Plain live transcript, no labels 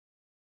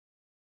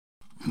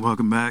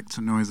Welcome back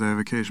to Noise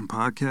Avocation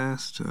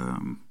Podcast.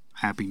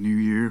 Happy New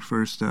Year,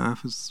 first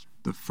off. It's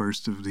the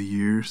first of the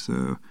year,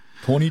 so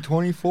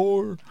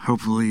 2024.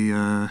 Hopefully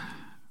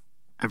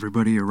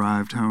everybody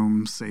arrived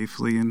home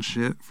safely and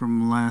shit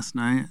from last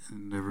night,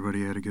 and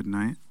everybody had a good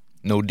night.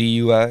 No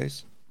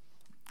DUIs?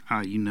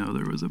 You know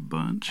there was a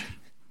bunch.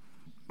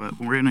 But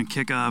we're going to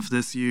kick off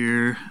this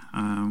year.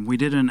 We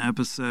did an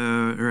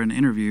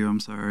interview,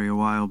 a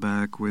while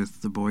back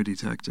with The Boy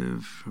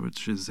Detective,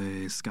 which is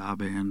a ska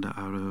band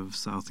out of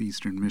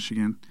southeastern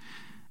Michigan.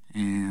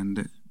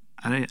 And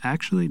I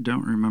actually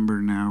don't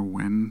remember now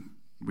when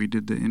we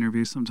did the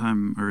interview,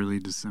 sometime early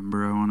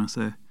December, I want to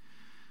say.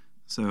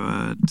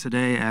 So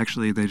today,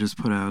 actually, they just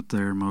put out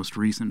their most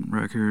recent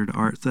record,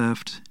 Art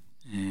Theft,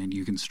 and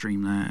you can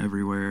stream that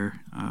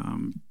everywhere.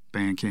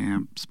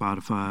 Bandcamp,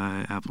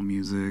 Spotify, Apple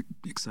Music,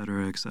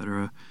 etc.,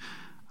 etc.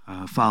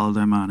 Follow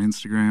them on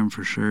Instagram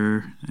for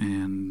sure.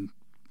 And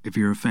if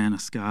you're a fan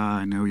of ska,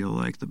 I know you'll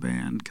like the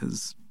band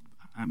because,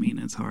 I mean,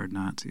 it's hard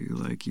not to.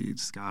 Like,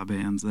 ska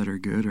bands that are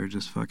good are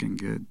just fucking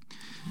good.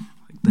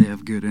 Like, they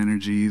have good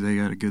energy. They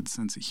got a good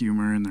sense of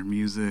humor in their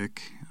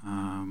music.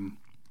 And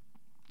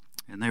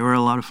they were a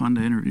lot of fun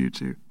to interview,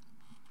 too.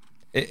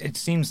 It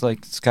seems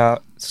like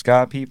ska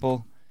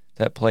people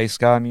that play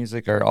ska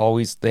music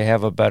they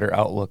have a better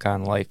outlook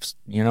on life.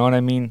 You know what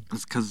I mean?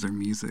 It's because their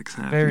music's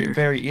happier.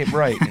 Very,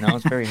 right. You know,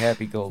 it's very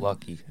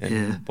happy-go-lucky. And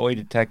yeah. Boy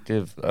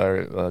Detective are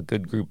a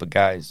good group of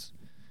guys.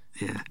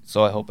 Yeah.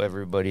 So I hope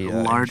everybody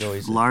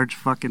enjoys it. Large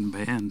fucking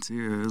band,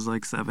 too. It was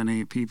like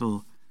 7-8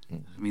 people.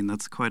 I mean,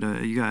 that's quite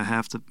you got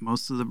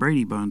most of the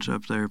Brady Bunch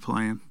up there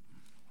playing.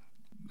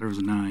 There was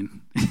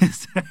 9.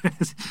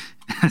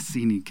 I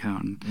seen you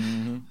counting.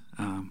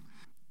 Mm-hmm.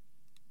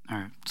 All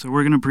right, so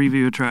we're going to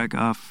preview a track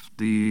off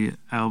the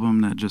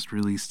album that just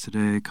released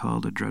today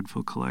called A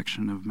Dreadful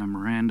Collection of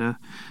Memoranda,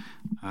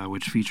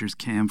 which features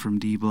Cam from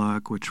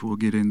D-Block, which we'll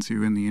get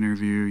into in the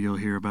interview. You'll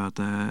hear about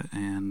that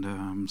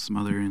and some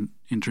other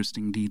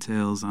interesting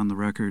details on the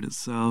record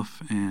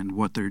itself and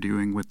what they're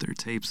doing with their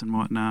tapes and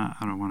whatnot.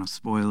 I don't want to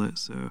spoil it,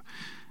 so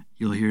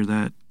you'll hear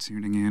that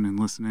tuning in and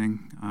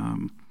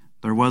listening.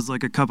 There was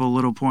like a couple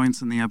little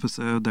points in the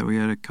episode that we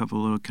had a couple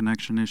little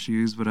connection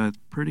issues, but I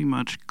pretty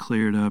much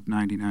cleared up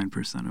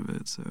 99% of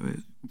it, so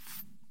it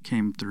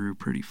came through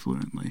pretty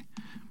fluently.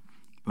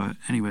 But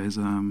anyways,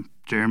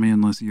 Jeremy,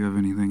 unless you have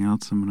anything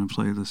else, I'm going to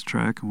play this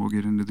track and we'll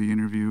get into the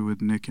interview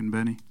with Nick and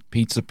Benny.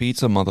 Pizza,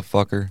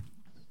 motherfucker.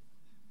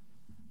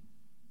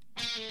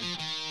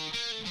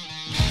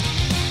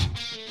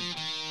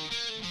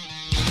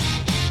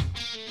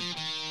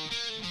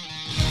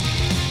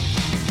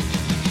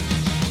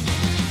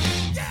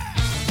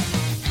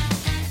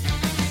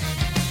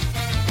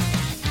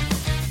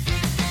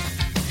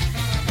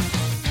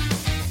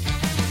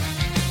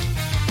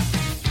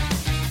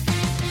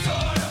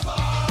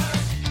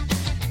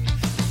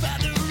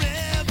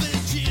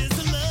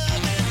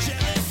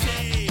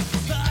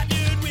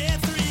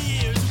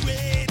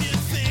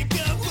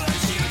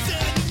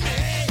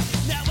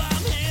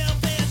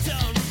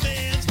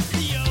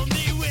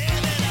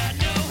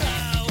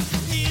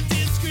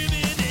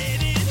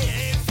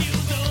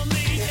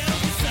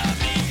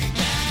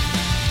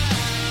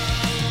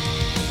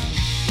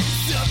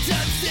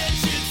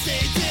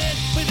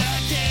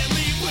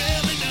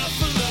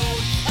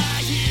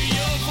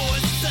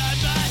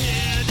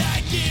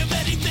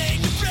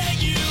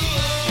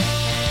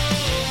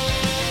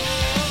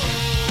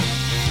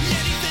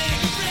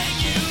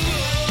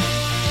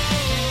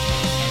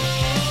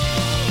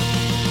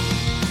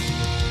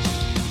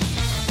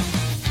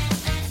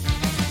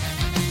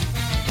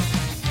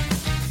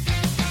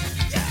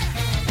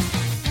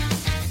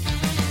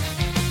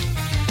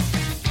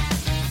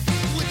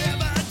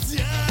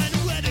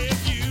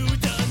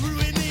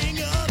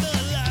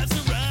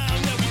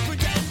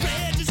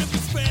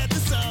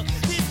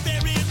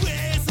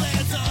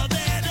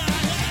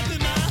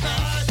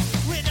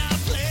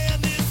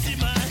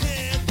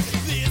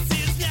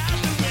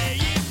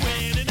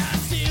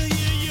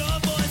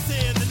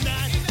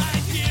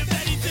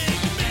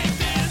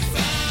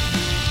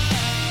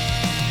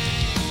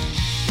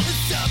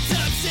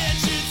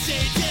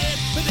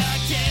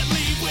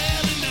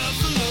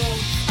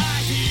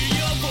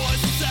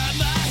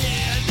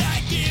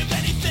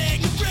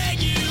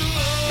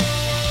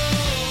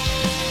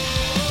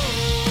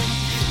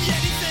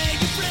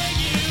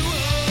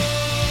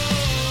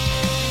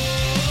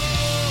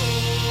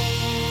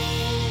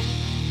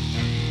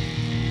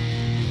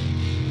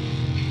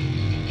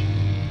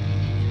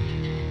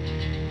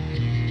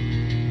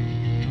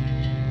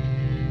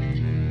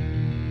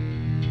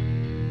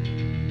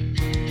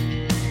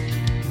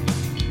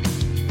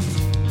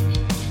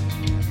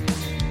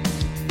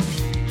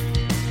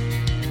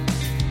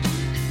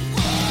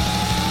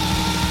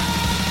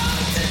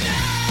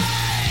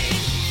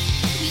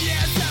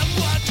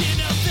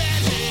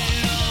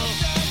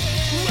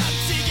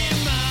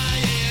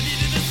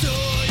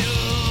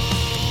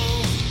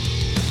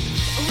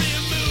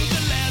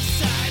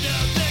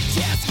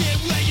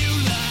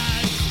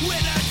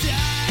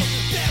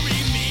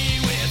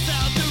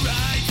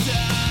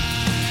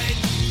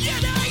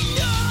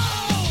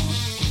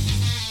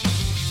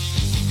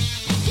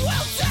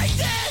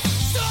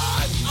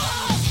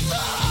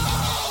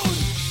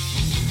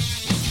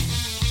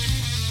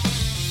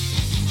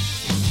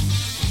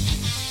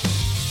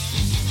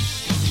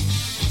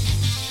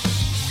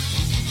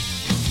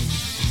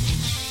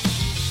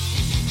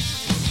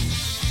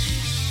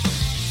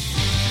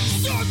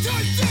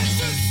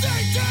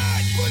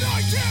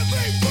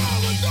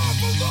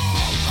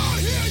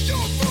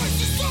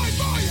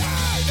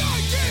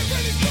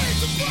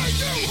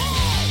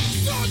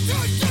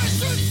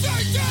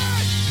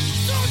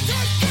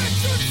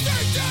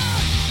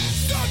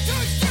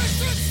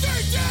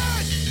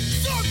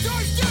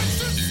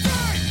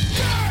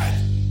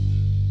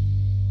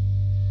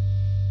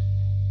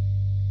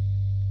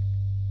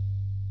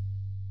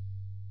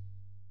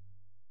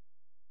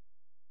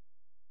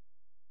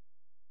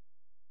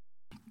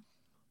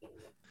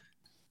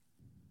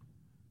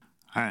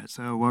 All right,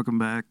 so welcome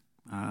back.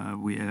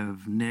 We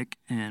have Nick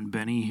and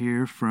Benny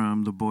here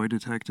from The Boy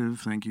Detective.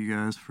 Thank you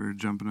guys for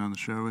jumping on the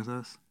show with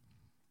us.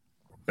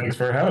 Thanks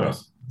for having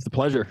us. It's a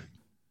pleasure.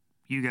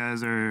 You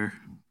guys are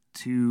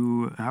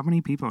how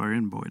many people are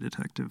in Boy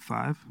Detective?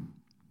 5?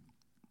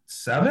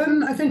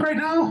 7, I think, right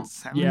now.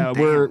 7? Yeah,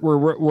 Damn.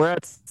 we're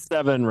at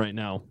 7 right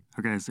now.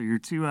 Okay, so you're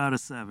 2 out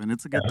of 7.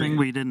 It's a good thing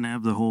we didn't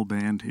have the whole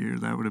band here.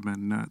 That would have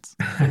been nuts.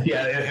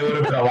 Yeah, it would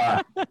have been a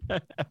lot.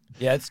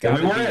 Yeah, it's Yeah, got.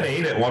 we were at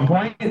 8 at one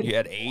point. You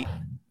had 8.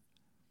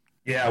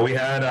 Yeah, we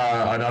had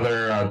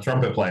another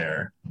trumpet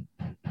player,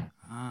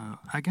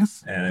 I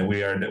guess and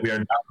we are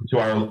down to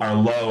our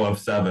low of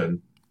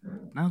 7.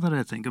 now that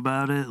I think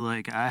about it,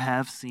 like I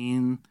have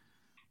seen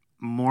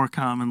more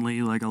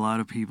commonly, like a lot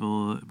of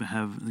people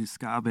have these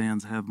ska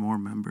bands have more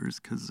members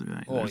because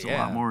there's a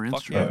lot more Fuck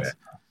instruments.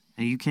 yeah.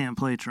 And you can't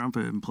play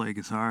trumpet and play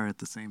guitar at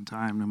the same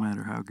time, no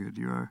matter how good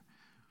you are.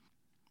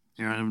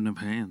 You don't have enough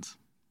hands.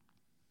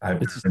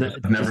 It's just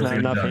not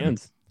enough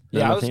hands.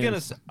 Yeah, I Not was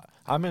enough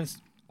gonna.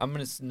 hands. I'm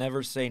gonna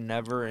never say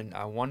never, and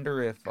I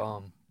wonder if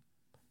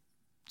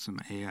Some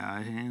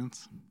AI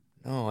hands.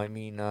 No, I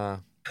mean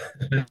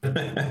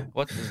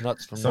what's his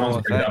nuts from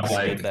Someone's bringing up, NoFX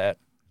like- did that.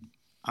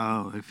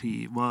 Oh, if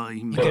he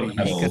He maybe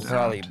could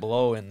probably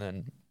blow and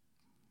then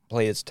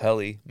play his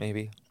telly,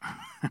 maybe.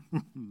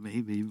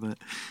 maybe, but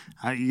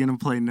how are you gonna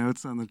play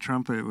notes on the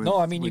trumpet? No,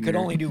 I mean you when could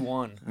you're- only do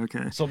one.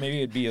 Okay. So maybe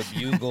it'd be a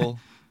bugle.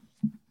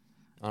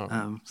 I don't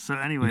know. So You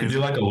could anyways, do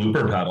like a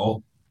looper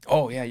pedal.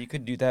 Oh yeah, you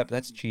could do that, but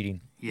that's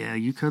cheating. yeah,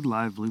 you could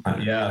live loop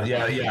it. Yeah.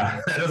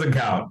 That doesn't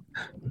count.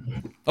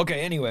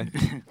 Okay, anyway.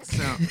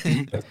 So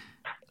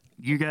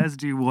you guys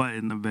do what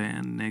in the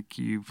band? Nick,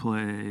 you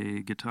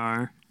play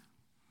guitar.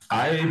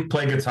 I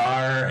play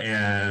guitar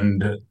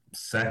and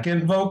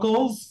second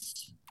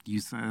vocals. You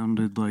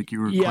sounded like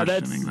you were Yeah,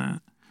 questioning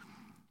that.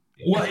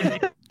 Well,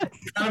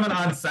 it's kind of an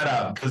odd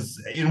setup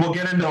because we'll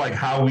get into like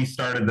how we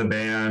started the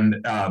band,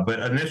 but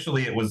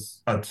initially it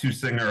was a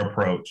 2-singer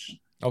approach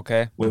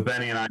Okay. with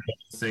Benny and I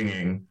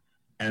singing,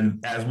 and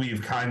as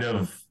we've kind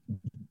of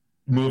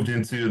moved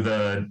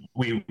into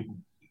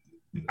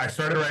I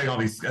started writing all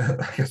these.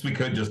 I guess we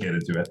could just get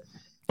into it,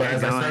 but Yeah,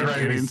 as I go started ahead,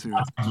 writing get these into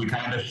it. songs, we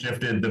kind of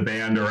shifted the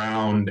band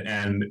around,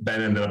 and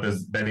Benny ended up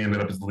as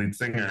the lead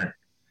singer.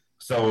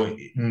 So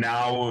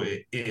now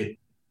it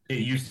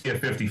used to be a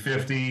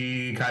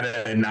 50-50 kind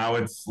of, and now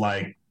it's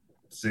like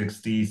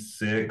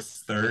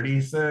 66,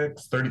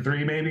 36,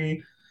 33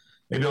 maybe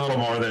a little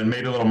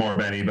more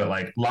Benny, but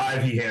like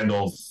live he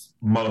handles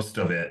most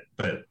of it,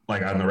 but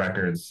like on the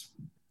records.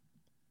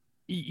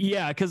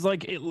 Yeah, because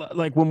like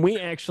when we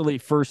actually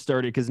first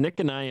started, because Nick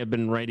and I have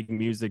been writing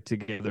music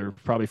together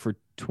probably for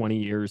 20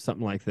 years,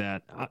 something like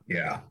that.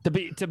 Yeah. To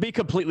be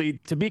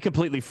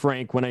completely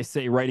frank, when I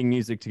say writing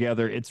music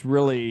together, it's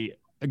really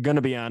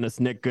gonna be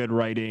honest. Nick Good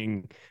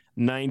writing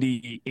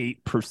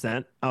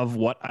 98% of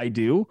what I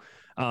do,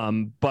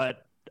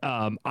 but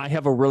I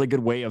have a really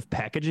good way of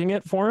packaging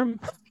it for him,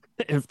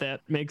 if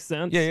that makes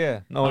sense. Yeah.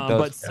 No, it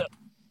does. But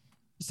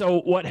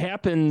so what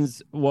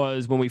happens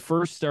was when we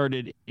first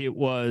started, it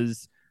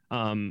was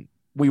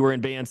we were in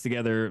bands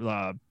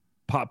together,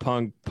 pop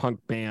punk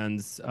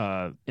bands,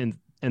 and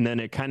then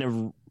it kind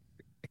of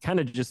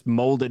just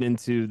molded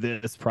into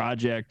this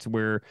project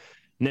where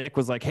Nick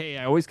was like, "Hey,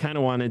 I always kind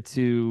of wanted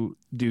to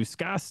do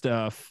ska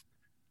stuff."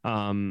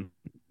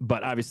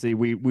 But obviously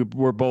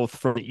we're both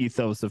from the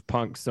ethos of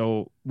punk,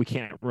 so we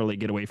can't really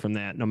get away from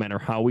that no matter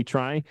how we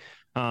try.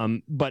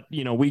 But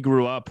we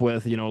grew up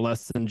with,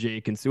 Less Than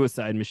Jake and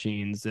Suicide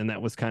Machines, and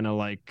that was kind of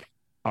like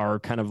our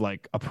kind of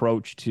like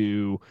approach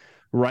to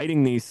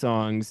writing these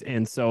songs.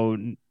 And so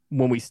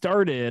when we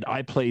started,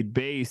 I played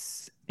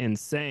bass and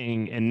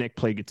sang, and Nick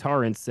played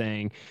guitar and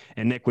sang,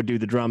 and Nick would do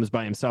the drums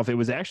by himself. It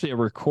was actually a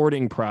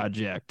recording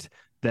project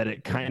that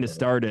it kind of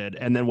started.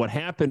 And then what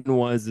happened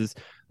was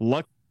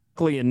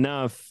luckily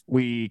enough,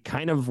 we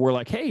kind of were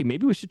like, hey,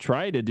 maybe we should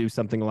try to do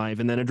something live.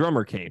 And then a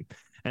drummer came.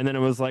 And then it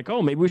was like,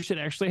 oh, maybe we should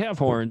actually have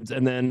horns.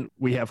 And then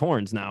we have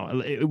horns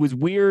now. It was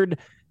weird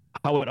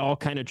how it all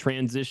kind of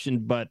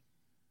transitioned. But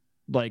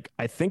like,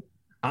 I think,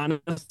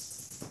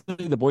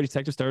 honestly, the Boy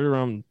Detective started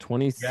around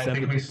 2017. Yeah, I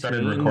think we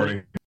started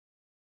recording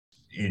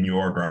in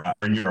your garage,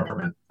 in your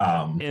apartment.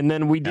 And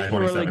then we didn't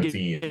really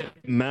 2017.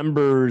 get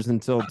members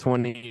until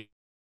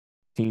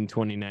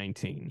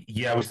 2019.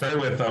 Yeah, we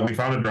started with we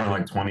founded around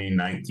like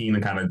 2019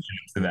 and kind of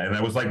jumped to that, and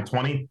that was like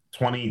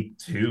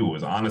 2022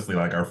 was honestly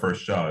like our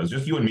first show. It was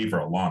just you and me for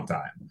a long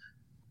time.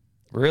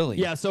 Really?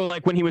 Yeah, so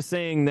like when he was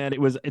saying that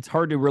it's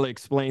hard to really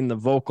explain the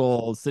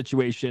vocal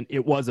situation,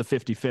 it was a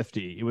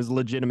 50-50. It was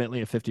legitimately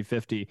a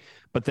 50-50.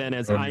 But then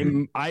as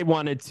I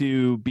wanted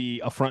to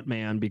be a front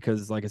man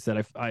because like I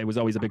said, I was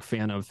always a big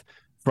fan of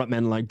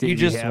frontmen like Davey You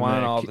just Havok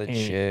want all the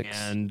chicks.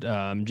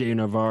 and Jay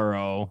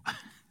Navarro.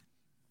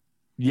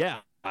 Yeah,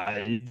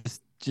 I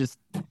just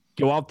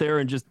go out there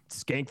and just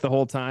skank the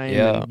whole time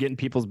Yeah. and get in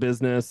people's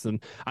business. And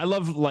I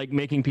love like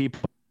making people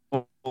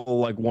people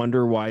like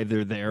wonder why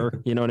they're there.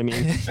 You know what I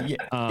mean?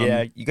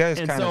 Yeah, you guys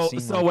And kind of so, seem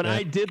so like when that.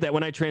 I did that,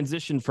 when I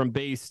transitioned from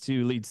bass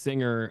to lead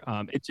singer,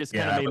 it just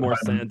kind of made more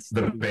sense.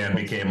 The band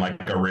became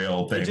like a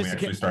real thing. We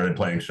actually started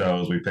playing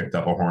shows. We picked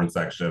up a horn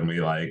section.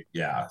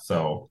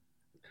 So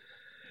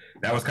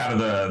that was kind of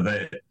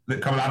the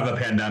coming out of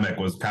the pandemic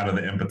was kind of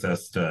the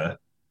impetus to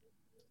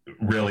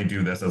really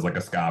do this as like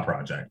a ska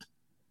project.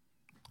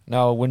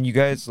 Now, when you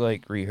guys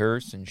like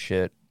rehearse and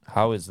shit,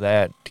 how is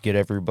that to get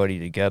everybody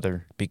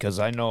together? Because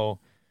I know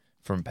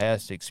from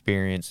past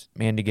experience,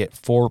 man, to get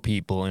 4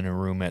 people in a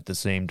room at the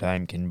same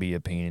time can be a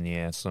pain in the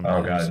ass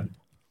sometimes. Oh God!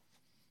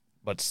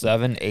 But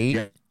 7, 8,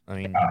 Yeah. I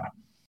mean,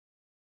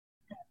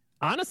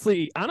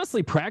 Honestly,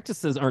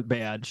 practices aren't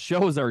bad.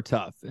 Shows are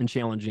tough and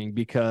challenging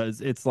because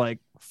it's like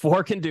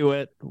 4 can do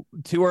it,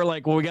 2 are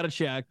like, well, we got to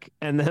check,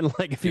 and then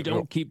like if you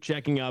don't keep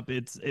checking up,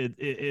 it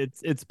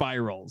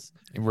spirals.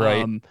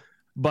 right?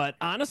 But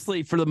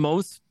honestly, for the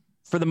most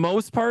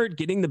part,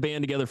 getting the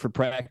band together for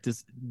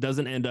practice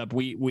doesn't end up.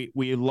 We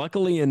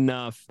luckily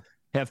enough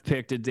have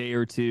picked a day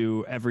or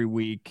 2 every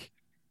week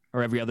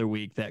or every other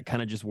week that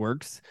kind of just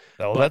works.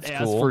 Oh, but that's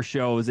as cool. for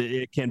shows,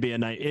 it can be a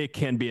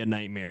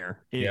nightmare.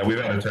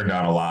 We've had to turn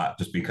down a lot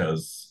just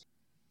because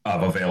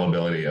of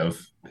availability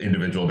of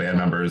individual band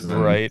members.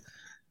 And, right.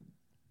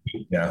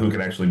 Yeah, who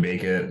can actually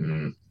make it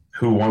and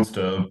who wants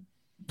to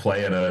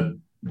play at a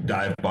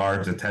dive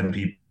bar to 10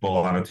 people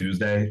on a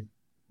Tuesday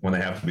when they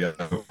have to be up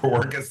for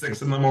work at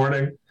 6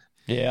 a.m.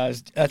 Yeah,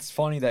 that's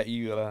funny that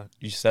you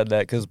said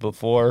that, because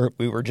before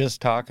we were just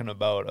talking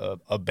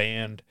about a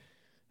band,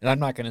 and I'm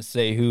not gonna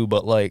say who,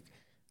 but like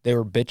they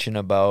were bitching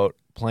about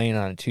playing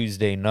on a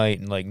Tuesday night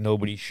and like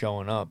nobody's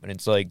showing up, and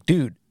it's like,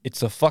 dude,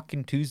 it's a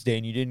fucking Tuesday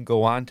and you didn't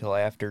go on till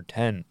after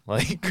 10.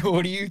 Like,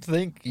 what do you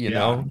think? You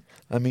know,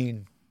 I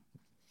mean,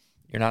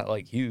 you're not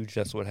like huge.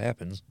 That's what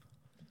happens.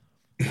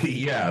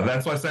 Yeah,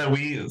 that's why I said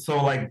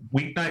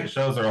weeknight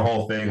shows are a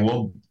whole thing.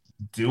 We'll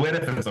do it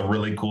if it's a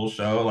really cool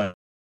show. Like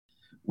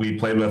we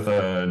played with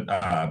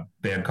a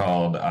band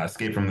called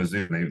Escape from the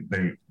Zoo.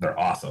 They're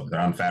awesome.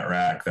 They're on Fat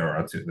Rack. They're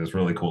on this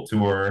really cool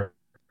tour,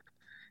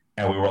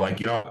 and we were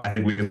like, I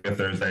think we could get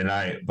Thursday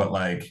night, but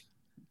like,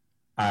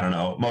 I don't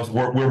know.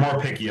 We're more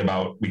picky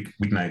about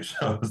weeknight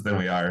shows than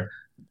we are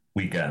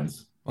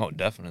weekends. Oh,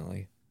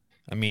 definitely.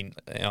 I mean,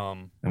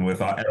 and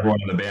with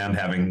everyone in the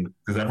band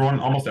because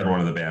almost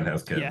everyone in the band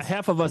has kids. Yeah,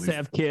 half of us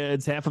have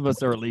kids. Half of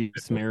us are at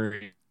least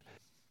married.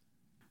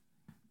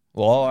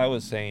 Well, all I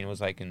was saying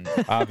was I can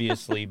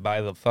obviously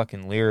by the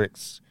fucking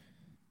lyrics,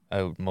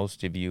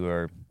 most of you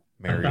are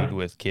married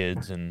with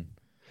kids and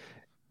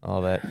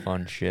all that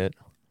fun shit.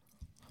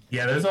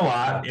 Yeah, there's a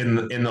lot in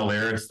the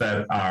lyrics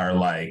that are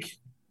like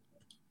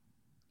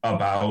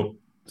about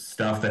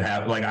stuff that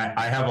have like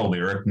I have a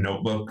lyric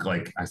notebook,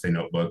 like I say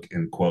notebook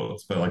in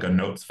quotes, but like a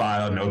notes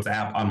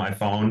app on my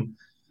phone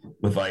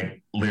with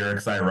like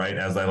lyrics I write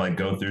as I like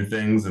go through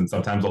things, and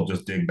sometimes I'll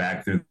just dig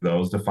back through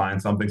those to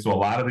find something. So a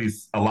lot of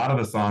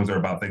the songs are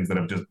about things that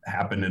have just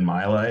happened in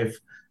my life.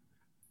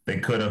 They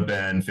could have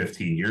been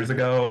 15 years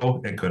ago.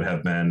 It could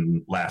have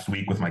been last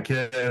week with my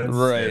kids.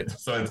 Right.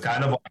 So it's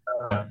kind of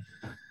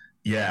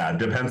it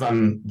depends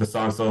on the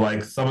song. So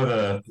like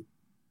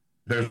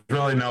there's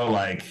really no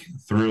like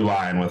through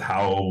line with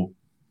how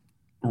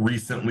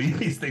recently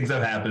these things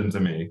have happened to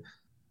me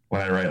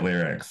when I write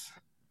lyrics.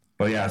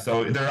 But yeah,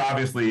 so there are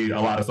obviously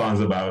a lot of songs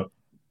about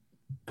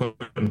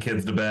putting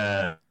kids to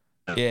bed.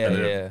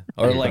 Yeah.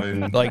 Or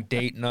like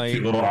date night.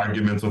 Cute little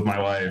arguments with my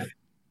wife.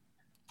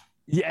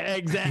 Yeah,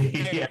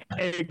 exactly. Yeah.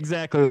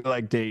 Exactly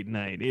like date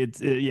night.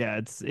 It's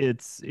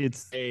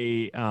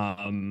a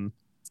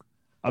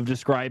of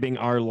describing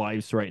our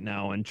lives right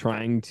now and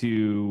trying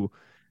to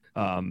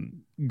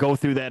go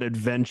through that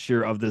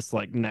adventure of this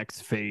like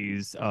next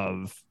phase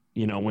of,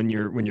 when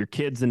you're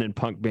kids and in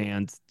punk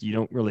bands, you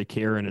don't really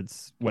care and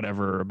it's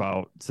whatever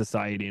about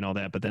society and all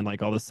that, but then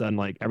like all of a sudden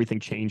like everything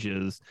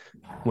changes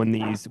when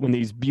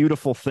these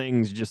beautiful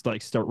things just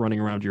like start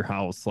running around your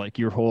house, like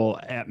your whole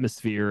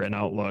atmosphere and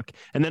outlook.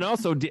 And then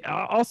also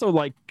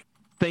like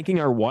thanking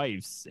our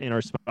wives and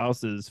our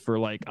spouses for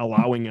like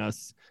allowing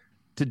us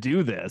to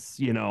do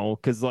this,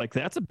 because like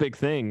that's a big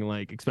thing,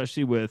 like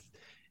especially with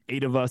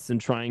 8 of us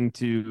and trying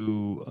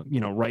to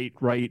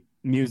write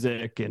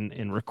music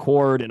and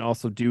record and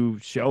also do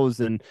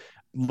shows. And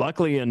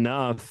luckily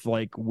enough,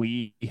 like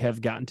we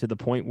have gotten to the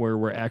point where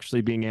we're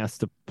actually being asked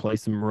to play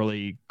some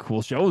really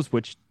cool shows,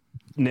 which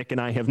Nick and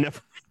I have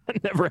never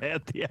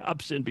had the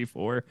option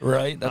before.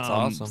 Right. That's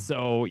awesome.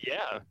 So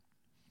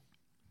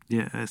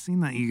yeah, I've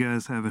seen that you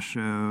guys have a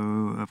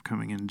show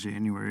upcoming in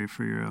January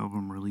for your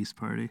album release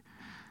party,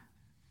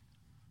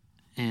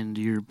 and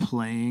you're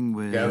playing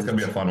with it's gonna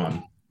be a fun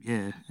one.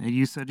 Yeah, and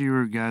you said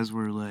you guys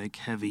were like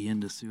heavy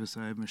into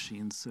Suicide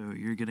Machines, so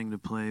you're getting to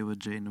play with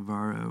Jay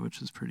Navarro,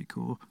 which is pretty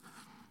cool.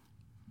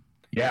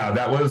 Yeah,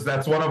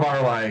 that's one of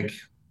our like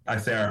I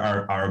say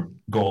our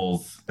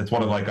goals. It's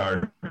one of like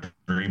our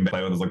dream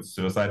play with is like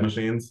Suicide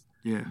Machines.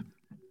 Yeah.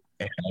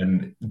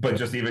 But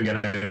just even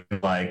getting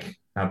like,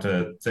 not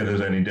to say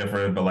there's any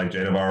different, but like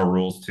Jay Navarro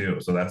rules too.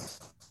 So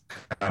that's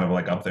kind of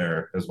like up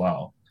there as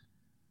well.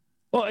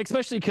 Well,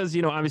 especially because,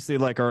 obviously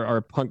like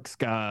our punk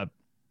ska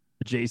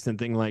adjacent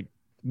thing, like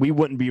we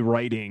wouldn't be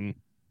writing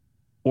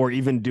or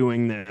even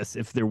doing this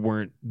if there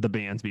weren't the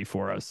bands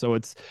before us. So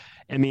it's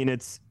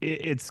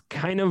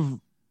kind of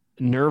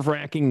nerve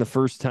wracking the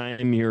first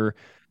time you're,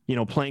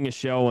 playing a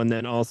show and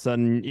then all of a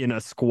sudden in a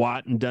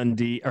squat in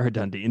Dundee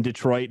in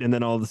Detroit. And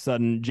then all of a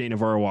sudden Jay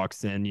Navarro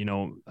walks in,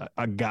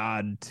 a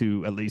god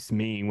to at least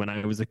me when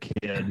I was a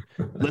kid,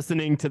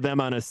 listening to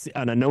them on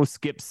a no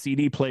skip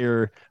CD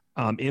player,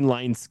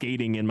 inline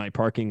skating in my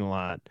parking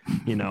lot,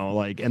 and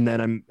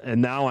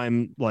now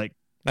I'm like,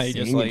 now you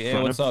just singing like, in hey,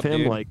 front what's of up, him,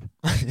 dude? like,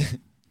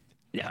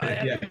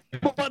 yeah.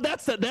 Well,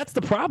 that's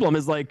the problem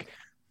is like,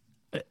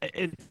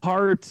 it's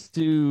hard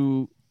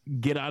to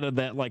get out of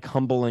that like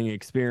humbling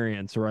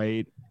experience,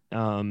 right?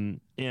 And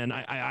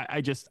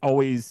I just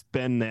always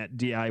been that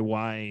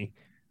DIY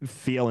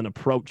feel and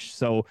approach.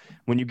 So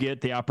when you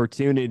get the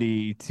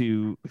opportunity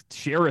to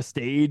share a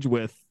stage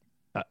with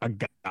a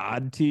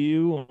god to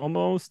you,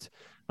 almost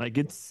like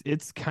it's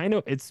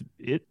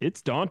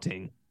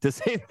daunting to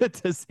say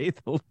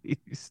the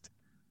least.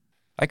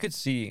 I could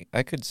see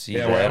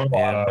Yeah, we that. have a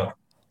lot And of,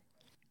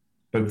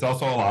 but it's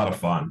also a lot of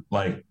fun.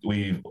 Like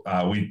we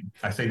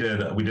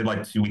did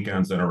like 2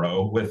 weekends in a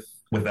row with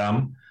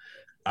them,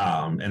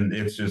 and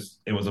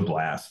it was a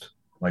blast.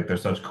 Like they're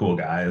such cool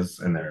guys,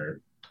 and they're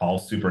all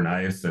super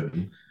nice,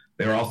 and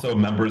they're also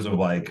members of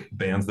like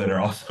bands that are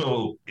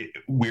also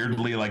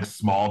weirdly like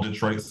small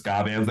Detroit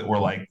ska bands that were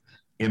like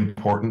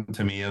important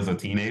to me as a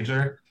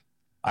teenager.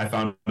 I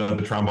found out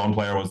the trombone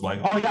player was like,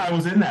 "Oh yeah, I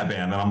was in that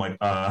band," and I'm like,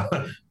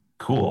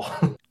 cool."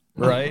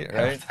 right.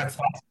 That's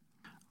awesome.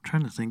 I'm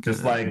trying to think Just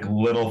of like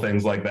little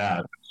things like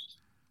that.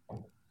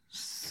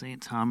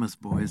 St. Thomas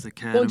Boys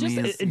Academy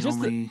is the just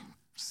only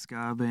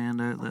ska band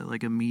that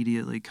like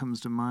immediately comes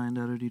to mind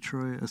out of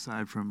Detroit,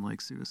 aside from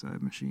like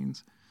Suicide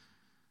Machines.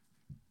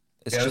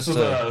 It's Yeah, just this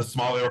was a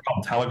small. They were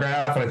called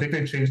Telegraph, and I think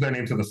they changed their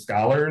name to the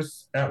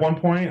Scholars at one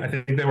point. I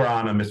think they were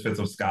on a Misfits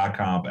of Ska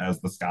comp as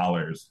the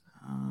Scholars.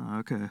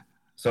 Okay.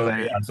 So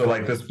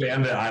like this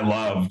band that I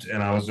loved,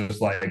 and I was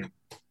just like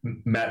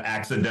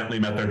accidentally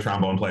met their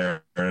trombone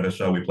player at a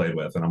show we played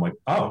with, and I'm like,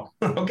 oh,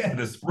 okay,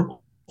 this rules.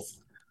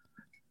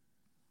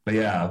 But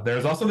yeah,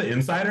 there's also the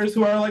Insiders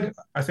who are like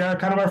I say are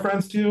kind of our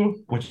friends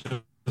too, which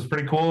is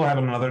pretty cool.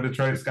 Having another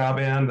Detroit ska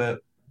band that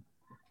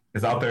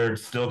is out there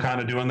still kind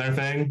of doing their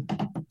thing.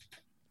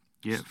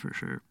 Yeah, for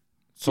sure.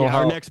 so our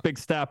how, next big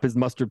stop is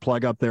Mustard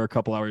Plug up there a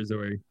couple hours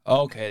away.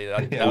 okay.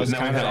 That Yeah, was we've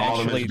never kind of had all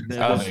the actually Michigan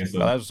that State, so-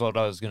 was what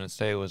I was gonna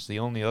say. Was the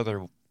only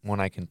other one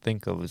I can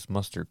think of is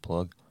Mustard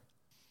Plug.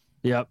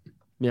 Yep.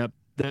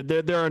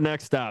 They're our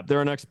next stop. They're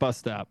our next bus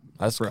stop.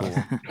 That's for cool.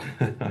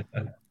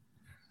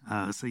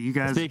 us. So you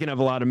guys, Speaking of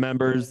a lot of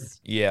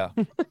members, Yeah.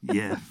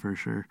 yeah, for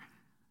sure.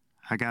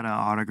 I got an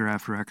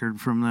autographed record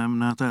from them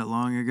not that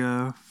long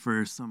ago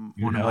for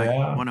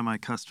one of my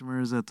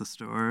customers at the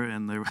store,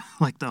 and they were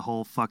like the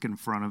whole fucking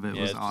front of it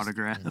Yeah, was it's just-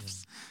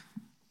 autographs.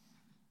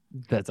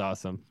 that's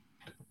awesome.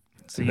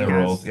 So The you guys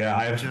rules. Yeah,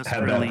 I have just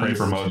had that Pray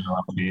for released- Mojo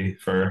LP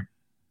for.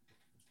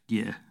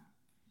 Yeah.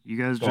 You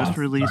guys Go just on.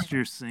 released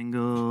your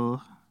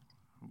single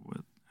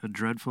with A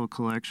Dreadful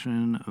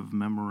Collection of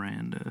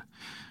Memoranda.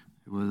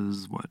 It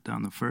was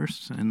down the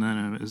 1st, and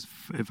then it was,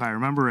 if I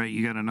remember right,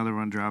 you got another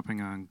one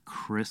dropping on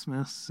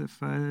Christmas,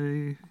 if I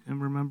am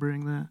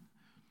remembering that.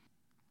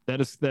 That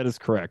is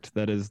correct.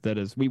 That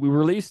is we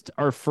released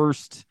our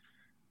first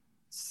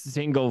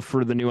single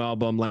for the new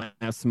album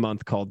last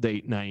month called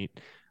Date Night.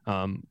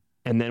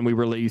 And then we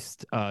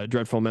released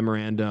Dreadful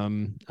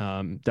Memorandum ...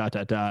 on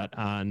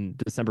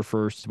December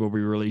 1st. We'll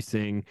be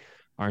releasing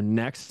our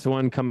next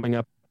one coming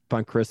up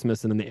on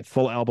Christmas, and then the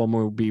full album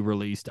will be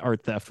released.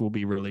 Art Theft will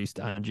be released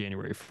on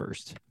January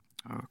 1st.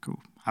 Oh, cool.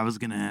 I was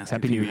going to ask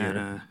Happy if you New had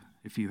Year.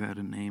 if you had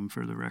a name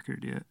for the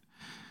record yet.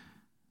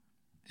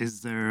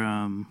 Is there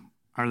are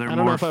there I don't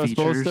more know if I was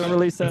supposed features? to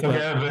release that. It's but-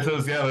 okay. This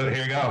is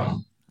here you go.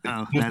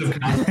 Oh, This is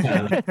that's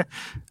content.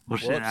 well,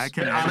 shit. I Whoops.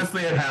 can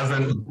Honestly, it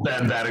hasn't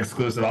been that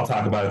exclusive. I'll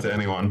talk about it to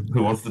anyone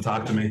who wants to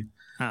talk to me.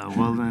 Oh,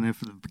 well then, if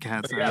the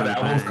cat's Yeah, out the of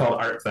the album's bag- called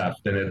Art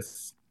Theft, and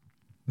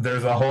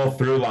there's a whole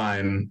through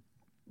line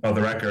of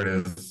the record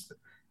is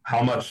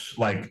how much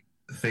like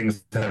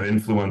things have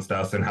influenced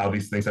us and how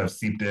these things have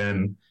seeped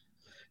in.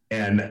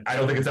 And I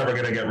don't think it's ever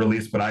going to get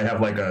released, but I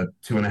have like a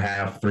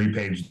 2.5,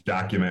 3-page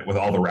document with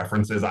all the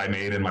references I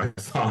made in my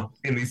song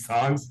in these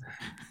songs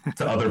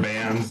to other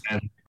bands,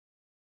 and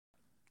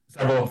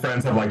several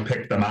friends have like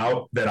picked them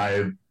out that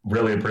I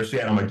really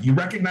appreciate. I'm like, you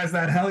recognize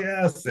that? Hell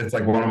yes! It's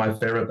like one of my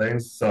favorite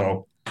things.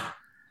 So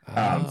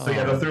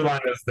yeah, the through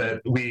line is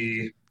that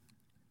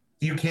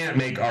you can't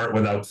make art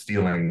without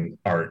stealing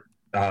art.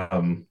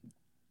 I'm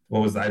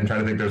trying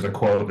to think. There's a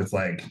quote that's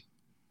like,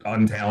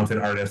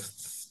 "Untalented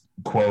artists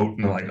quote,"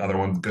 and like other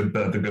ones,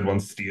 the good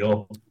ones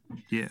steal.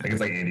 Yeah. I think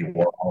it's like Andy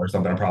Warhol or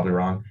something. I'm probably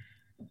wrong.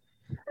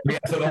 Yeah,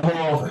 so the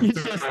whole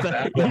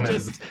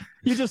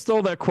You just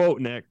stole that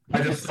quote, Nick.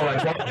 I just saw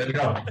that quote. There you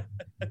go.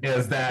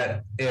 Is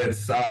that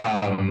it's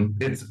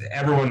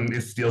everyone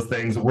steals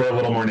things. We're a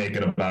little more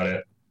naked about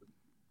it.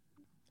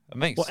 It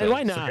makes Well, sense. and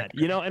why not?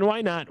 You know, and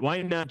why not?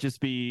 Why not just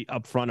be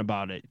upfront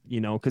about it?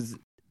 You know, because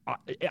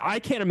I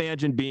can't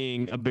imagine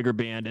being a bigger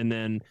band and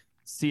then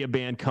see a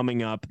band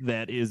coming up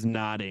that is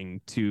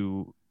nodding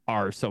to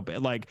our so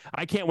bad. Like,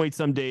 I can't wait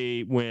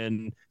someday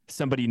when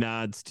somebody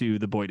nods to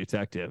the Boy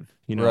Detective.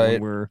 You know, when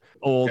Right. we're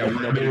old Yeah, and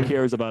we're nobody gonna-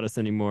 cares about us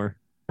anymore.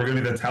 We're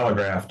gonna be the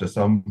Telegraph to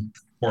some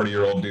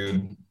 40-year-old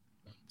dude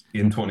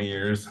in 20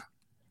 years.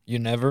 You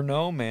never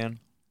know, man.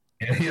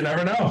 You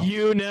never know.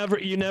 You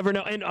never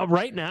know. And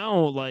right now,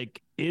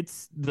 like,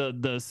 it's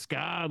the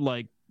ska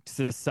like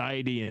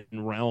society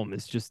and realm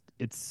is just,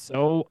 it's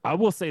so, I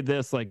will say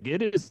this, like,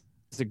 it is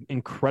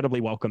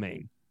incredibly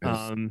welcoming.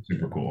 It's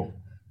super cool.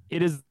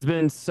 It has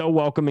been so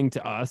welcoming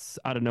to us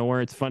out of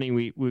nowhere. It's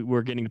funny,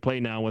 we're getting to play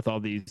now with all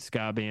these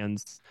ska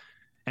bands,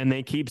 and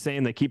they keep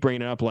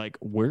bringing it up, like,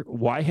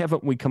 why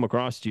haven't we come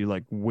across you?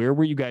 Like, where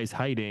were you guys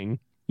hiding?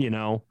 You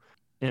know,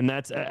 and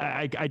that's,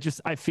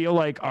 I feel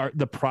like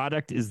the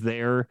product is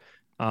there.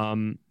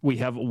 We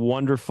have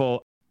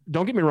wonderful,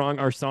 don't get me wrong,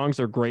 our songs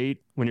are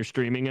great when you're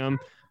streaming them,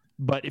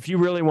 but if you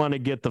really want to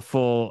get the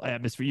full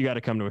atmosphere, you got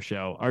to come to a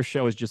show. Our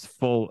show is just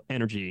full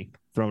energy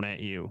thrown at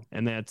you,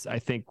 and that's, I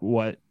think,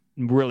 what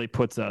really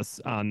puts us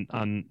on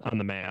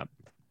the map.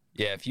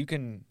 Yeah, if you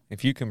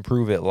can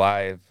prove it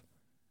live,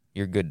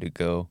 you're good to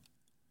go.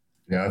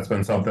 Yeah, that's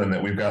been something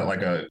that we've got,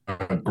 like a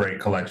great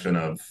collection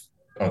of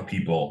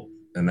people,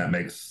 and that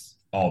makes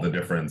all the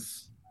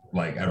difference.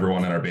 Like,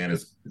 everyone in our band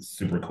is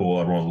super cool.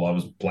 Everyone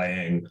loves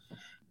playing.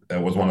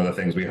 That was one of the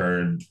things we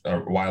heard a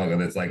while ago.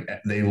 That's like,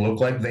 they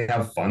look like they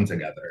have fun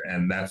together,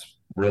 and that's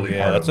really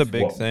that's of a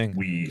big what thing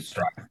we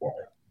strive for.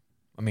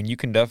 I mean, you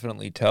can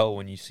definitely tell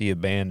when you see a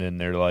band and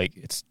they're like,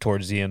 it's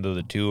towards the end of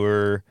the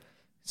tour,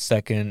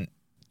 second,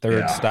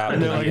 third stop,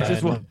 and they're like, it's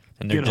just and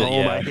they're get just,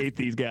 home. I hate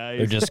these guys.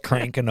 they're just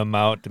cranking them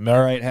out.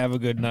 All right, have a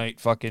good night.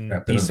 Fucking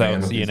peace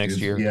out. See you next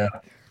year.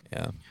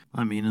 Yeah.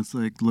 I mean, it's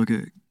like, look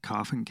at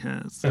Coffin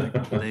Cats.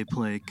 Like, they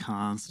play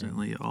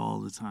constantly all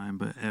the time,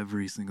 but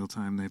every single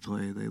time they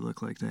play, they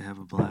look like they have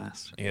a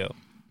blast. Yeah.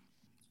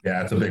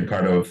 Yeah, it's a big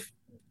part of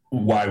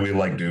why we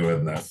like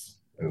doing this.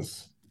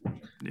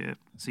 Yeah.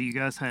 So you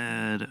guys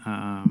had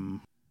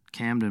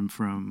Camden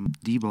from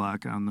D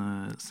Block on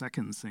the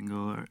second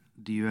single.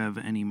 Do you have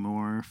any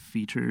more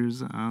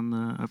features on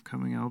the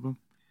upcoming album?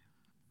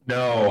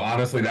 No,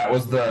 honestly, that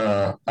was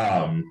the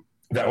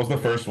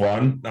first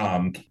one.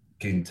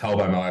 Can tell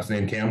by my last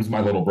name. Cam's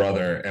my little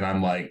brother, and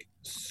I'm like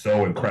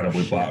so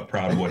incredibly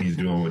proud of what he's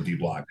doing with D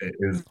Block. It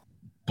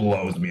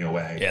blows me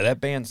away. Yeah,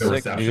 that band's the sick,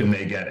 reception dude.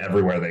 they get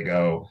everywhere they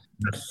go.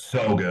 They're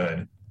so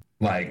good.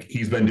 Like,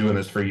 he's been doing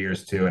this for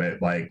years too, and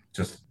it, like,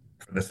 just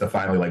for this to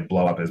finally, like,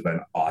 blow up has been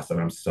awesome.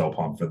 I'm so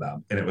pumped for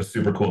them, and it was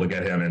super cool to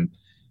get him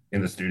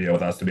in the studio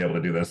with us to be able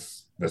to do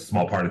this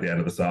small part at the end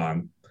of the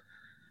song.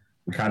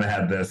 We kind of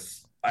had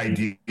this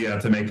idea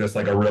to make this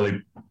like a really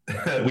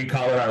we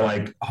call it our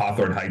like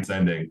Hawthorne Heights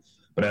ending,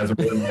 but as a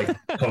really like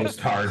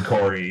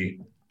post-hardcore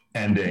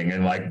ending,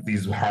 and like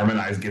these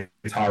harmonized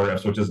guitar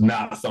riffs, which is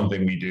not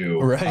something we do.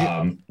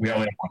 Right. We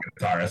only have one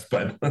guitarist,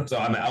 but so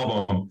on the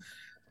album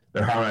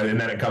they're harmonized, and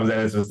then it comes in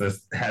as just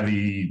this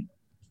heavy,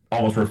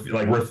 almost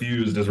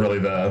Refused is really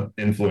the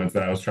influence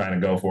that I was trying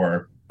to go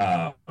for.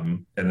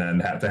 And then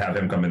to have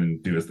him come in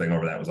and do his thing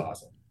over that was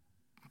awesome.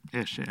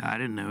 Yeah, shit. I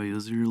didn't know he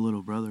was your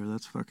little brother.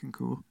 That's fucking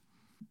cool.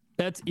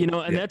 That's, you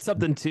know, and that's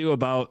something too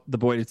about the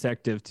Boy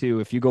Detective too.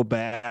 If you go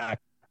back,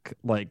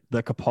 like,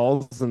 the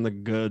Capals and the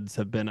Goods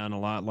have been on a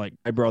lot. Like,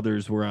 my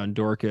brothers were on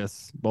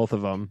Dorcas, both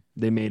of them.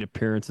 They made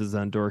appearances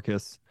on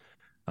Dorcas.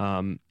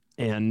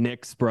 And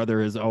Nick's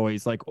brother is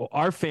always like,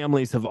 our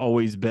families have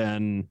always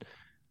been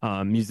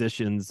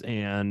musicians,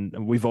 and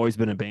we've always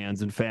been in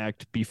bands. In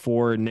fact,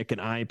 before Nick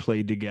and I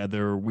played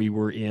together, we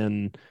were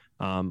in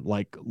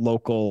like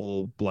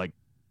local, like,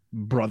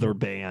 brother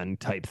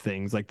band type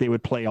things. Like, they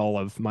would play all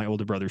of my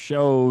older brother's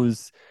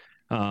shows,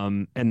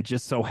 and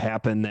just so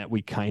happened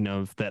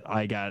that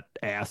I got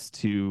asked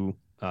to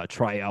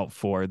try out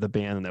for the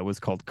band that was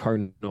called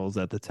Cardinals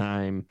at the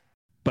time.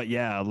 But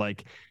yeah,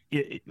 like,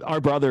 our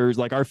brothers,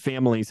 like, our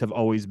families have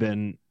always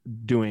been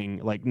doing,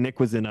 like, Nick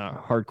was in a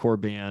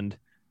hardcore band,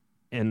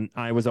 and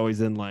I was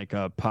always in like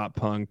a pop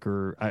punk,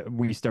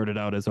 we started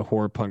out as a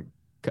horror punk,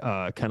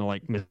 kind of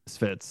like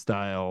Misfits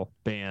style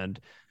band.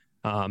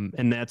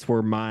 And that's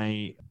where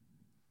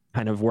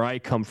where I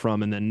come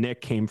from. And then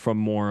Nick came from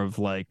more of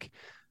like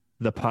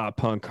the pop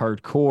punk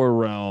hardcore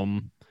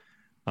realm.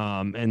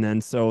 And then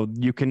so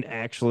you can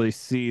actually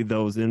see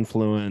those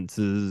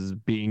influences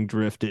being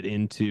drifted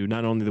into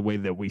not only the way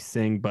that we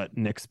sing, but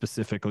Nick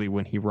specifically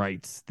when he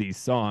writes these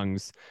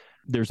songs.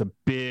 There's a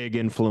big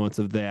influence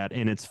of that.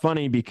 And it's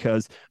funny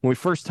because when we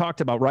first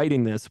talked about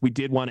writing this, we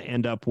did want to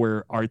end up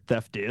where Art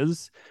Theft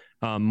is,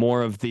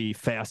 more of the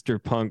faster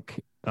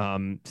punk,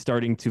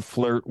 starting to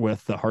flirt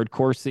with the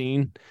hardcore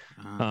scene.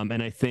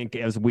 And I think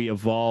as we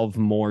evolve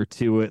more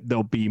to it,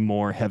 there'll be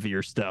more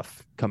heavier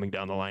stuff coming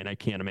down the line. I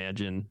can't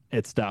imagine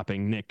it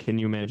stopping. Nick, can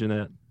you imagine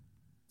that?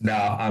 No,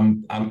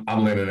 I'm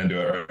leaning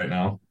into it right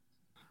now.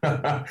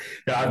 Yeah,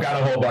 I've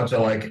got a whole bunch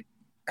of like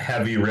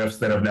heavy riffs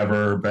that have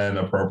never been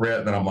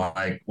appropriate, then I'm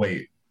like,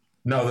 wait,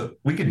 no,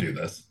 we can do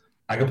this.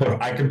 I can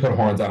put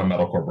horns on a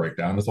metalcore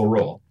breakdown. This will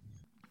rule.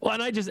 Well,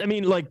 and I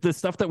mean, like the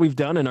stuff that we've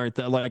done in art,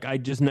 that like I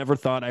just never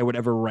thought I would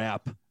ever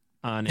rap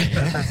on it.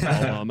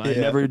 I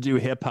never do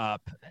hip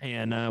hop,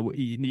 and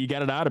you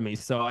got it out of me.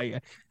 So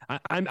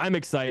I'm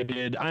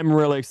excited. I'm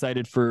really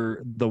excited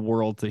for the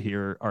world to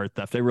hear Art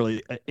Theft.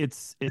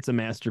 It's a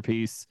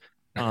masterpiece.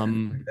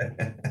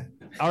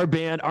 Our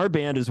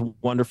band is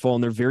wonderful,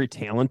 and they're very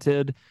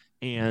talented.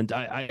 And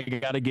I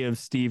got to give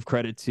Steve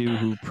credit too,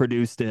 who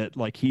produced it.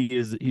 Like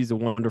he's a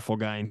wonderful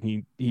guy,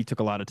 and he took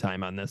a lot of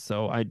time on this.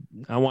 So I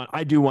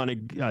do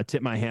want to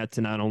tip my hat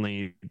to not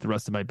only the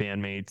rest of my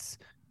bandmates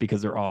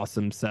because they're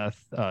awesome,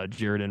 Seth,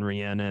 Jared, and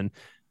Rhiannon,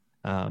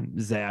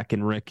 Zach,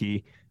 and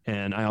Ricky,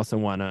 and I also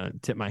want to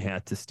tip my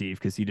hat to Steve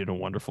because he did a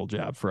wonderful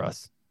job for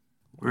us.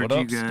 Where'd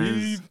you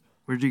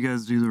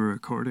guys do the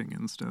recording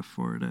and stuff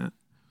for it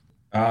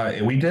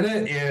at? We did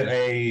it in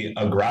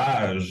a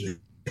garage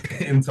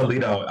in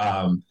Toledo.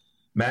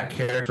 Matt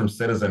Carrick from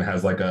Citizen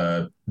has like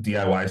a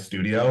DIY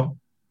studio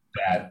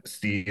that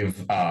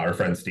Steve, our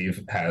friend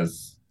Steve,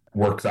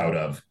 works out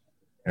of,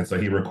 and so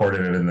he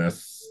recorded it in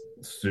this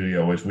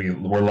studio, which we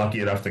were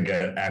lucky enough to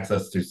get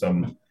access to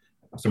some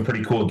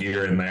pretty cool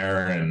gear in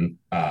there,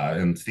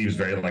 and Steve's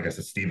like I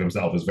said, Steve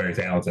himself is very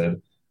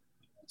talented,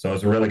 so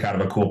it's really kind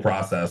of a cool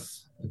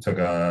process. It took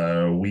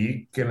a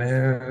week and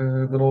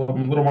a little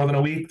more than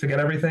a week to get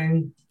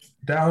everything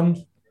down.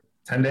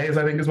 10 days,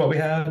 I think, is what we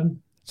had.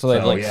 So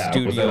they have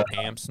studio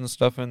amps and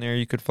stuff in there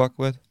you could fuck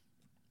with?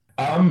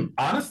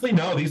 Honestly,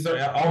 no. These are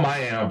all my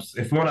amps.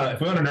 If we wanna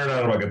nerd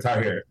out about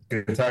guitar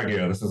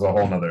gear, this is a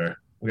whole nother.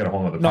 We got a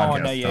whole nother. No,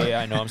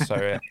 I know. I'm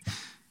sorry.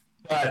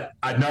 But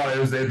I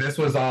know this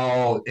was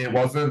all. It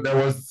wasn't. There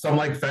was some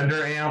like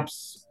Fender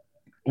amps,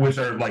 which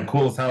are like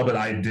cool as hell, but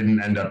I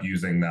didn't end up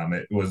using them.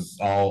 It was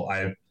all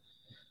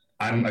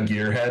I'm a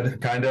gearhead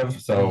kind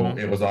of, so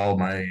it was all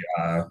my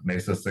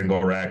Mesa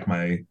single rack,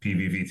 my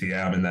PV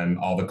VTM, and then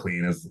all the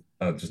clean is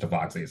just a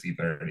Vox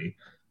AC30. I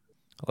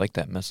like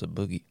that Mesa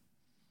Boogie.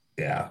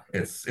 Yeah,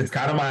 it's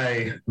kind of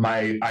my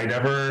I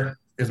never,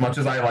 as much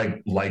as I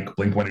like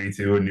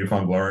Blink-182 and New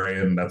Found Glory,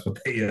 and that's what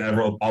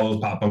all those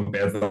pop punk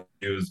bands that I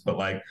use, but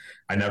like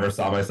I never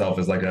saw myself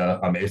as like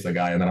a Mesa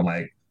guy, and then I'm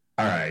like,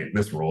 all right,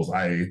 this rules.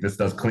 This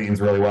does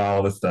cleans really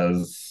well. This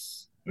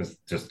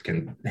just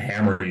can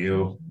hammer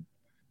you.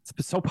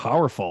 It's so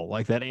powerful.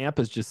 Like that amp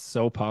is just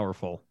so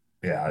powerful.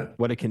 Yeah,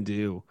 what it can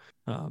do.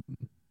 I've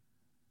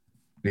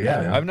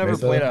never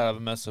played out of a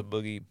Mesa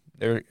Boogie.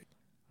 I've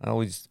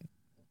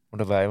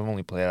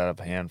only played out of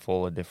a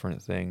handful of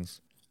different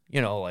things.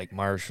 You know, like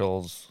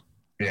Marshalls.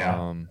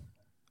 Yeah.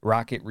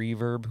 Rocket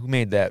Reverb. Who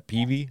made that?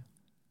 PV?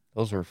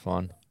 Those were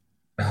fun.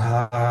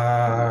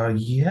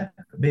 Yeah,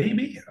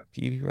 maybe.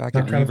 PV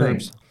Rocket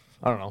Reverbs.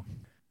 I don't know.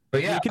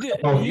 But yeah.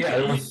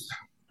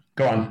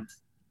 Go on.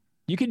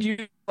 You could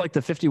use like the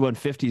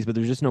 5150s, but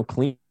there's just no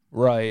clean.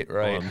 Right.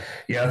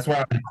 Yeah, that's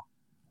why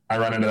I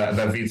run into that.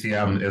 That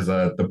VTM is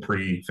the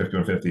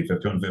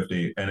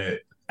pre-5150, and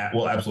it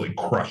will absolutely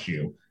crush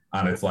you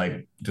on its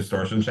like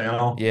distortion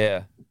channel.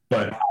 Yeah.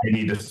 But I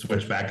need to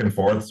switch back and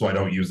forth, so I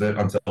don't use it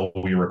until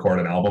we record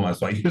an album.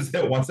 So I use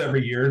it once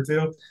every year or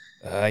two.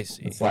 I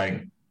see. It's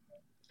like,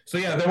 so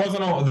yeah,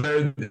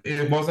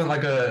 it wasn't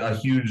like a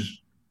huge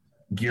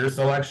gear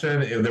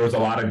selection. There was a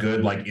lot of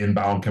good like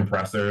inbound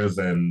compressors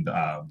and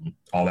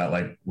all that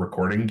like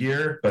recording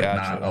gear, but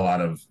not a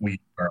lot of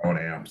our own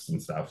amps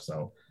and stuff.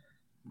 So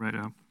right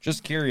on.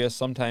 Just curious.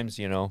 Sometimes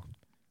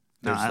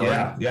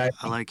I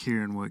like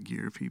hearing what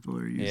gear people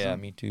are using. Yeah,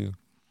 me too.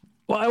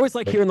 Well, I always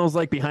like hearing those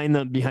like behind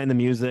the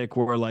music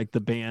where like the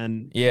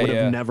band would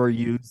have never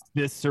used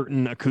this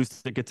certain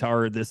acoustic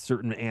guitar or this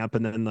certain amp,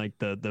 and then like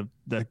the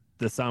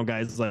sound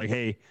guys like,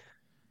 hey,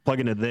 plug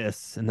into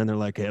this, and then they're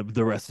like, yeah,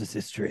 the rest is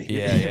history.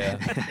 Yeah.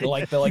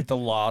 like the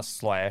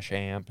Lost /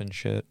 amp and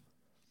shit.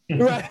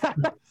 Right.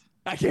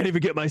 I can't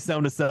even get my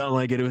sound to sound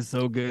like it. It was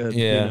so good.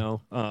 Yeah. You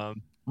know.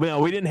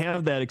 Well, we didn't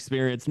have that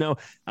experience. No.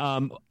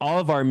 All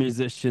of our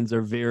musicians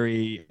are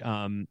very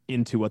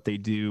into what they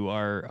do.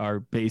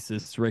 Our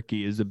bassist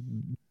Ricky is a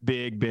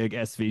big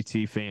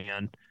SVT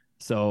fan.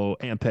 So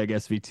Ampeg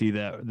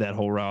SVT that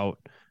whole route.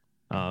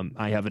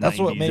 I have a. That's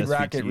what made SVT.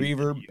 Rocket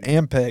Reverb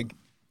Ampeg.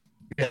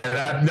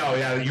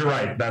 Yeah, you're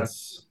right.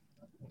 That's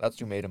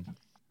who made them.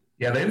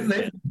 Yeah,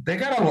 they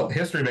got a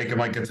history making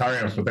like guitar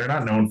amps, but they're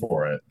not known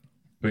for it.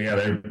 But yeah,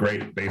 they're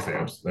great bass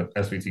amps. The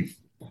SVT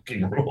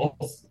fucking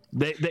rules.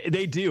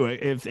 They do.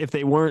 If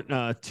they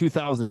weren't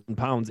 2,000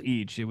 pounds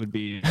each, it would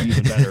be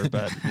even better.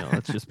 But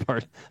that's just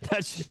part.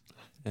 That's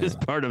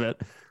just part of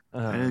it.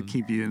 It'll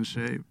keep you in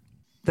shape.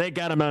 Thank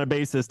God I'm not a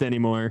bassist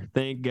anymore.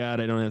 Thank God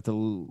I don't have to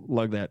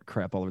lug that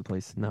crap all over the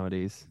place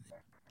nowadays.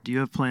 Do you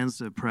have plans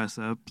to press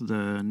up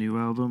the new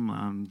album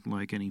on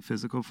like any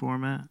physical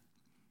format?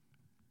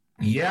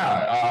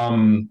 Yeah,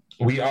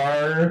 we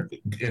are.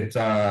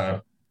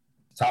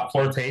 Top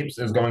Floor Tapes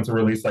is going to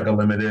release like a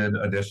limited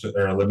edition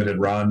or a limited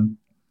run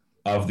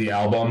of the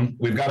album.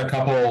 We've got a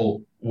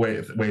couple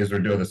ways we're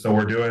doing this. So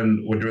we're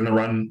doing the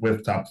run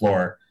with Top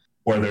Floor,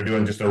 where they're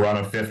doing just a run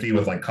of 50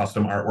 with like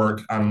custom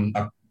artwork on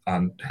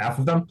half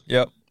of them.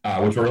 Yep.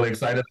 Which we're really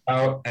excited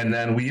about. And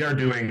then we are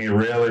doing a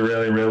really,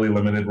 really, really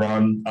limited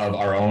run of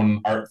our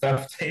own art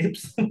theft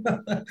tapes.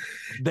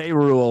 They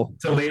rule.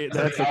 So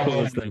That's the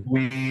coolest thing.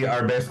 We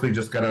are basically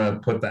just gonna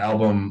put the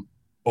album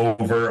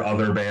over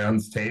other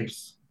bands'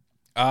 tapes.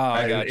 Oh,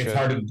 I got you. It's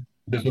hard to do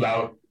this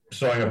without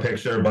showing a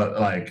picture, but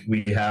like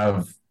we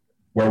have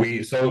where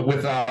we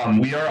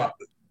we are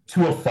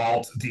to a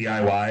fault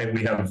DIY.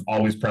 We have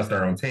always pressed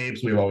our own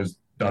tapes. We've always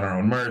done our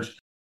own merch.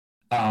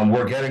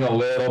 We're getting a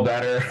little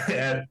better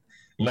at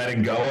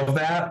letting go of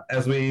that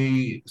as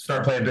we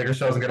start playing bigger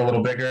shows and get a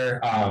little bigger.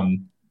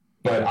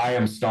 But I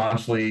am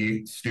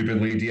staunchly,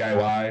 stupidly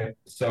DIY.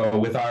 So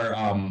with our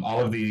all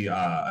of the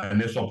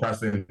initial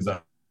pressings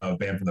of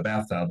Band from the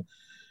Bathtub,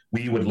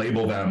 we would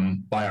label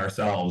them by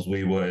ourselves.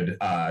 We would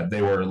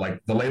they were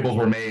like the labels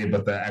were made,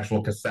 but the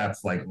actual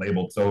cassettes like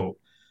labeled. So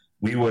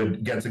we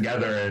would get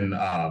together and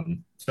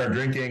start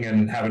drinking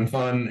and having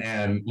fun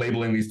and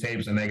labeling these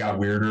tapes, and they got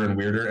weirder and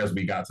weirder as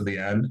we got to the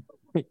end.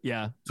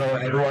 Yeah. So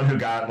everyone who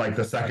got like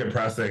the second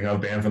pressing of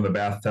Band from the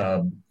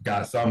Bathtub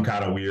got some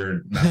kind of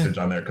weird message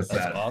on their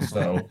cassette. Awesome.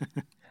 So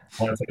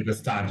I want to take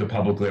this time to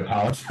publicly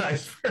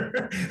apologize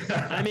for.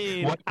 I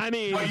mean, what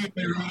you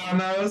did on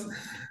those.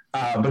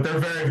 But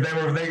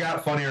they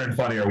got funnier and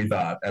funnier, we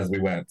thought, as we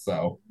went.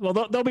 So well,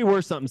 they'll be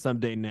worth something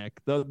someday, Nick.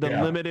 The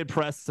Yeah. limited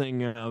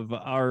pressing of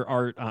our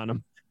art on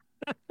them.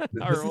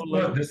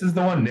 this is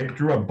the one Nick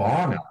drew a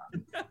bong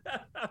on.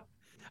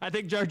 I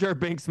think Jar Jar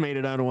Binks made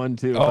it on one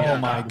too. Oh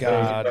my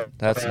God,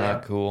 that's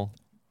not cool.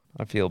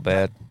 I feel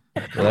bad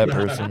for that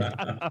person.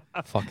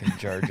 Fucking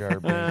Jar Jar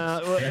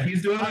Binks. Yeah,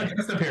 he's doing a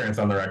guest appearance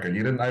on the record.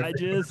 You didn't.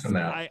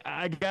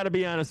 I got to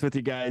be honest with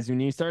you guys. When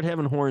you start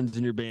having horns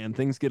in your band,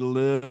 things get a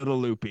little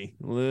loopy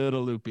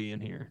in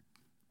here.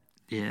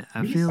 Yeah,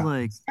 I feel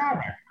like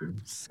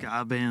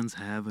ska bands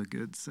have a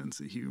good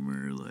sense of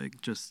humor. Like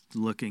just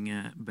looking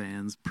at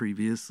bands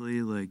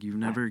previously, like you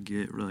never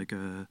get like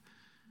a.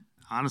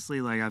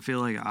 Honestly, like I feel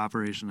like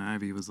Operation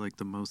Ivy was like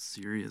the most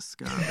serious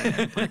ska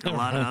band. Like a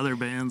lot of other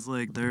bands,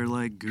 like they're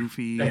like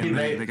goofy and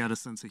they got a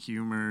sense of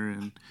humor,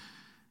 and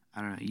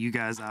I don't know. You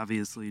guys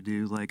obviously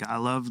do. Like I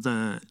love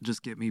the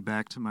 "Just Get Me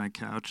Back to My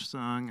Couch"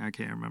 song. I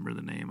can't remember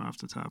the name off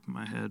the top of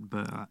my head,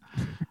 but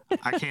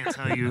I can't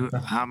tell you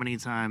how many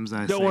times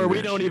I. Don't worry,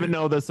 we don't even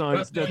know the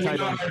songs.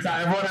 Everyone has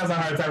a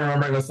hard time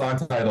remembering the song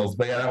titles,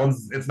 but yeah, that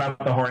one's. It's not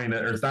the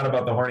horniness, or it's not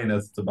about the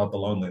horniness. It's about the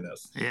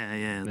loneliness.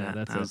 Yeah,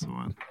 that was the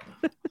one.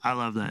 I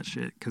love that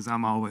shit because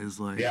I'm always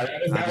like, I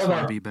just was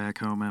want to be back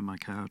home at my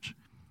couch.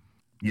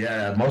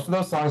 Yeah, most of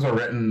those songs were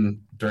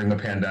written during the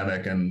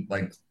pandemic, and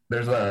like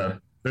there's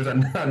a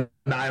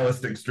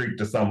nihilistic streak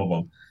to some of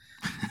them.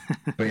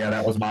 But yeah,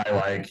 that was my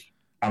like,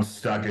 I'm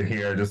stuck in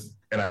here,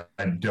 and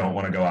I don't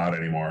want to go out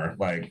anymore.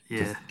 Like,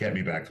 just get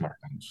me back to my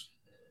couch.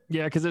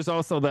 Yeah, because there's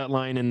also that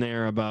line in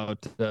there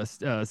about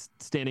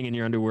standing in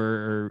your underwear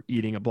or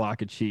eating a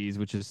block of cheese,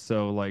 which is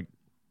so like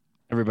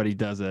everybody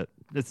does it.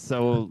 It's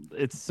so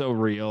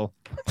real.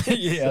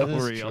 Yeah, so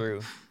that's real.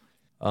 true.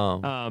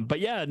 But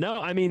yeah, no,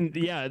 I mean,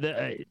 yeah,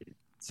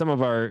 some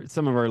of our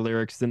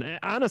lyrics, and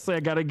honestly, I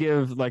got to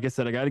give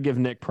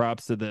Nick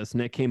props to this.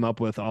 Nick came up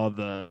with all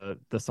the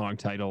song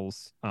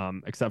titles,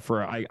 except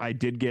for I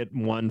did get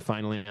one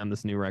finally on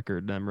this new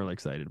record that I'm really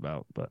excited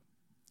about, but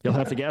you'll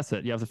have to guess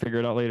it. You have to figure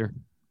it out later.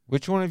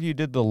 Which one of you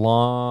did the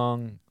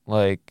long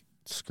like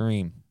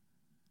scream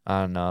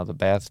on the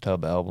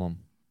Bathtub album?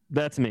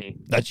 That's me.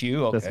 That's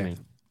you? Okay. That's me.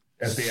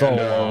 At the So end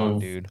long,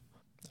 dude.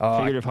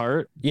 Figurative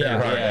Heart.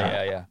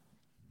 Yeah.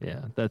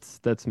 Yeah,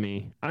 that's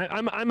me.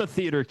 I'm a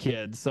theater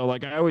kid, so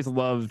like I always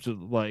loved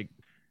like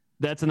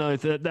that's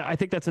another. I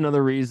think that's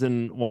another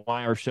reason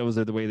why our shows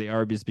are the way they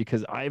are, is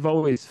because I've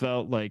always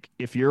felt like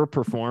if you're a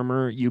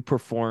performer, you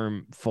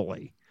perform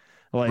fully.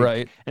 Like,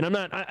 right. And I'm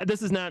not.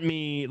 This is not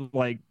me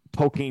like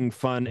poking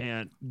fun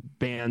at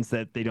bands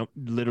that they don't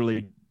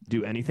literally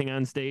do anything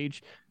on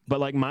stage. But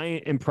like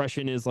my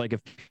impression is like if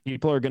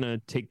people are gonna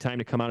take time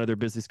to come out of their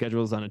busy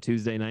schedules on a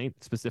Tuesday night,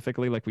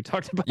 specifically, like we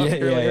talked about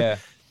earlier,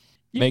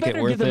 you make better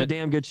it worth give them it. a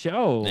damn good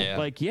show. Yeah.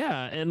 Like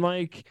and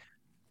like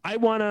I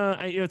wanna.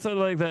 It's sort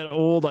of like that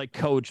old like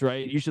coach,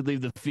 right? You should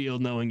leave the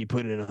field knowing you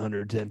put in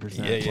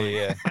 110%.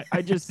 Yeah.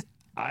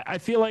 I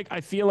feel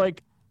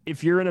like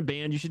if you're in a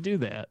band, you should do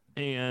that.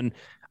 And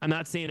I'm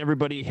not saying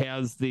everybody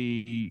has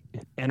the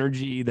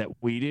energy that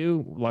we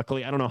do.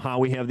 Luckily, I don't know how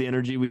we have the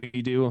energy we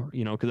do,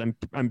 because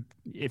I'm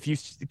if you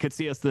could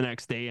see us the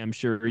next day, I'm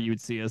sure you would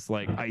see us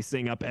like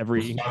icing up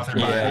every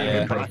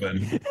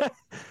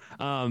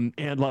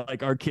and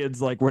like our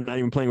kids, like we're not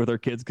even playing with our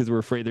kids because we're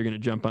afraid they're going to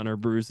jump on our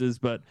bruises.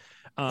 But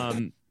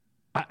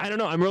I don't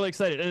know. I'm really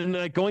excited. And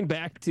like going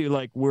back to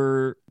like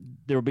there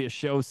will be a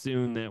show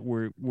soon that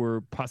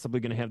we're possibly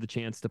going to have the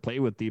chance to play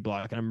with D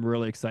Block. And I'm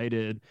really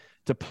excited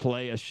to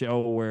play a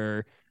show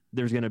where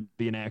there's going to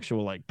be an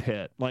actual like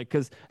pit, like,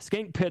 because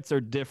skank pits are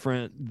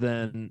different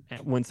than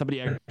when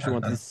somebody actually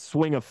wants to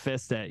swing a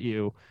fist at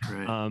you.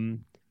 Right.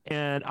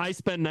 And I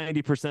spend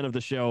 90% of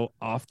the show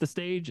off the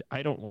stage.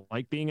 I don't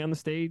like being on the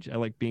stage. I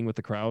like being with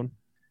the crowd.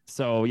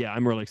 So yeah,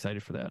 I'm really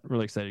excited for that.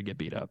 Really excited to get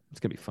beat up. It's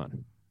gonna be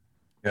fun.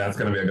 Yeah, it's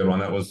going to be a good one.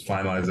 That was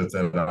finalized. It's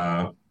at,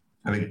 I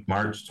think,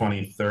 March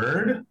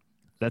 23rd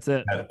That's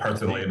it. at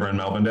Parts and Labor in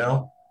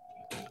Melvindale.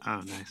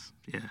 Oh, nice.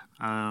 Yeah.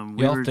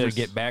 You'll have to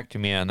get back to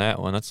me on that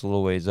one. That's a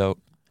little ways out.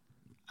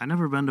 I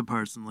never been to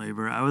Parts and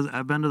Labor.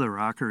 I've been to the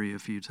Rockery a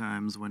few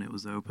times when it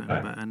was open,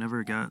 but I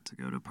never got to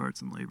go to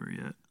Parts and Labor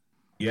yet.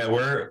 Yeah,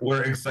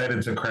 we're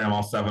excited to cram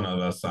all 7 of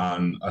us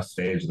on a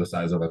stage the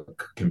size of a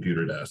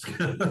computer desk.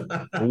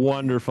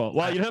 Wonderful.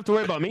 Well, you don't have to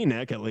worry about me,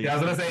 Nick. At least. Yeah,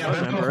 I was gonna say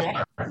I've been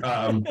before.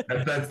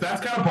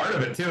 That's kind of part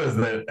of it too. Is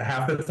that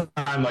half the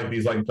time, like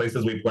these like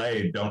places we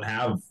play don't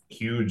have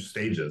huge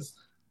stages,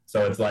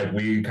 so it's like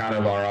we kind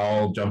of are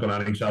all jumping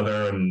on each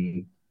other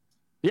and.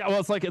 Yeah,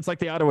 well, it's like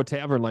the Ottawa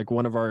Tavern, like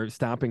one of our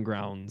stomping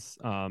grounds,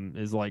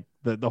 is like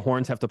the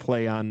horns have to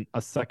play on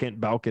a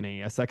second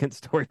balcony, a second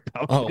story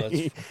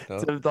balcony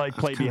to like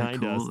play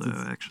behind cool, us.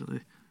 Though,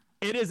 actually,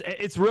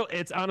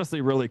 it's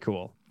honestly really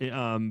cool.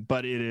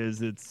 But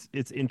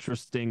it's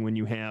interesting when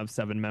you have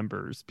 7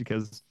 members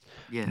because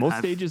most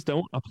stages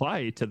don't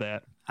apply to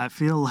that. I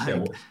feel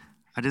like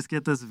I just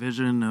get this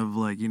vision of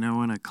like, you know,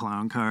 when a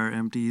clown car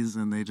empties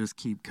and they just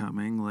keep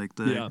coming, like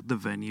the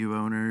venue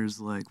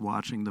owners like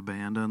watching the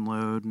band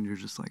unload, and you're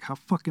just like, how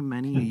fucking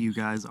many of you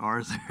guys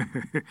are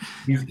there?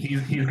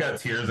 He's got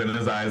tears in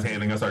his eyes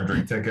handing us our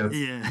drink tickets.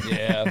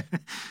 Yeah.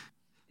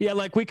 Yeah,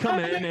 like we come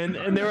in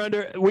and they're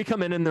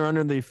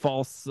under the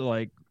false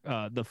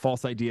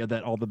false idea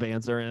that all the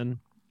bands are in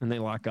and they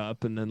lock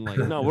up, and then like,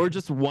 no, we're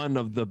just one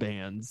of the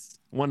bands.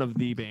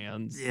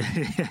 Yeah,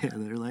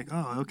 they're like,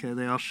 oh, okay,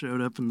 they all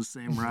showed up in the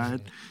same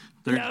ride.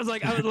 I was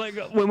like,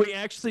 when we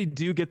actually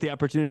do get the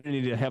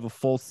opportunity to have a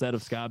full set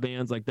of ska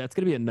bands, like that's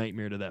gonna be a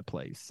nightmare to that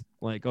place.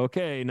 Like,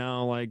 okay,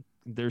 now like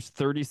there's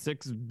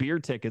 36 beer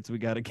tickets we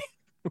gotta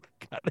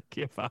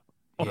give out.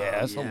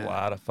 Yeah, that's a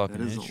lot of fucking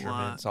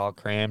instruments all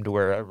crammed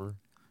wherever.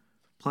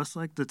 Plus,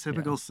 like, the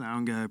typical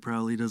sound guy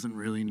probably doesn't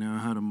really know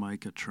how to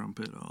mic a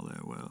trumpet all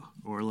that well,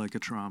 or like a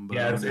trombone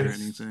or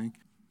anything.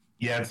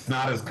 Yeah, it's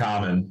not as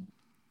common.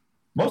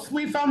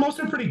 We found most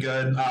are pretty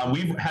good.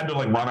 We've had to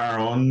like run our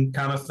own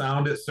kind of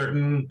sound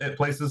at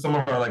places. Some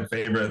of our like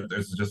favorite,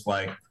 there's just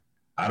like,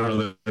 I don't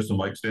know, there's some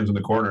mic stands in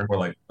the corner. We're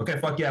like, okay,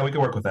 fuck yeah, we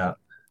can work with that.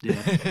 Yeah,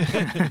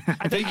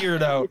 I figure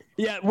it out.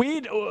 Yeah,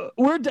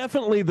 we're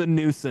definitely the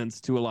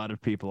nuisance to a lot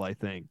of people, I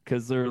think,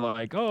 because they're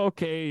like, oh,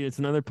 okay, it's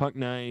another punk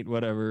night,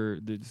 whatever.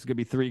 There's gonna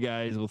be 3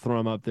 guys. We'll throw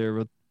them up there.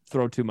 We'll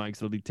throw 2 mics.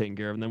 We'll be taken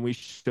care of. And then we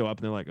show up,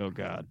 and they're like, oh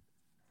god.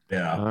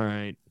 Yeah. All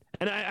right.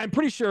 And I'm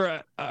pretty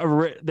sure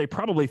they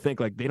probably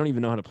think like they don't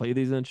even know how to play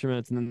these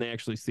instruments, and then they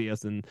actually see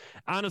us. And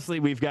honestly,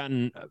 we've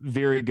gotten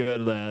very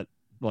good at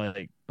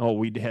like, oh,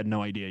 we had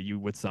no idea you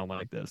would sound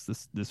like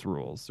this. This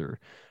rules. Or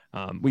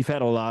we've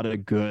had a lot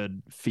of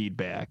good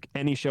feedback.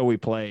 Any show we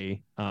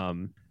play,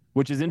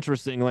 which is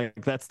interesting. Like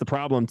that's the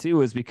problem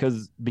too, is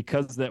because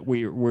that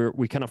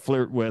we kind of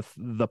flirt with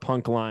the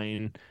punk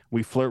line,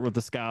 we flirt with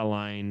the ska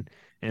line,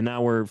 and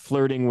now we're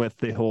flirting with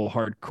the whole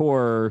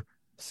hardcore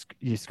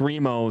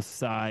screamo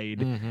side.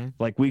 Mm-hmm.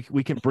 Like we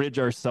can bridge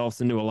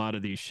ourselves into a lot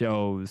of these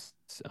shows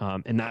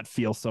and not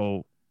feel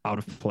so out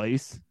of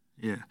place.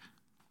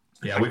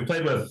 Yeah, we've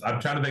played with, I'm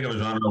trying to think of a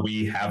genre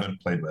we haven't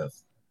played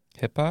with.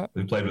 Hip hop?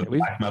 We've played with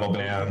black metal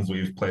bands,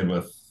 we've played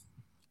with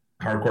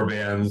hardcore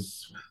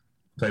bands,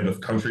 played with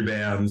country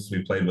bands,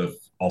 we played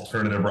with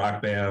alternative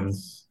rock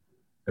bands.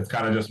 It's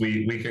kind of just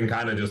we can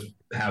kind of just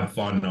have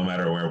fun no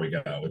matter where we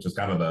go, which is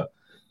kind of the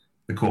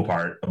cool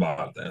part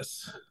about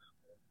this.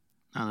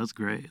 Oh, that's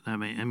great. I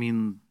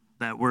mean,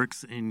 that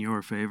works in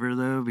your favor,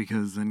 though,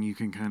 because then you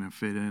can kind of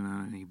fit in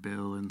on any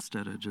bill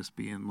instead of just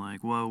being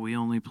like, well, we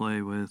only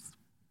play with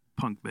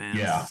punk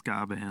bands,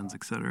 ska bands,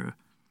 etc.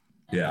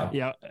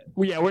 Yeah.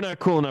 We're not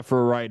cool enough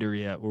for a writer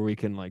yet where we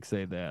can like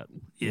say that.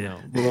 You know,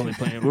 we're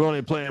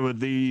only playing with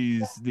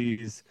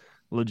these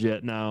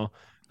legit now.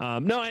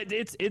 No,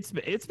 it's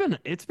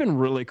been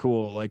really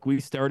cool. Like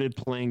we started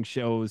playing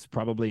shows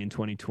probably in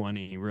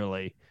 2020,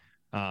 really.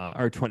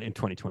 Or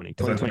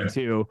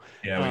 2022.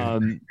 Yeah,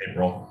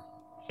 April.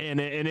 And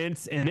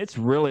it's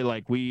really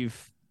like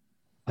we've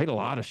played a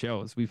lot of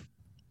shows. We've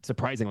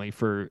surprisingly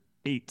for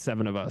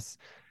 7 of us,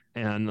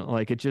 and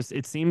like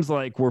it seems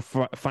like we're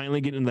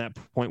finally getting to that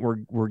point where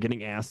we're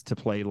getting asked to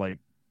play like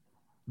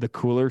the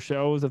cooler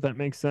shows, if that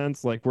makes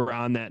sense. Like we're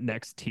on that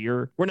next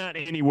tier. We're not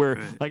anywhere.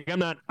 Like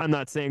I'm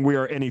not saying we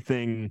are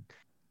anything,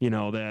 you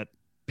know, that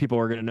people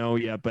are gonna know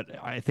yet.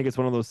 But I think it's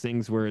one of those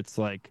things where it's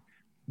like.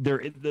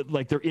 They're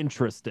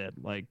interested,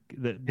 like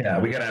that. Yeah,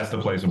 we get asked to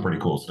play some pretty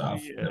cool stuff.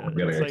 Yeah, we're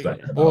getting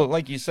excited about. Well,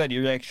 like you said,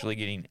 you're actually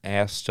getting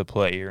asked to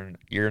play.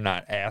 You're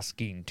not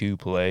asking to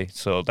play,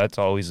 so that's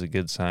always a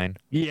good sign.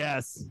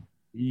 Yes.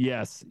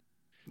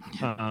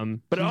 But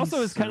it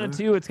also is kind of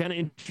too. It's kind of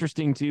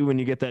interesting too when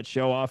you get that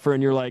show offer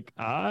and you're like,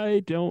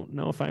 I don't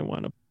know if I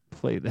want to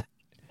play that.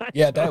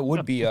 Yeah, that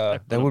would be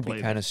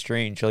kind of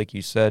strange, like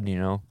you said. You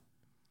know,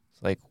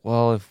 it's like,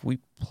 well, if we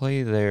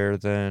play there,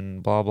 then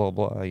blah blah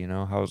blah. You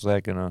know, how's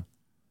that gonna?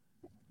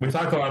 We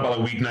talked a lot about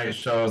the weeknight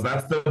shows.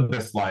 That's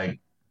this like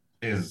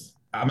is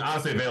I mean,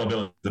 honestly,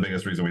 availability is the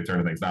biggest reason we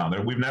turn things down.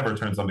 We've never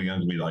turned something in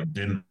because we like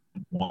didn't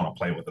want to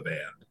play with the band.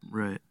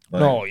 Right. Like,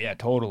 No, yeah,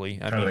 totally.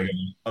 I trying to mean,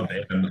 think of a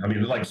band. I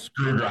mean, like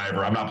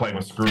Screwdriver. I'm not playing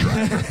with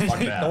Screwdriver. Fuck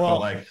that. Well,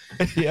 but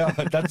like, yeah,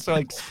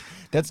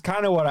 that's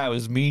kind of what I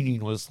was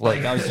meaning. Was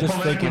like I was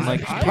just thinking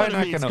like I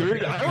probably want not to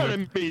gonna I want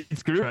to meet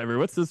Screwdriver.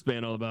 What's this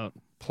band all about?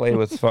 play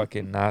with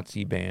fucking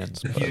Nazi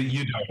bands. But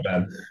you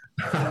know,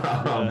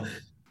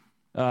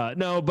 Ben.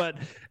 No, but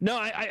no,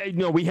 I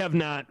no, we have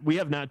not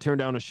turned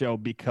down a show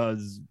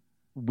because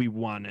we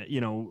want it.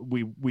 You know,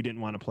 we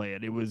didn't want to play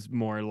it. It was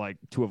more like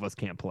two of us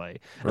can't play.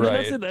 And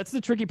right. That's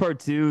the tricky part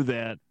too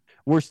that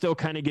we're still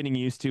kind of getting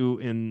used to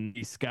in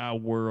the ska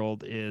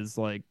world is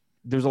like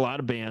there's a lot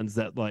of bands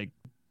that like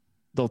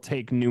they'll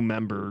take new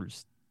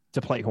members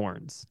to play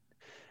horns.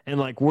 And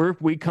like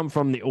we come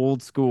from the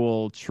old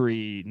school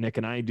tree, Nick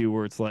and I do,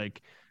 where it's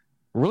like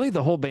really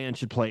the whole band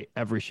should play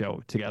every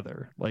show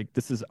together. Like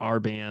this is our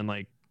band.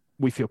 Like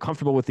we feel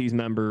comfortable with these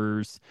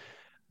members,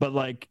 but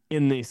like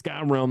in the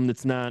ska realm,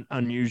 it's not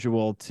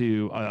unusual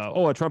to,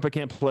 a trumpet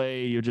can't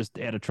play. You just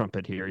add a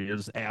trumpet here. You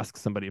just ask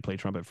somebody to play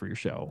trumpet for your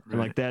show. Right. And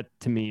like that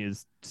to me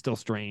is still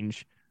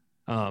strange.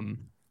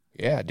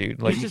 Yeah, dude.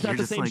 Like it's just not the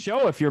just same like,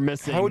 show if you're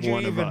missing how would you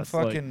one even of us.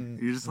 fucking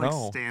You're just like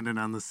know? standing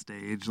on the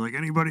stage. Like,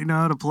 anybody know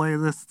how to play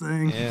this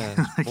thing?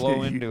 Yeah, Like, blow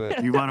you- into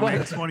it. You want to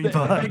make 20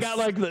 bucks?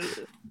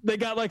 They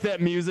got like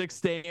that music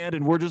stand,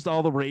 and we're just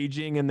all the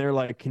raging, and they're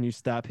like, "Can you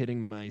stop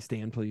hitting my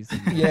stand, please?"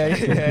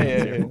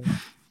 Yeah.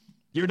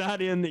 You're not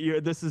in.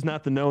 This is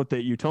not the note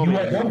that you told You me.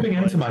 are bumping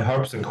into my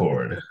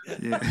harpsichord.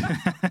 Yeah.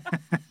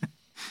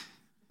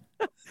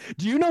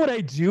 Do you know what I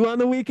do on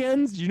the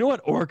weekends? Do you know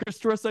what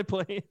orchestras I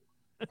play?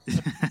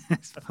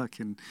 It's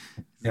fucking.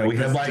 Yeah, we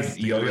have this like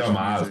Yo-Yo distinguished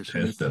Ma's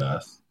musician. pissed at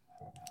us.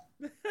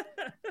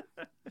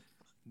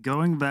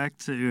 Going back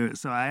to,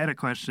 so I had a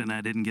question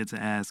I didn't get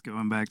to ask.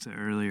 Going back to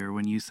earlier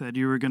when you said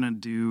you were gonna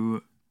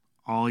do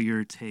all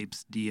your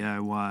tapes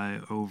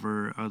DIY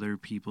over other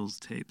people's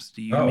tapes.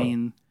 Do you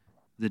mean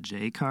the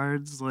J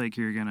cards? Like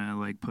you're gonna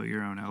like put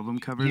your own album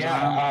covers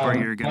on, or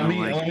you're gonna I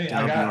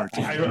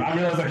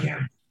realize I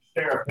can't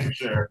share a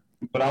picture,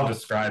 but I'll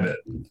describe it.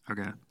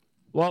 Okay.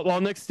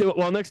 While Nick's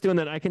doing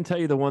that, I can tell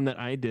you the one that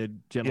I did,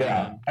 gentlemen.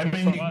 Yeah, I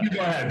mean, you go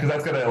ahead because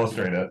that's gonna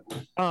illustrate it.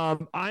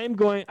 I'm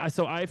going.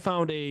 So I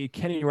found a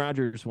Kenny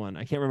Rogers one.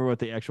 I can't remember what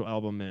the actual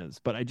album is,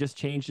 but I just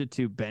changed it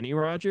to Benny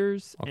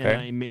Rogers, and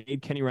I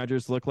made Kenny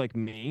Rogers look like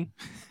me.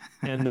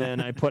 And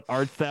then I put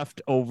Art Theft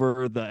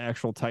over the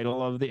actual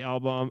title of the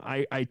album.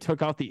 I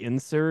took out the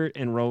insert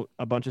and wrote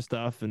a bunch of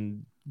stuff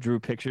and drew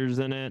pictures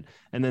in it.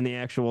 And then the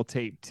actual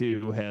tape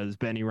too has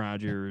Benny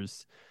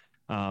Rogers,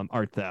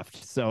 Art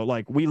Theft. So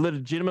like we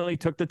legitimately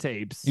took the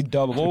tapes, You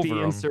double took over the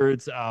them.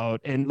 inserts out,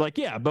 and like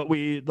but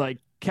we like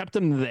kept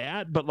them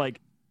but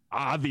like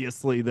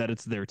obviously that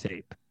it's their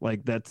tape.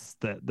 Like that's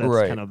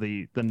Right. kind of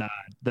the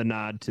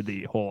nod to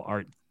the whole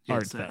art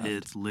theft.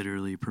 It's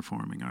literally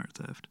performing art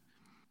theft.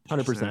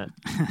 100%.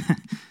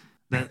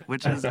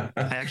 Which is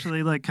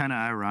actually like kind of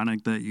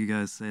ironic that you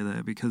guys say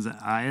that, because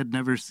I had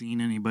never seen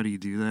anybody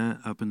do that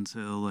up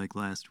until like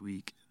last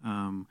week.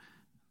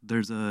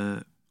 There's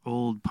a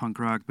old punk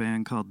rock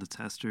band called the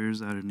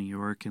Testers out of New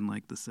York in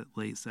like the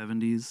late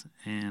 70s,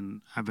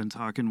 and I've been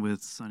talking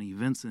with Sonny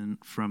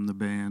Vincent from the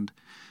band,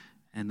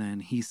 and then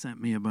he sent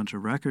me a bunch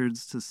of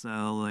records to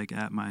sell like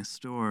at my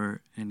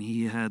store, and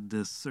he had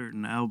this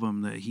certain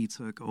album that he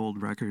took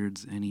old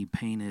records and he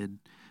painted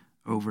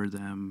over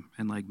them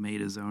and like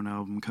made his own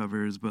album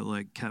covers, but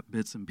like kept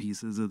bits and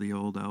pieces of the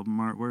old album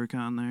artwork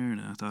on there, and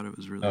I thought it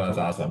was really that's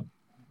cool. awesome.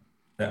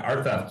 Yeah,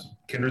 Art Theft,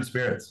 kindred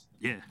spirits.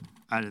 Yeah,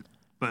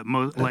 but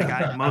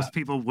most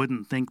people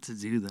wouldn't think to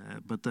do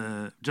that, but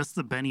just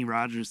the Benny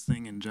Rogers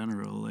thing in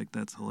general, like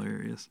that's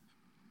hilarious.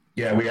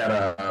 Yeah, we had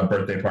a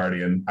birthday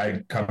party, and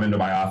I come into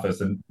my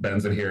office, and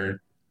Ben's in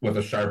here with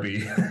a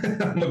Sharpie.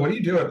 I'm like, "What are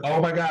you doing?" "Oh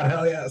my God,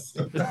 hell yes!"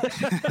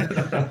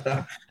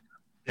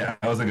 Yeah,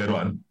 that was a good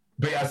one.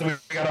 But yeah, so we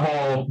got a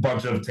whole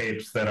bunch of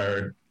tapes that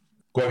are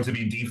going to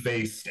be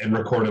defaced and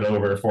recorded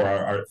over for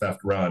our Art Theft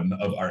run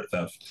of Art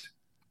Theft.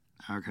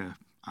 Okay,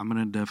 I'm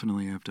gonna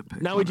definitely have to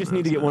pick. Now we just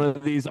need to get one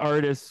of these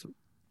artists.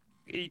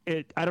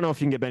 I don't know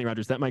if you can get Benny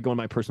Rogers. That might go in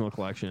my personal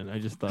collection. I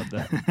just thought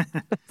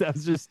that that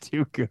was just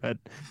too good.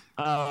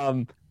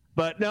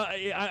 But no,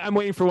 I'm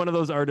waiting for one of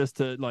those artists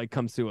to like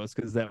come sue us,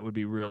 because that would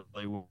be really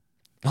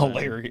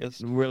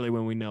Hilarious. Really,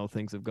 when we know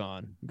things have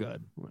gone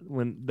good.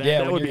 When that, Yeah,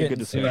 that when would you're be a good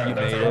getting sued, decision.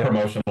 That's made our it.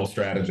 promotional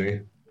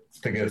strategy. It's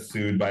to get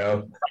sued by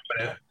a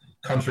prominent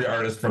country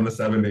artist from the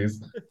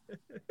 70s.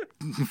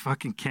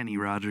 Fucking Kenny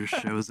Rogers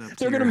shows up.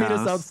 They're to gonna your meet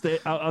house. us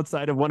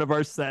outside of one of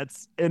our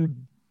sets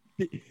and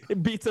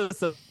beats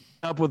us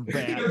up with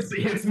bats.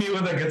 He hits me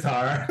with a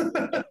guitar.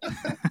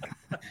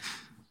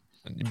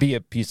 Be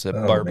a piece of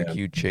Oh,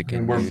 barbecue man.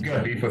 chicken. We're Dude.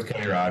 gonna beef with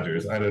Kenny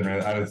Rogers. I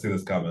didn't see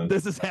this coming.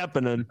 This is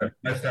happening.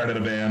 I started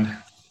a band.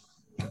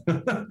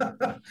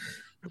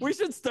 We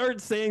should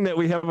start saying that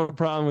we have a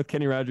problem with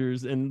Kenny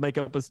Rogers and make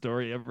up a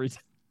story every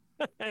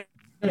time.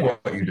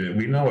 What you did?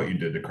 We know what you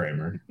did to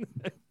Kramer.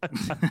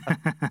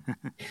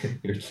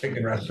 Your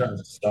chicken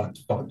restaurant sucks.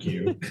 Fuck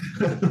you.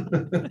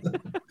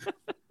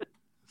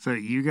 So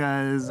you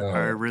guys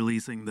are Oh.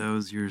 releasing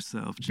those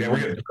yourself. Yeah, we're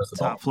Jimmy. getting to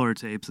Top Floor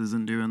Tapes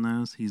isn't doing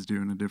those. He's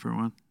doing a different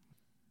one.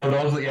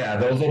 those will be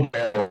available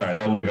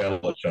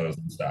at shows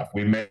and stuff.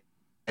 We may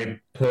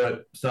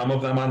put some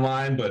of them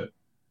online, but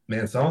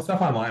man, some of the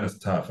stuff online is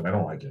tough, and I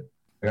don't like it.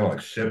 I gotta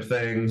like ship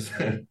things.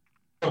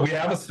 But we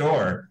have a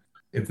store.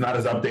 It's not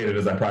as updated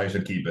as I probably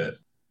should keep it.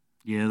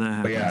 Yeah, that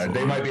happens. But yeah, a they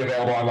lot. might be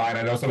available online.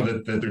 I know some of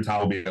the through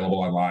Towel will be available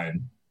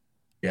online.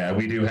 Yeah,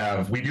 we do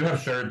have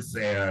shirts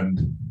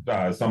and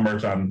some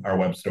merch on our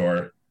web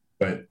store.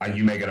 But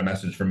you may get a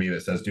message from me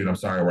that says, "Dude, I'm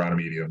sorry, we're on a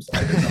medium." So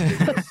I didn't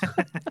update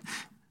this.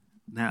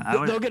 Now, I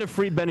They'll would, get a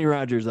free Benny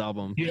Rogers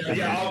album.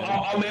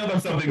 I'll mail them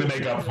something to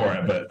make up for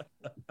it. But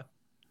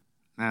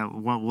now,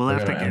 we'll I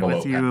have got to an get with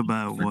envelope you package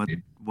about for what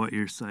you. what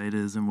your site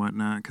is and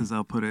whatnot, because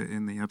I'll put it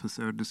in the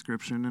episode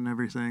description and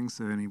everything,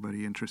 so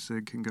anybody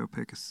interested can go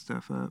pick his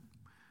stuff up.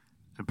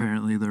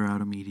 Apparently, they're out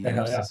of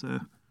mediums, yeah. so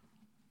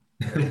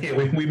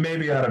we may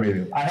be out of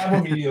medium. I have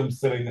a medium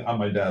sitting on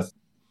my desk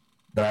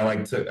that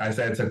I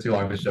said it took too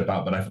long to ship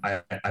out, but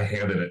I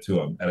handed it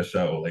to him at a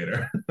show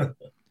later.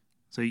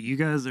 so you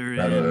guys are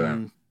Rather in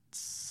than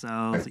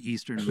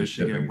southeastern actually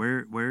Michigan. shipping.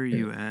 Where are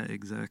you at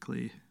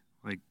exactly?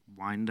 Like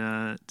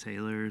Wyandotte,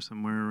 Taylor,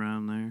 somewhere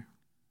around there?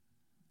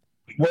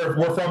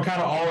 We're from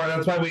kind of all around.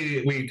 That's why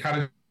we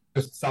kind of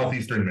just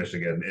southeastern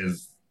Michigan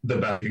is the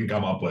best you can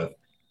come up with.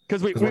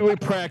 Because we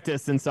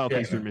practice in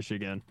southeastern Yeah.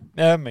 Michigan.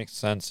 That makes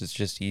sense. It's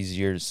just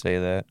easier to say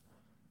that.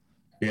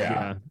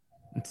 Yeah.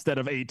 Instead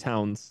of 8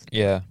 towns.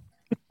 Yeah.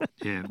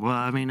 Yeah, well,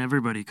 I mean,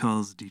 everybody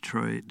calls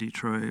Detroit,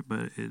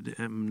 but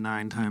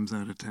 9 times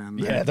out of 10,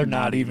 They're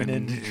not even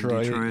in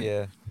Detroit.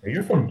 Yeah.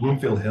 You're from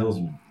Bloomfield Hills,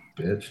 you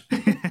bitch.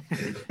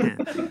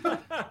 Yeah.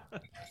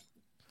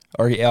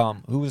 Or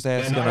who was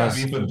asking And I have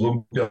us? beef with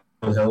Bloomfield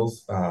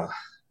Hills. I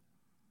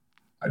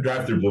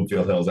drive through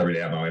Bloomfield Hills every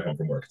day on my way home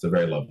from work. It's a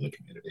very lovely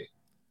community.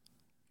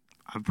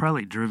 I've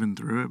probably driven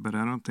through it, but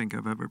I don't think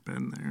I've ever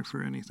been there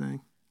for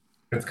anything.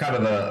 It's kind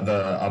of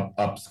the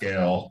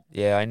upscale.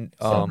 Yeah,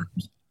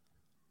 suburbs.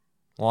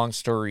 long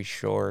story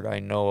short, I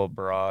know a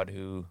broad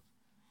who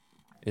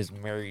is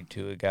married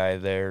to a guy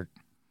there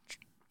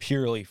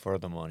purely for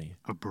the money.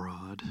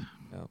 Abroad.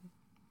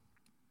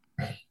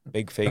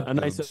 Big fake A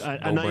nice, boobs, a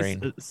no nice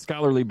brain.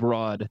 scholarly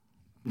broad.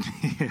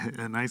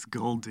 A nice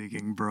gold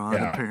digging broad,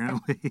 Yeah.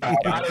 apparently. I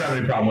don't have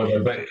any problem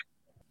with it,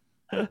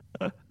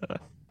 but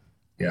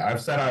yeah,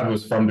 I've said I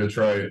was from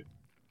Detroit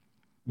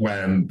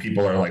when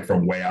people are like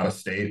from way out of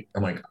state.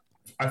 I'm like,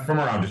 I'm from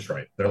around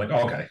Detroit. They're like,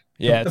 oh, okay.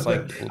 Yeah, it's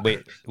like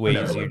way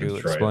never easier lived in to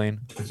Detroit. explain.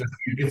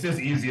 It's just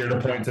easier to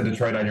point to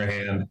Detroit on your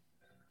hand.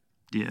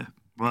 Yeah.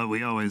 Well,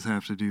 we always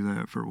have to do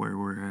that for where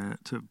we're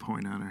at to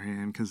point on our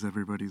hand because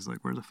everybody's like,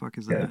 where the fuck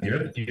is Yeah,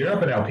 that? you're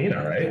up in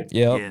Alpena, right?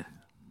 Yep. Yeah.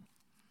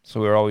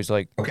 So we were always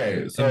like,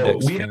 Okay, so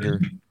index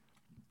finger.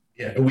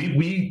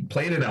 we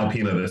played in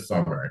Alpena this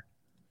summer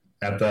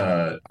at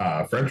the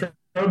French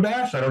Road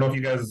Bash. I don't know if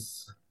you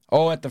guys.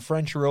 Oh, at the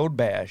French Road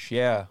Bash.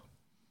 Yeah.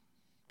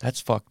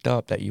 That's fucked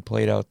up that you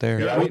played out there.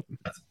 Yeah,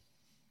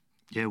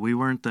 Yeah, we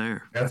weren't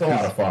there. that's a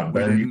lot of fun.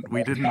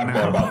 We didn't talk more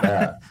know about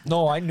that.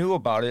 No, I knew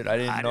about it. I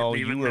didn't I know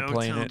didn't even you were know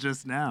playing till it.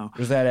 just now.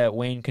 Was that at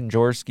Wayne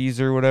Konjorski's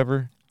or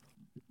whatever?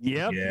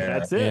 Yep, Yeah.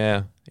 that's it.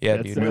 Yeah. Yeah,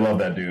 That's dude. We love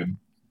that dude.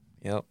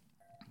 Yep.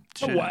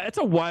 It's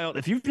a wild.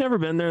 If you've never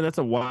been there, that's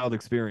a wild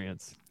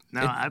experience.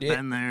 No, I've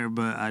been there,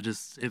 but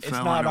it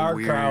felt not in a our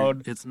weird.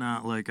 crowd. It's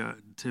not like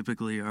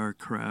typically our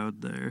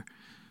crowd there.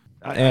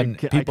 And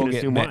I people can get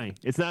assume mad. why.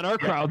 It's not our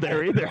crowd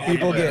there either.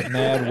 People get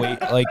mad.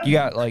 Like you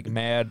got like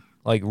mad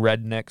like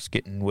rednecks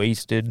getting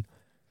wasted.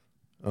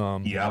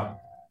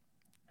 Yep.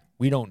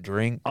 We don't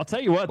drink. I'll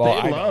tell you what,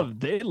 Well,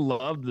 they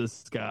love the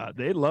ska.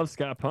 They love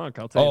ska punk.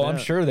 I'll tell you Oh, that. I'm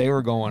sure they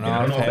were going Yeah,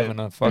 I off, don't know if having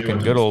they a knew fucking what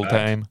to good old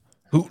expect. time,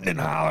 hooting and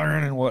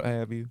hollering and what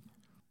have you.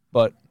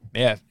 But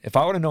yeah, if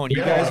I would have known you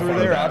Yeah, guys I were thought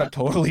there, about I'd have it.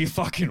 totally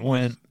fucking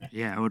went.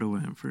 Yeah, I would have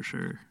went for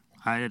sure.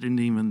 I didn't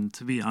even,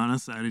 to be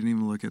honest, I didn't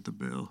even look at the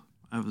bill.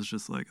 I was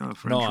just like, oh,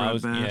 French No, Road I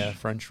was Bash,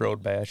 French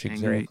Road Bash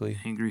exactly.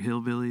 angry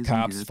hillbillies.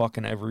 I'm Cops good.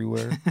 fucking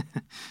everywhere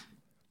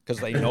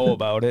because they know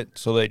about it,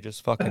 so they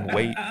just fucking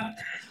wait.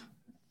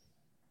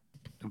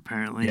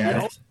 Apparently,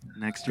 Yeah.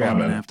 next year I'm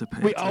gonna man. have to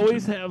pay. We attention.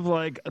 always have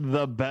like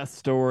the best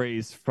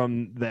stories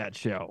from that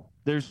show.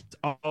 There's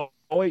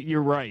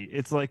you're right.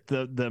 It's like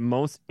the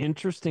most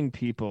interesting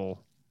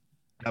people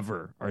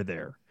ever are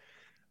there.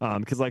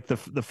 Because like the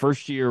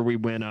first year we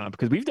went up,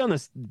 because we've done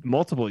this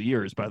multiple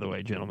years, by the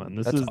way, gentlemen.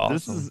 This That's is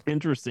awesome.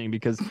 interesting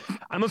because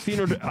I'm a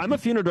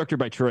funeral director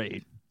by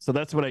trade, so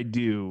that's what I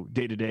do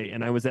day to day.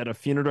 And I was at a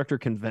funeral director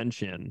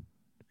convention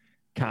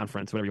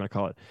conference, whatever you want to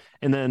call it,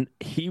 and then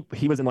he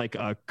was in like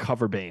a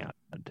cover band,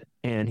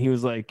 and he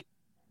was like,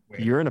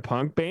 "You're in a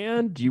punk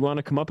band? Do you want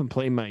to come up and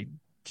play my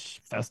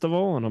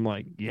festival?" And I'm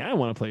like, "Yeah, I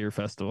want to play your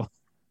festival."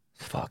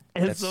 Fuck.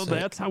 And that's so sick.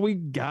 that's how we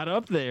got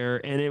up there.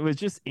 And it was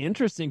just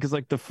interesting because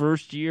like the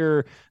first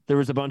year there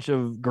was a bunch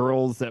of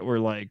girls that were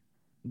like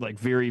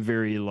very,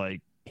 very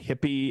like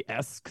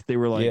hippie-esque. They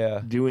were like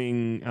Yeah.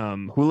 doing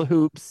hula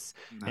hoops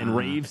and Nah.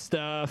 rave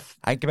stuff.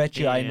 I bet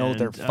you I know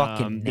their And,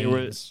 fucking they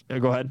were- names.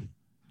 Go ahead.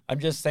 I'm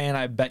just saying,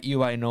 I bet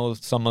you I know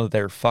some of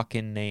their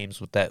fucking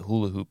names with that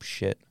hula hoop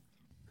shit.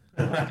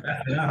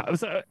 Yeah.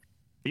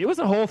 It was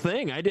a whole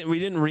thing. We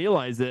didn't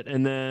realize it,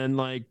 and then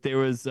like there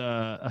was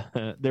a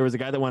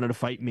guy that wanted to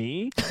fight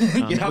me. Yeah,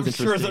 that I'm was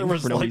sure there interesting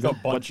was for no like a reason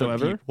bunch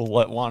whatsoever. of people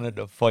that wanted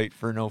to fight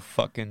for no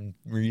fucking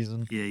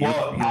reason. Yeah,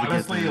 Well, you'll get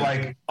honestly, that.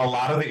 like a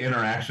lot of the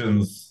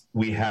interactions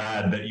we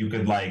had that you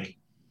could like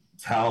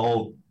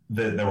tell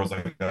that there was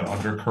like an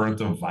undercurrent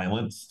of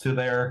violence to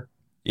their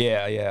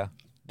Yeah.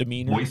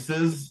 Demeanor.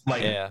 voices.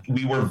 Like Yeah.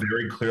 we were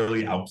very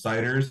clearly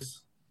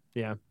outsiders.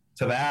 Yeah.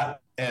 To that,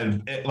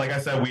 and like I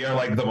said, we are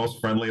like the most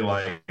friendly,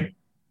 like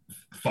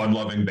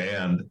fun-loving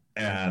band,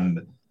 and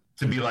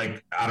to be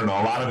like, I don't know,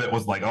 a lot of it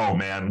was like, oh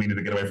man, we need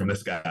to get away from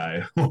this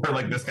guy, or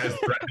like this guy's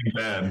threatening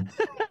Ben.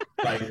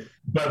 Like,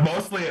 but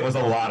mostly it was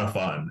a lot of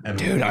fun. And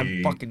Dude,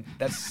 I'm fucking.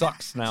 That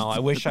sucks now. I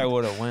wish I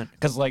would have went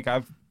because like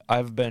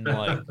I've been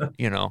like,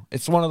 you know,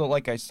 it's one of the,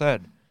 like I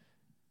said,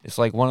 it's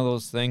like one of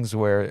those things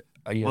where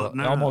you Well,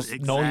 no, almost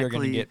know you're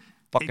gonna exactly- get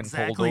fucking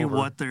Exactly pulled over.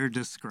 what they're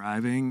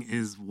describing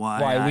is why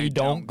Why I we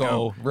don't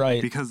go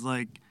right? because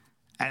like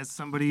as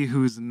somebody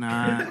who's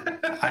not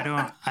I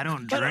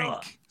don't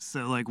drink.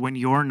 So like when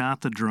you're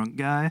not the drunk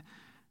guy,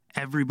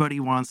 everybody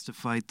wants to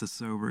fight the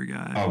sober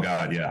guy. Oh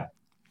god, yeah.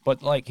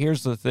 But like,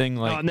 here's the thing,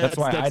 like and that's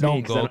why I me,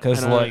 don't go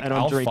because like I don't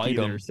I'll drink fight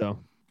either, them. So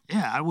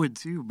Yeah, I would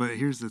too, but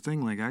here's the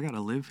thing, like I got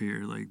to live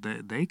here. Like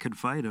they could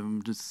fight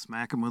him, just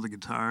smack him with a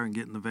guitar and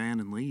get in the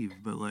van and leave,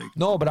 but like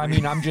No, but I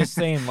mean, I'm just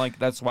saying, like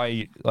that's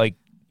why, like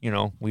you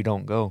know, we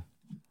don't go.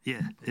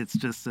 yeah, it's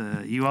just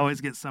you always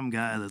get some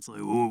guy that's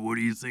like, "Oh, what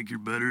do you think you're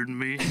better than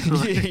me?"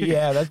 Like,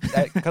 Yeah,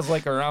 that because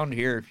like around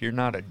here, if you're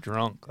not a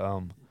drunk,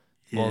 well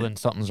Yeah. then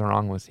something's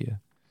wrong with you.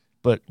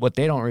 But what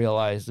they don't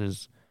realize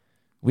is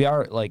we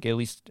are like, at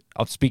least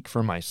I'll speak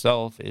for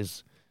myself,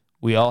 is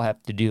we all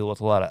have to deal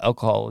with a lot of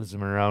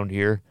alcoholism around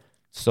here.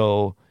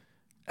 So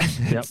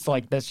it's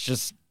like that's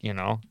just, you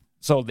know.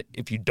 So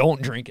if you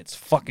don't drink, it's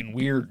fucking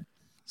weird.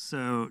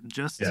 So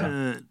just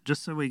Yeah.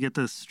 so we get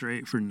this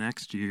straight for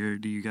next year,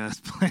 do you guys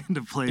plan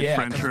to play Yeah,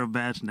 French Row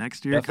Batch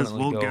next year? Because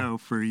definitely we'll go. go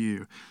for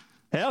you.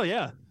 hell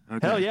yeah.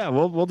 Okay. Hell yeah,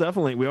 we'll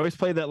definitely. We always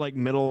play that like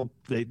middle.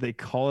 They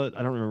call it.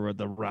 I don't remember what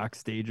the rock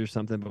stage or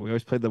something, but we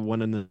always play the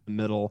one in the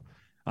middle.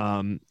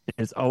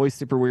 It's always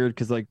super weird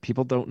because like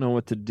people don't know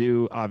what to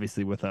do,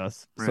 obviously with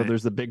us. So Right.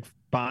 there's a big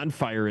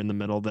bonfire in the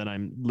middle that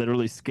I'm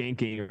literally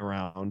skanking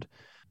around,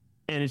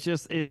 and it's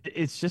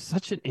just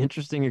such an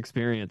interesting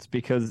experience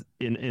because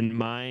in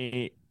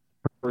my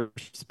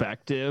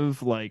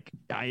perspective, like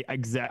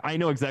I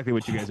know exactly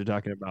what you guys are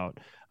talking about.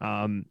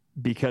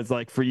 Because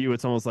like for you,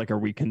 it's almost like, are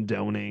we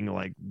condoning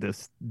like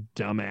this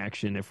dumb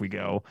action if we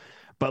go?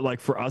 But like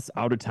for us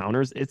out of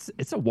towners, it's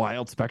a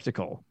wild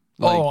spectacle.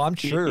 Like, Oh, I'm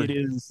sure. it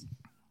is.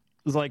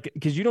 It's like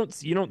because you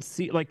don't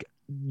see like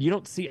you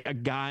don't see a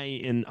guy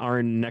in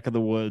our neck of the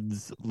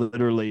woods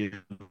literally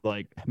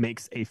like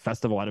makes a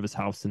festival out of his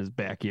house in his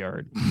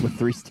backyard with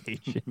 3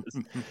 stages.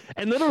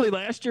 And literally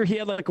last year he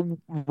had like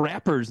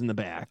rappers in the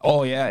back.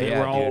 Oh yeah, They yeah,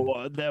 were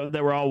dude. all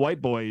they were all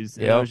white boys,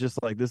 and I Yep. was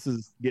just like, "This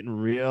is getting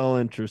real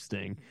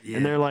interesting." Yeah.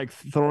 And they're like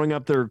throwing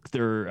up their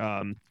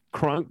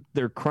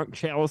crunk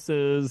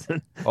chalices.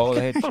 Oh,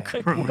 they had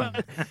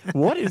Like,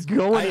 what is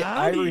going on?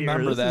 I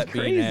remember here? This that is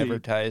being crazy.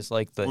 advertised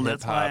like the Well, hip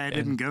that's why hop. I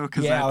didn't go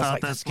because yeah, I I was thought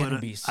like, that's that's gonna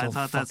what be so I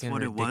thought that's fucking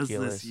what it was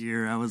ridiculous. this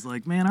year. I was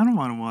like, man, I don't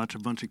want to watch a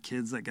bunch of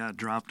kids that got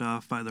dropped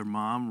off by their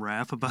mom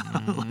rap about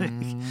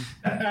Mm-hmm.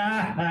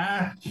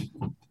 like.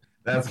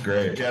 That's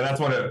great. Yeah, that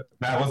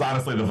was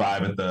honestly the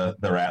vibe at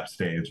the rap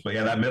stage. But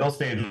yeah, that middle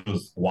stage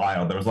was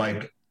wild. There was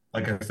like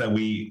I said,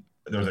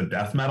 there was a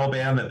death metal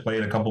band that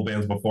played a couple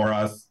bands before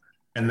us.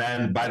 And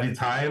then by the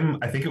time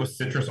I think it was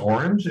Citrus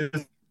Orange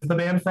is the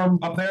band from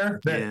up there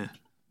that Yeah.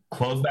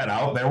 closed that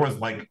out, there was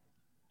like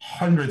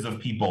hundreds of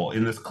people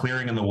in this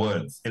clearing in the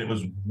woods, and it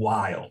was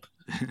wild.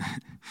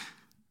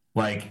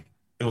 Like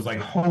it was like,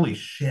 holy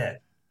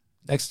shit.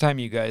 Next time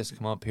you guys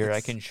come up here,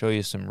 I can show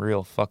you some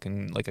real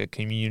fucking like a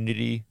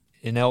community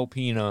in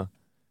Alpena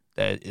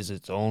that is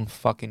its own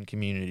fucking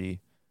community,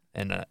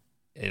 and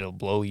it'll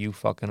blow you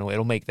fucking away.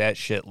 It'll make that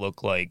shit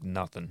look like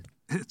nothing.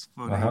 It's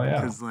funny Oh, yeah.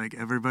 because like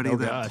everybody Oh,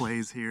 that gosh.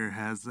 plays here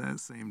has that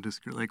same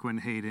description. Like when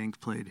Hate Inc.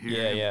 played here,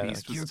 Yeah, yeah.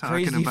 Beast was You're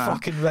talking crazy about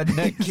fucking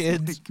redneck it's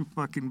kids. like a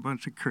fucking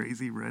bunch of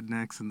crazy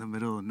rednecks in the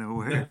middle of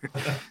nowhere.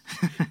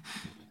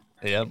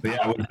 Yep. But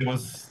yeah, it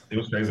was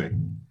crazy.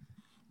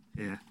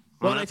 Yeah.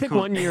 Well, and I that's think cool.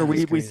 one year we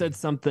That's crazy. said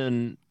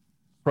something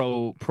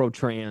pro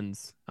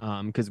trans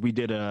because we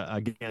did a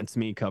Against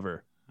Me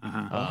cover.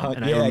 Uh-huh.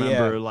 And Yeah, I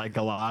remember like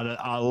a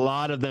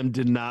lot of them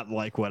did not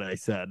like what I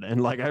said.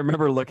 And like I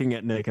remember looking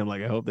at Nick and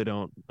like I hope they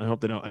don't.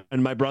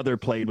 And my brother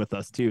played with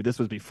us too. This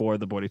was before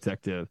the Boy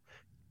Detective.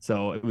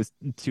 So it was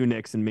 2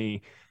 Nicks and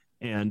me.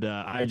 And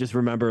I just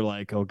remember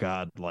like, oh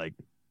God, like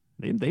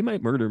they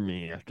might murder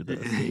me after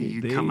this.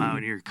 You come out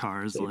in your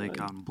cars they like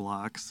might. on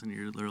blocks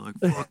and they're like,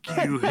 fuck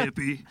you,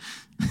 hippie.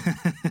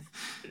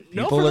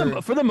 No,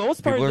 People for the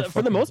most people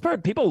are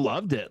part, people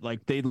loved it.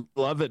 Like they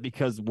love it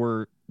because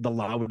we're the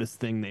loudest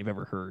thing they've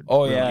ever heard.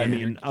 Oh Really. yeah, I dude.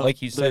 mean,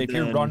 Like you said, if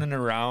you're than- running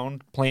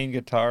around playing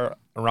guitar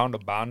around a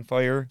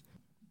bonfire,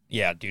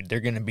 yeah, dude, they're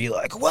gonna be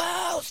like,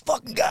 "Wow, this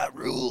fucking guy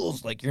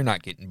rules!" Like you're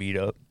not getting beat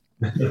up.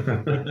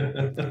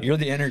 You're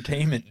the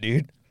entertainment,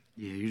 dude.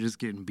 Yeah, you're just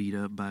getting beat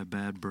up by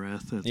bad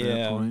breath at that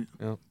Yeah. point.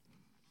 Yeah.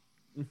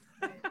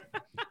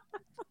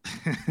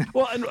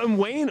 Well, and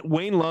Wayne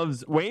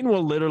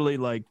will literally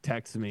like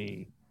text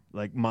me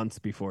like months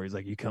before. He's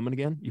like, "You coming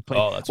again? You play?"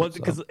 Oh, that's well, what's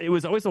because it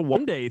was always a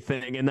 1-day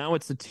thing, and now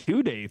it's a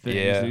 2-day thing.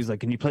 Yeah. So he's like,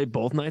 "Can you play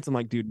both nights?" I'm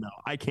like, "Dude, no,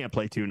 I can't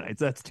play 2 nights.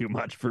 That's too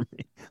much for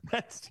me.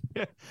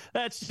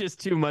 That's just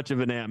too much of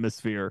an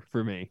atmosphere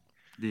for me.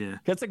 Yeah.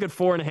 That's a good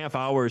 4.5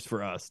 hours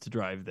for us to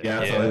drive there."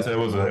 Yeah, Yeah. so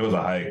it was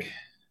a hike.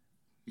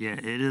 Yeah,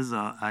 it is.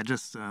 I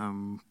just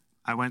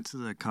I went to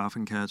the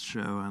Coffin Cats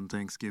show on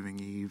Thanksgiving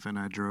Eve, and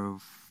I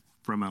drove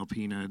from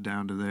Alpena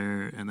down to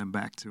there, and then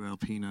back to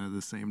Alpena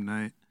the same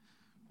night.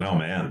 Oh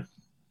man.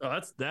 Oh,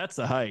 that's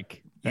a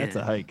hike. That's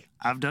Yeah. a hike.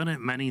 I've done it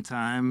many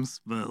times,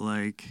 but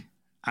like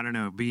I don't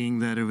know, being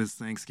that it was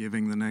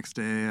Thanksgiving the next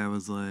day, I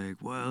was like,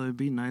 well, it'd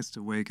be nice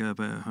to wake up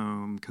at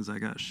home because I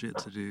got shit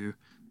to do.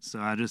 So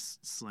I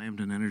just slammed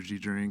an energy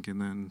drink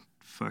and then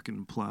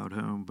fucking plowed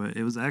home. But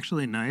it was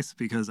actually nice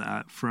because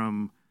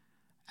from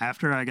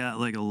after I got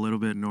like a little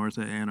bit north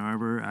of Ann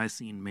Arbor, I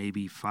seen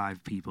maybe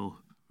 5 people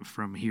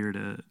from there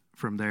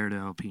to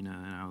Alpena,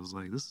 and I was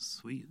like, this is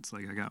sweet. It's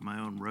like I got my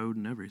own road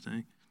and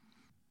everything.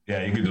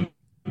 Yeah, you could just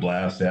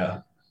blast.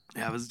 Yeah.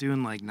 Yeah, I was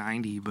doing like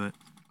 90, but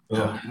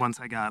Ugh. once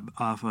I got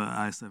off of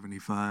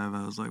I-75,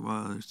 I was like,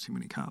 wow, there's too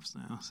many cops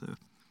now. So,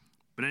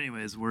 but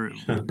anyways, we're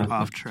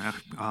off Yeah,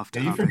 you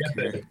topic forget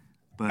here. that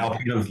But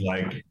Alpena's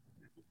like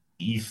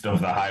east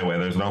of the highway.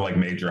 There's no like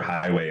major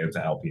highway into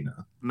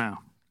Alpena. no,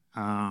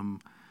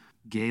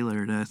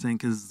 Gaylord, I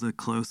think, is the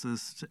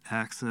closest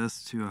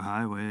access to a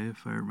highway,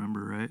 if I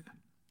remember right.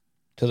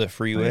 To the Oh,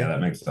 freeway. yeah, that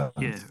makes sense.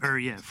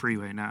 Yeah,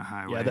 freeway, not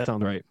highway. Yeah, that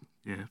sounds right.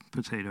 Yeah,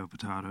 potato,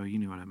 you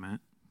knew what I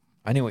meant.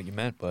 I knew what you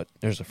meant, but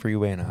there's a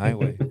freeway and a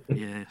highway.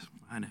 Yeah,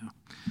 I know.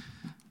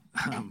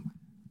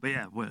 But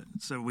yeah,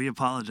 so we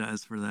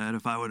apologize for that.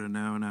 If I would have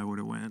known, I would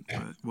have went.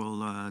 But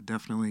we'll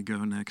definitely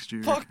go next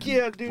year. Fuck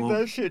yeah, dude! We'll-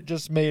 That shit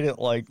just made it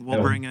like.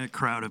 We'll bring a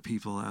crowd of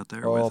people out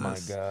there Oh with my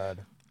us.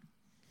 god.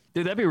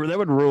 Dude, that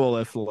would rule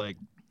if like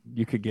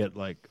you could get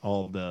like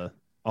all the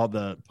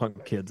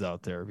punk kids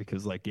out there,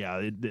 because like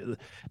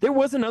there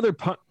was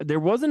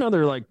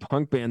another like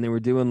punk band they were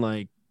doing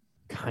like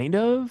kind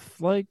of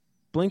like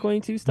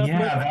Blink-182 stuff.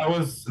 Yeah,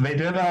 they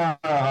did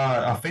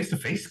a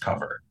face-to-face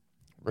cover.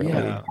 Really?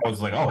 Yeah. I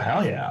was like, oh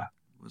hell yeah,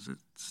 Was it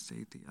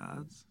State the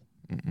Odds?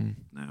 Mm-mm.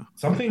 No.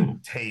 something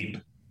tape.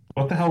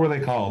 What the hell were they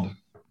called?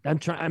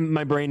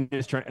 My brain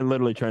is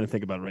literally trying to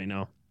think about it right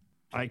now.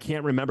 I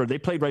can't remember. They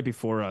played right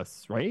before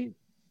us, right?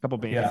 A couple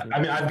bands. Yeah,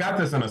 I mean, I've got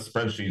this in a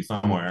spreadsheet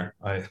somewhere.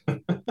 Yeah,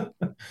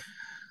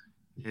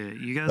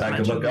 you guys I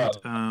could look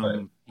mentioned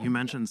up, you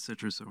mentioned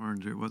Citrus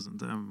Orange. It wasn't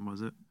them,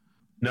 was it?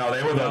 No,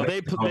 they were No,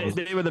 the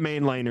they were the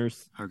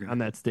mainliners Okay. on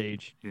that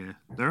stage. Yeah,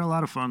 they're a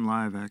lot of fun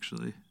live,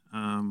 actually.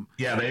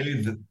 Yeah,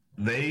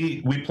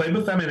 we played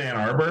with them in Ann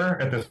Arbor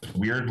at this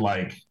weird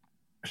like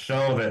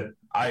show that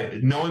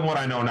knowing what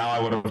I know now, I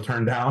would have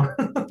turned down.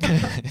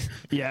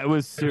 Yeah, it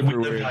was super We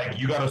were weird. like,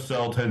 you got to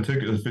sell 10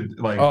 tickets.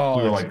 Like, Oh,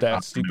 we were it's like, that no,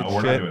 stupid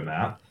we're shit. not doing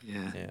that.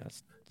 Yeah. Yeah,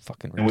 it's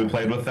fucking. And we retarded.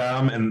 played with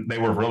them, and they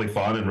were really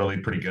fun and really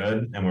pretty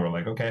good. And we were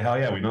like, okay, hell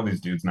yeah, we know these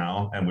dudes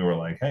now. And we were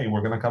like, hey,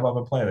 we're gonna come up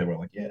and play. They were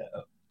like, yeah.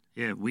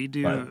 Yeah, we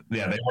do. But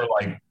yeah,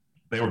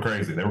 they were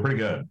crazy. They were pretty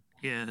good.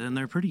 Yeah, and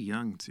they're pretty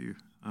young too.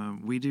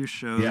 We do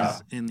shows Yeah.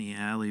 in the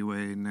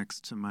alleyway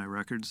next to my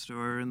record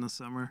store in the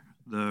summer.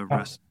 The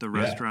Oh, the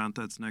yeah. restaurant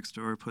that's next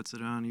door puts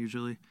it on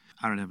usually.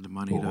 I don't have the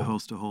money to Cool.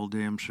 host a whole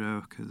damn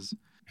show because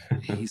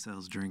he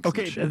sells drinks.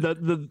 Okay, and shit.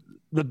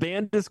 the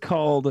band is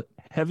called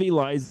Heavy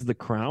Lies the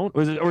Crown,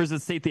 or is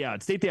it State the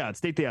Odds? State the Odds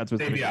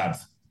was State the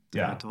Odds. I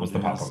Yeah, told was you the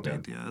to pop punk State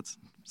band. the Odds.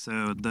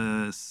 So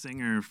the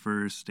singer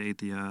for State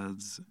the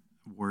Odds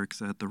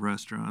works at the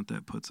restaurant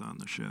that puts on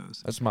the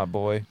shows. That's my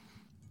boy.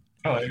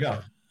 Oh, there you go.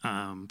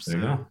 There you So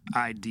go.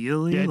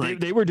 ideally, Yeah, like,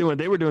 they were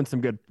doing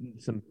some good.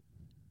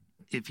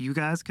 if you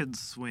guys could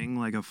swing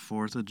like a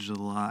 4th of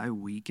July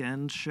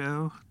weekend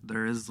show,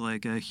 there is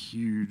like a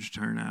huge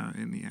turnout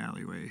in the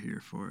alleyway here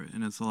for it,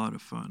 and it's a lot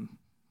of fun.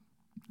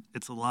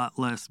 It's a lot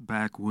less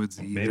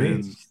backwoodsy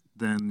Maybe.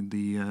 than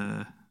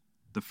the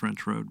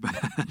French Road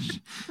Bash.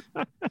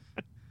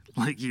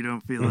 Like you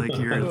don't feel like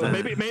you're at that.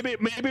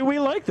 Maybe we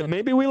like them.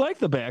 Maybe we like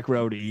the back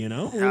roadie. You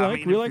know, Yeah, I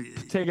we mean,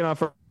 like taking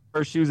off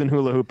our shoes and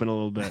hula hooping a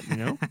little bit. You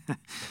know.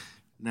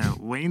 No,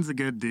 Wayne's a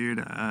good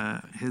dude.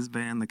 His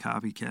band, the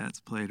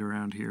Copycats, played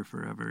around here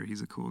forever.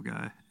 He's a cool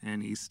guy,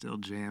 and he still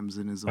jams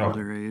in his Oh,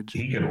 older age.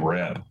 He could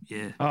rip.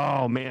 Yeah,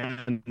 Oh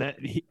man,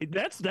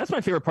 that's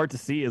my favorite part to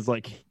see is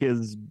like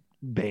his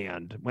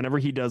band. Whenever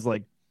he does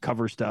like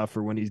cover stuff,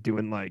 or when he's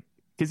doing like,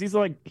 because he's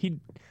like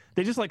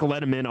they just like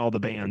let him in all the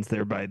bands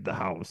there by the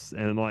house,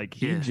 and like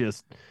he Yeah.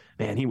 just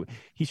man,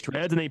 he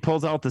shreds and he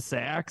pulls out the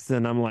sax,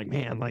 and I'm like,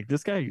 man, like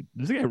this guy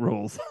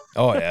rules.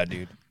 Oh yeah,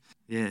 dude.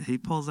 Yeah, he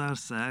pulls out a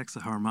sax,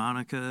 a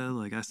harmonica.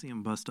 Like I see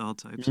him bust all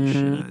types of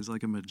shit out. He's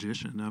like a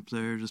magician up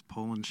there, just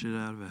pulling shit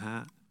out of a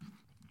hat.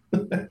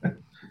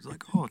 He's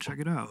like, oh, check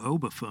it out,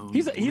 obophone.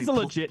 He's a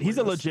legit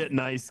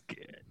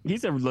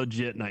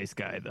nice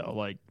guy though.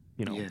 Like,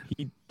 you know, Yeah.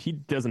 he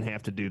doesn't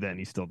have to do that, and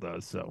he still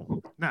does.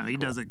 So No, he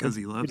does it because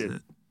he loves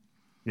it.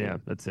 yeah,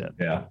 that's it.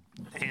 Yeah.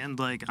 And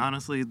like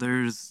honestly,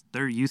 there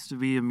used to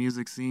be a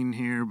music scene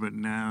here, but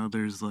now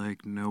there's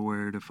like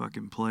nowhere to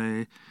fucking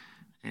play,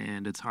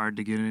 and it's hard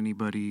to get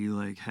anybody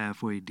like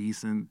halfway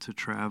decent to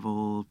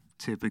travel.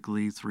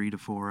 Typically 3 to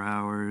 4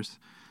 hours,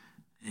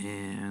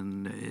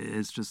 and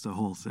it's just a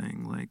whole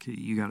thing. Like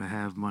you got to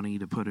have money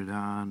to put it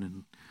on,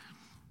 and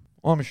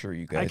Well, I'm sure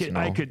you guys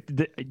know.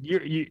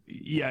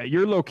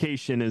 Your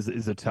location is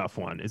a tough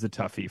one, is a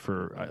toughie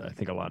for I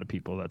think a lot of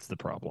people. That's the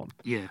problem.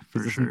 yeah,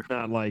 for 'Cause sure. it's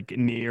not like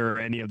near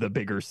any of the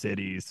bigger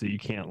cities, so you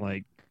can't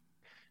like,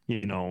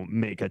 you know,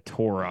 make a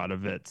tour out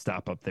of it,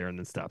 stop up there and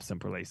then stop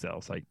someplace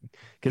else. Like,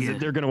 because Yeah.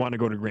 they're gonna want to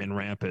go to Grand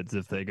Rapids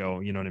if they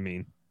go. You know what I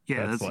mean?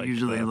 Yeah, That's that's like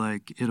usually the-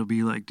 like it'll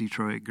be like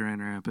Detroit,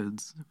 Grand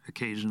Rapids,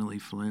 occasionally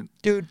Flint.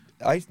 Dude,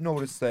 I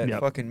noticed that Yep.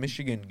 fucking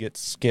Michigan gets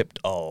skipped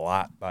a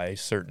lot by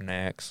certain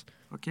acts.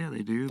 Fuck yeah,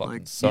 they do. Fucking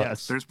Like sucks.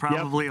 Yes. there's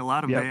probably a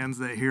lot of Yep. bands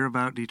that hear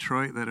about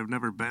Detroit that have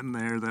never been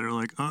there that are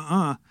like,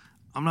 I'm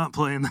not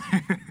playing there.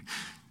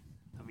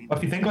 I mean, But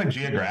if you think like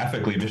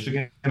geographically,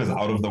 Michigan is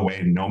out of the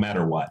way no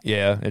matter what.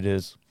 Yeah, it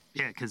is.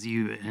 yeah, because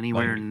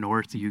anywhere Like-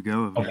 north you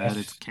go of that, Unless-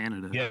 it's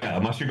Canada. Yeah,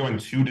 unless you're going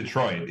to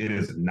Detroit, it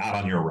is not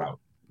on your route.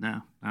 No,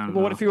 I don't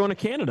But what know. if you're going to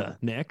Canada,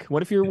 Nick?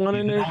 What if you're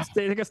wanting to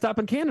take a stop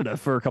in Canada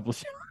for a couple of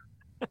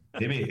shows?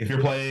 Maybe if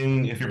you're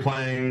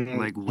playing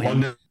Like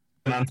London,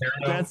 Ontario.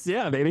 That's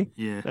baby.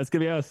 Yeah, That's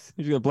gonna be us.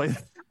 You're gonna play.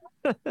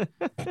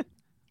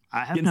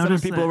 I have Getting some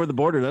noticed people that over the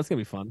border. That's gonna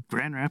be fun.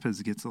 Grand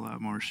Rapids gets a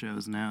lot more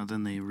shows now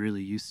than they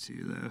really used to,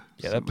 though.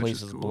 Yeah, so- that which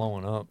place is cool.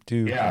 blowing up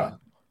too. Yeah,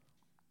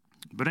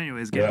 But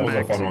anyways, yeah, that getting was a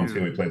back fun one to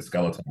too. We played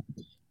Skeleton.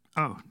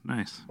 oh,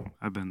 nice.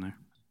 I've been there.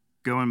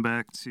 Going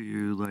back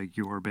to like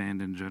your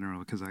band in general,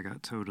 because I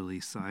got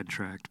totally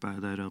sidetracked by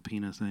that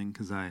Alpina thing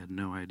because I had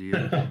no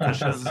idea. That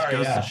goes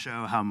Yeah. to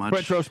show how much.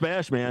 Retro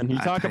Smash, man. You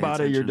I talk pay about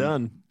it, you're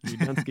attention. done.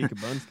 You're done, ski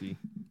kabunski.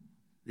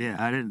 Yeah,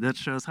 I didn't. That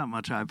shows how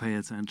much I pay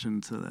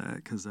attention to that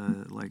because,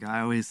 like, I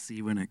always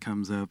see when it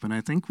comes up, and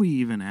I think we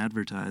even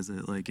advertise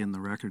it. Like in the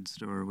record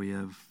store, we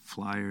have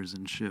flyers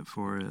and shit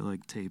for it,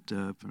 like taped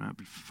up.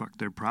 And fuck,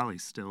 they're probably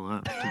still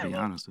up, to be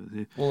honest with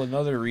you. Well,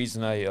 another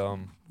reason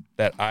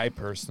that I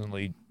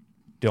personally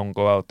don't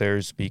go out there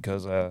is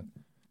because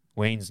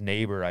Wayne's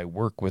neighbor, I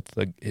work with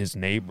his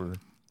neighbor,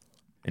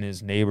 and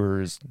his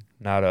neighbor is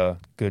not a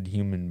good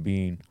human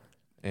being,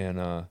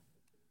 and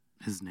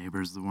His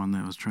neighbor's the one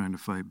that was trying to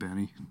fight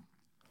Benny.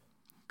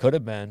 could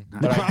have been,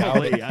 but I doubt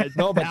Probably. it.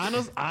 No, but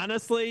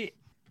Honestly,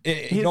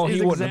 he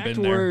wouldn't have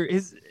been there.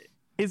 His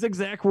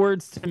exact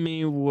words to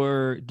me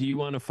were, "Do you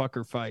want to fuck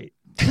or fight?"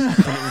 And it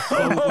was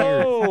so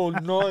weird. Oh,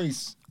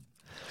 nice.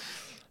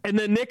 And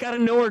then Nick out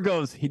of nowhere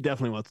goes, "He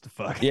definitely wants to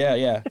fuck."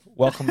 Yeah.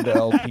 Welcome to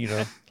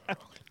Alpina.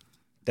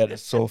 That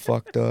is so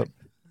fucked up.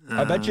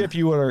 I bet you if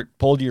you would have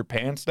pulled your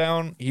pants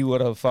down, he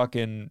wouldn't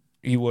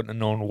have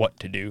known what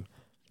to do.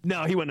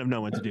 No, he wouldn't have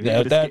known what to do. Yeah,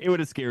 It would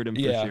have scared him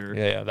for Yeah, sure.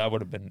 yeah, that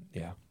would have been,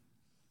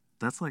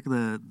 That's like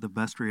the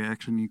best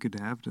reaction you could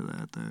have to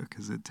that, though,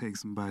 because it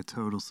takes them by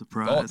total Oh,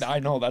 surprise. I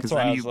know. That's Because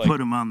why I then was you like, put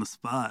them on the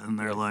spot, and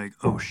they're like,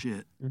 "Oh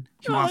shit, he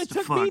No, wants it to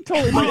took fuck." me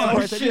totally by Oh,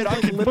 surprise. shit,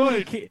 I can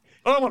literally put it.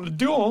 I don't want to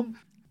do them.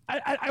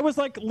 I was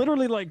like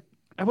literally like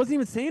I wasn't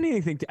even saying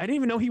anything. I didn't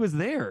even know he was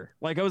there.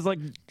 Like I was like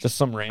Just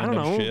some I random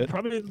don't know, shit.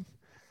 probably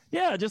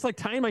just like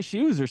tying my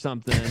shoes or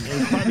something. It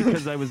was probably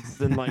because I was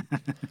in like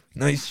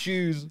Nice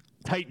shoes.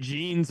 tight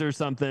jeans or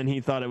something. He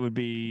thought it would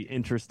be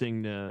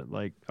interesting to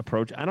like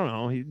approach. I don't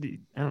know.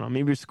 I don't know.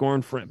 Maybe he was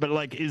scoring friend, but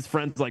like his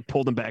friends like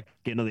pulled him back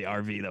into the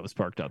RV that was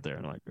parked out there.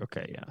 And I'm like,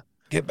 okay, yeah,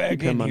 Get back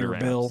Keep him in under here,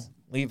 wraps. Bill.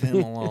 Leave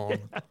him alone.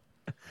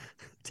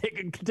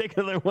 take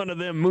another one of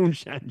them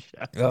moonshine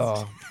shots.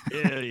 Oh.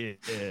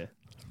 Yeah.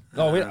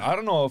 No, I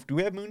don't know. Do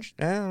we have moonshine?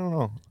 I don't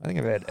know. I think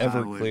I've had I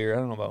would- Everclear. I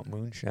don't know about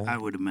moonshine. I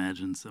would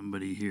imagine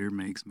somebody here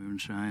makes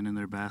moonshine in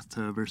their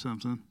bathtub or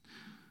something.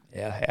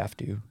 Yeah, I have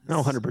to.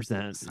 No,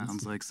 100%.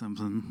 Sounds like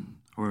something,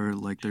 or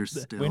like there's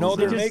still. We know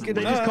they're They making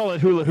just that. call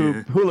it hula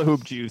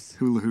hoop juice.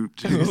 hula hoop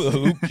juice. Hula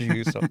hoop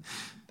juice.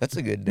 That's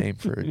a good name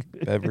for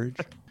a beverage.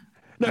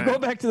 Now go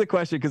back to the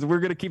question because we're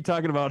gonna keep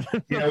talking about.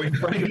 Yeah, we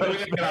gotta get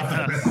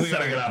off this. We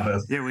gotta get off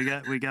this.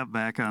 Yeah, we got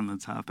back on the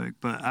topic,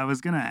 but I was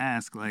gonna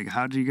ask, like,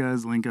 how'd you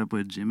guys link up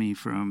with Jimmy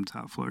from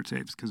Top Floor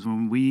Tapes? Because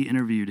when we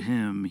interviewed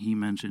him, he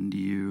mentioned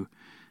you,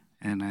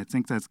 and I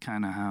think that's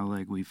kind of how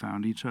like we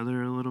found each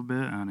other a little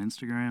bit on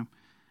Instagram.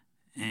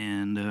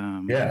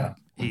 and Yeah.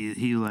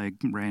 he like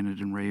ranted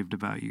and raved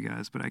about you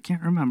guys, but I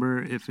can't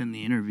remember if in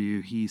the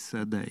interview he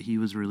said that he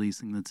was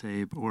releasing the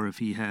tape or if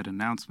he had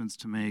announcements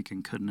to make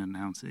and couldn't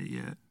announce it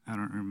yet. I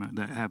don't remember.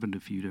 That happened a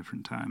few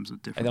different times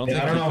with I different. don't Yeah,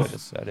 think I don't he know could if-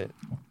 have said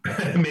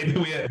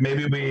it.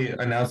 maybe we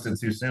announced it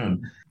too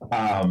soon.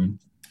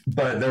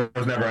 But there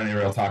was never any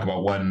real talk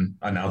about when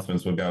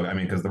announcements would go. I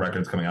mean, because the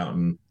record's coming out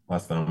in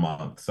less than a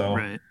month. So,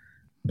 Right.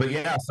 but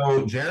yeah,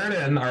 so Jared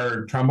and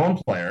our trombone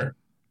player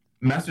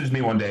messaged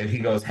me one day. He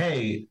goes,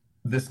 "Hey,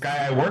 this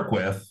guy I work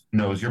with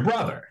knows your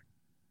brother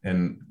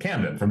in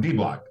Camden from D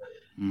Block."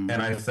 Mm.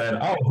 And I said,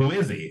 "Oh, who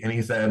is he?" And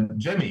he said,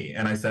 "Jimmy."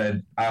 And I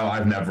said, "Oh,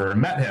 I've never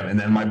met him." And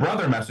then my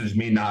brother messaged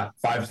me not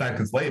 5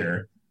 seconds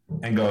later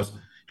and goes,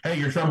 "Hey,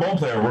 your trombone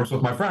player works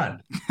with my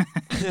friend."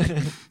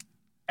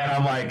 And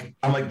I'm like,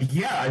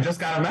 yeah, I just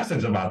got a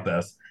message about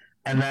this.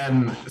 And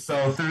then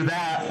so through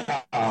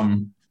that,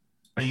 and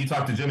you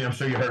talked to Jimmy, I'm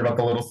sure you heard about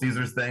the Little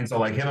Caesars thing. So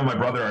like him and my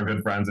brother are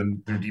good friends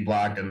and through D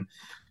Block, and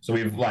so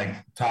we've like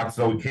talked.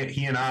 So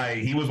he and I,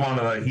 he was one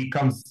of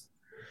the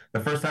the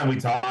first time we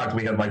talked,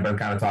 we had like been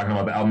kind of talking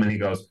about the album, and he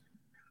goes,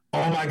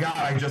 "Oh my God,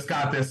 I just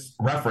got this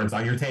reference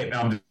on your tape." And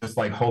I'm just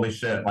like, holy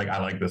shit, like I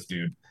like this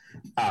dude.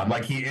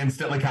 Like he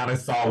instantly kind of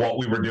saw what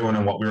we were doing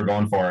and what we were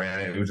going for,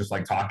 and it was just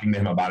like talking to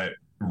him about it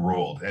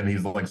ruled. And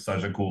he's like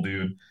such a cool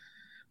dude.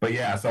 But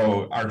yeah,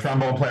 so our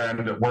trombone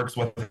player works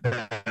with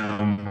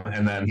him,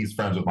 and then he's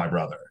friends with my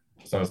brother.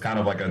 So it's kind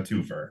of like a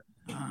twofer.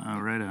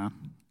 Right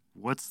on.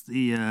 What's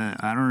the?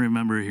 I don't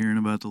remember hearing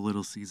about the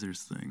Little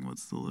Caesars thing.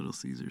 What's the Little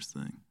Caesars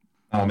thing?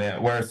 Oh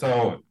man,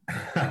 so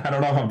I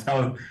don't know if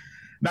I'm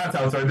not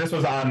telling. Sorry, this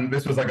was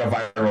like a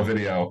viral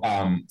video.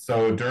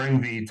 So during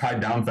the Tied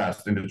Down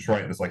Fest in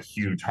Detroit, this like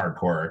huge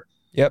hardcore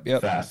Yep.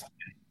 fest.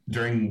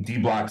 During D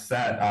Block's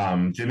set,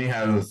 Jimmy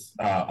has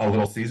a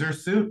Little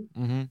Caesars suit.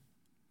 Mm-hmm.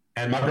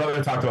 And my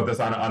brother talked about this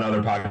on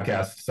other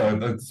podcasts. So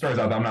the story's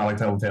out. I'm not like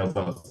telling tales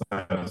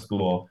outside of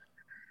school.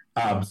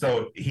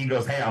 So he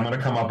goes, "Hey, I'm going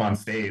to come up on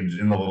stage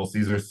in the Little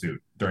Caesars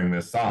suit during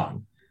this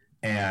song."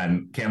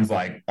 And Cam's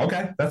like,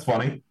 "Okay, that's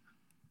funny."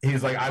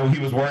 He's like, he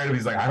was worried.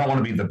 He's like, "I don't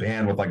want to be the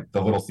band with like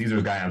the Little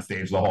Caesars guy on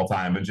stage the whole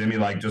time." But Jimmy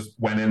like just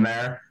went in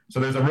there. So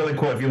there's a really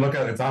cool, if you look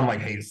at it, it's on like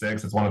Hate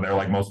 6. It's one of their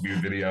like most viewed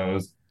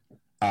videos.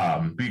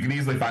 But you can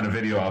easily find a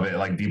video of it,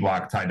 like D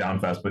Block Tied Down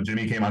Fest. But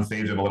Jimmy came on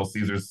stage in a Little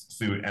Caesars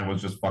suit and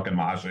was just fucking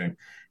moshing,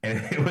 and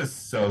it was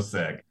so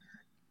sick.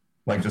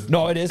 Like just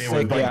No, it is sick.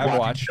 Was, like, I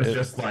watched it.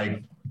 Just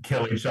like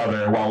kill each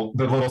other while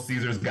the Little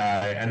Caesars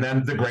guy, and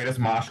then the greatest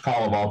mosh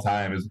call of all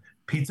time is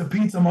 "Pizza,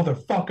 pizza,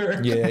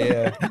 motherfucker."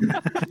 Yeah.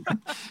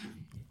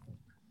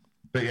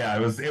 But yeah,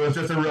 it was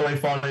just a really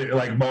funny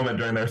like moment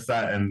during their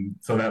set, and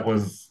so that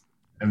was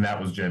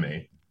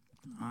Jimmy.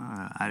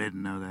 I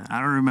didn't know that. I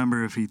don't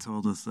remember if he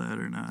told us that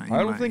or not.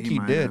 I don't think he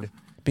might did, have.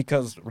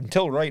 because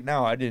until right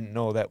now, I didn't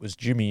know that was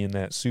Jimmy in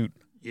that suit.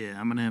 Yeah,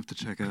 I'm gonna have to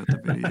check out the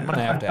video. I'm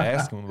gonna have to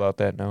ask him about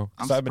that now,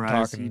 I'm because I've been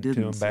surprised he talking to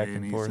didn't him say back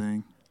and forth.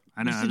 anything.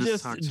 I know. You I should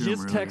just talked to him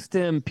just earlier. text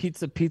him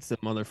pizza,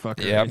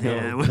 motherfucker. Yeah. and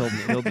Yeah.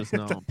 he'll just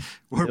know.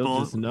 We're He'll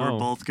both just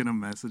know. gonna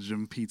message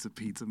him pizza,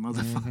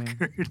 motherfucker.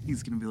 Mm-hmm. And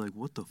he's gonna be like,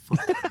 "What the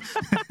fuck?"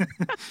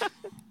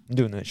 I'm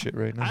doing that shit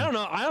right now. I don't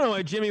know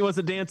why Jimmy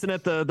wasn't dancing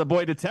at the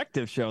Boy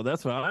Detective show.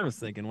 That's what I was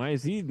thinking. Why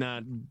is he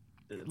not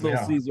Little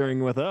Yeah.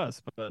 Caesaring with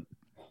us? But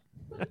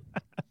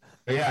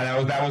But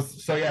yeah, that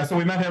was so yeah. So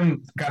we met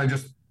him kind of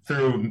just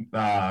through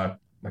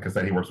like I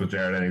said, he works with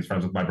Jared and he's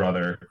friends with my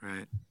brother.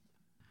 Right.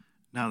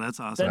 No, that's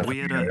awesome. That's We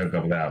had what a hooked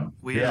up with that.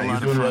 we had a he's lot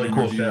of doing fun really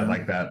cool interviewing. shit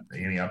like that.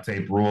 Any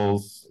uptape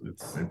rules.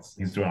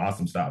 He's doing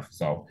awesome stuff.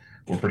 So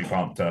we're pretty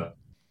pumped to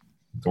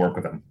work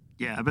with him.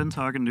 yeah. I've been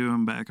talking to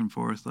him back and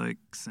forth like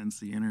since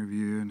the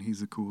interview, and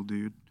he's a cool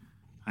dude.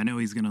 I know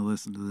he's gonna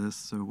listen to this.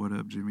 So what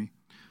up, Jimmy?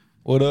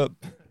 What up?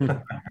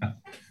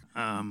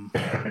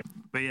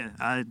 But yeah,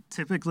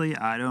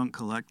 I don't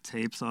collect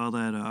tapes all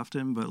that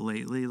often, but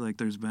lately, like,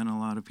 there's been a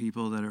lot of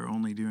people that are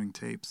only doing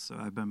tapes, so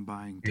I've been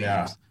buying tapes.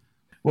 Yeah.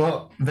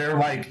 Well,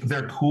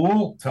 they're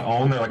cool to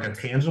own. They're like a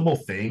tangible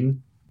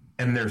thing,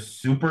 and they're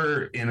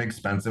super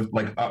inexpensive.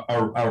 Like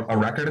a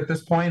record at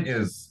this point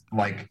is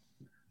like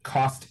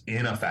cost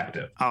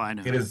ineffective. Oh, I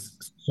know. It is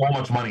so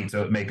much money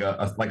to make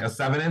a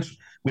 7-inch.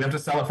 We'd have to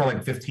sell it for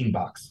like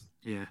 $15.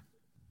 Yeah.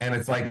 And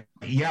it's like,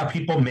 yeah,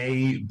 people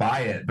may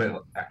buy it,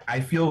 but I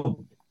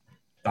feel,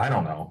 I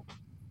don't know.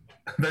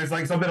 There's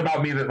like something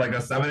about me that like a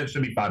 7-inch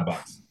should be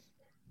 $5.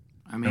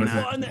 I mean,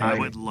 I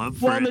would love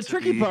for well, and it the to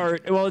tricky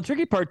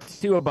be- part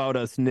too about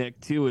us, Nick,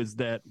 too, is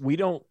that we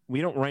don't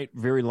write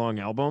very long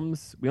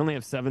albums. We only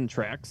have 7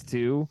 tracks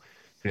too.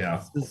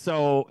 Yeah.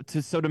 So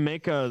to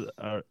make a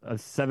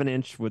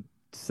 7-inch with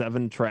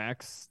 7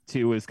 tracks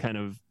too is kind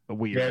of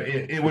weird. Yeah,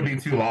 it would be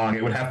too long.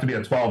 It would have to be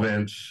a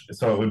 12-inch.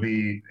 So it would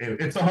be,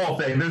 it's a whole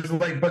thing. There's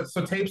like, but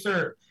so tapes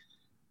are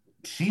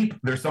cheap.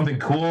 There's something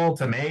cool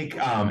to make.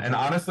 And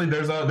honestly,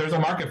 there's a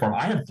market for them.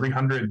 I have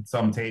 300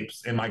 some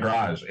tapes in my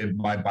garage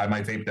by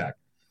my tape deck.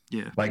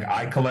 Yeah. Like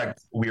I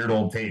collect weird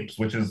old tapes,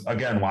 which is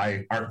again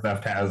why Art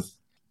Theft has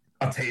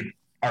a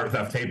art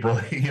theft tape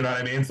really, you know what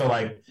I mean? So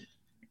like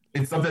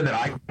it's something that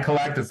I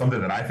collect. It's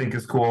something that I think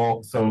is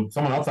cool. So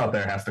someone else out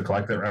there has to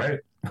collect it, right?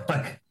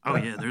 Like, Oh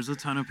yeah, there's a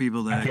ton of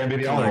people I that can't be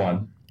the only collect.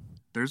 one.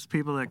 There's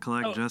people that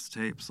collect Oh. just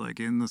tapes. Like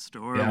in the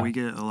store, Yeah. we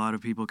get a lot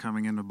of people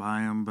coming in to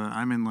buy them, but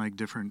I'm in like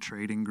different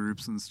trading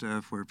groups and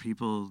stuff where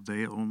people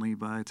they only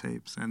buy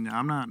tapes, and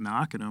I'm not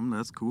knocking them.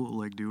 That's cool.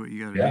 Like do what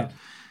you got to Yeah. do.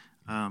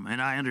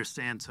 And I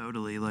understand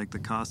totally like the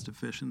cost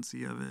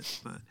efficiency of it,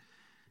 but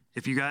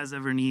if you guys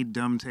ever need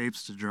dumb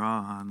tapes to draw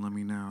on, let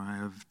me know. I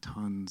have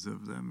tons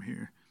of them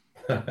here.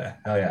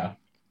 Hell yeah.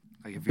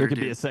 Like if There you're could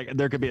be a second.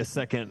 There could be a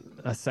second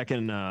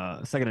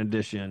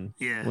edition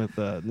Yeah. with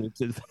the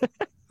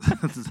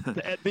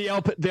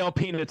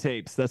Alpina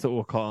tapes. That's what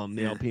we'll call them.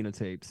 The Yeah. Alpina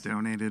tapes.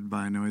 donated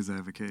by Noise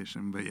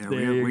Avocation. But yeah,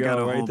 There you we got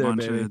go, a right whole there,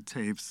 bunch baby. of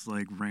tapes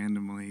like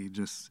randomly.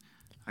 Just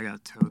I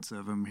got totes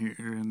of them here,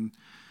 and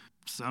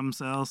some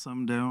sell,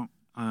 some don't.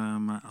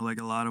 Like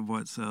a lot of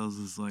what sells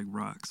is like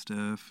rock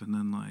stuff, and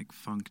then like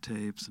funk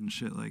tapes and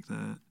shit like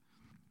that.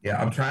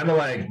 Yeah, I'm trying to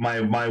like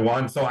my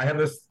one. So I have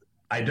this.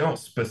 I don't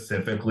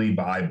specifically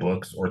buy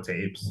books or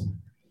tapes.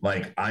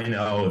 Like I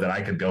know that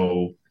I could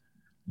go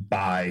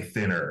buy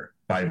Thinner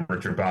by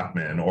Richard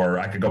Bachman, or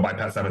I could go buy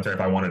Pet Cemetery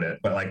if I wanted it.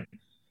 But like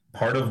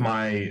part of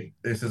my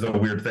this is a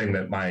weird thing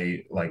that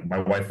my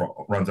wife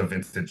runs a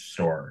vintage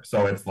store,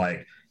 so it's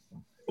like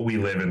we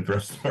live in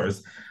thrift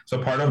stores.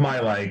 So part of my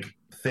like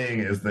thing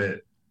is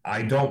that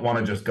I don't want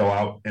to just go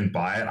out and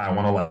buy it. I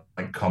want to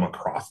like come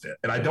across it,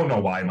 and I don't know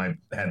why my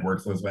head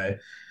works this way.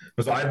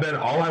 But so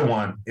all I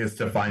want is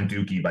to find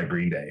Dookie by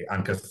Green Day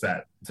on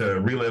cassette to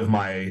relive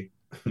my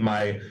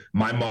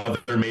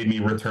mother made me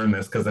return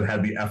this because it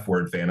had the F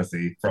word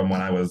fantasy from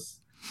when I was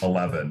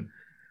 11.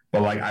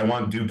 But like I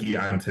want Dookie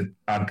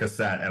on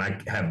cassette, and I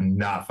have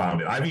not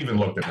found it. I've even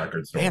looked at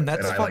record stores. Man,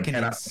 that's and I, fucking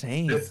like,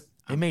 insane. this-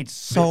 They made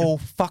so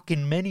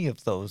fucking many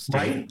of those, dude.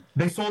 right?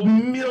 They sold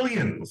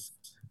millions,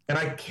 and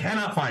I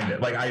cannot find it.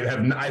 Like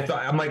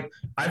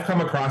I've come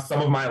across some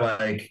of my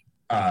like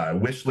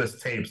wish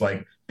list tapes,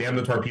 like Damn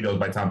the Torpedoes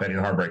by Tom Petty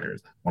and the Heartbreakers,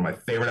 one of my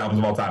favorite albums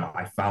of all time.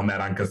 I found that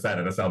on cassette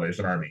at a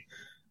Salvation Army.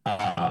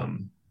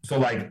 So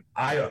like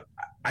I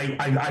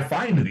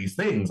find these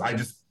things.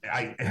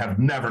 I have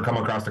never come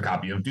across a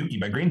copy of Dookie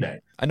by Green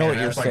Day. I know what And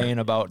you're it's like- saying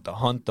about the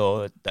hunt,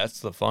 though. That's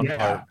the fun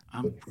part.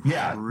 I'm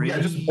Yeah,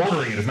 just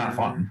ordering it is not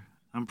fun.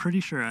 I'm pretty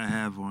sure I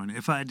have one.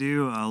 If I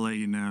do, I'll let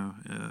you know.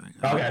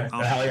 Okay,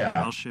 hell yeah.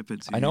 I'll ship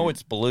it to you. I know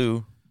it's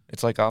blue.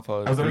 It's like off I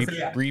was of gonna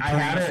say, I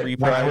had it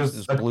when I reprise was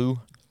is blue.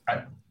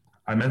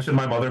 I mentioned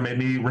my mother made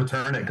me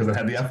return it because it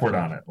had the F word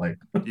on it. Like,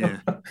 Yeah.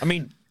 I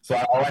mean, so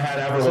all I had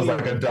ever was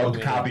like a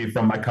dubbed copy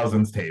from my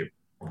cousin's tape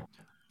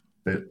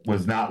that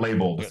was not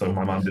labeled, so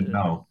my mom didn't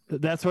know.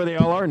 That's where they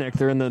all are, Nick.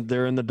 They're in the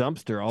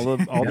dumpster. All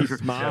Yeah, these for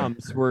sure.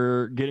 moms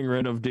were getting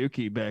rid of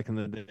Dookie back in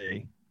the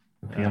day.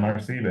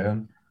 PMRC,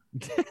 man.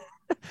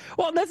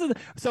 Well,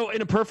 so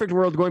in a perfect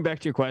world, going back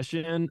to your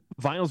question,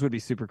 vinyls would be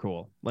super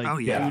cool. Like, Oh,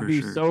 yeah, it for would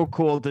be sure. so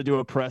cool to do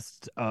a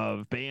pressed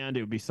of Band.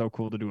 It would be so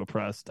cool to do a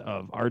pressed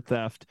of Art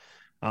Theft.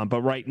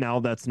 But right now,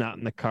 that's not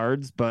in the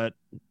cards. But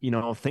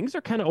things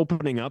are kind of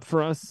opening up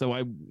for us. So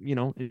I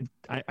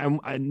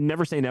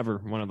never say never,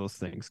 one of those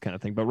things kind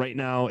of thing. But right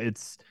now,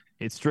 it's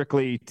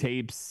strictly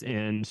tapes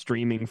and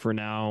streaming for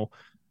now.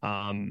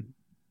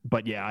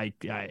 But yeah,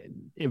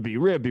 it'd be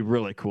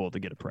really cool to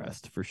get it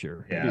pressed for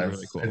sure. It'd Yeah, be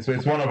really cool. it's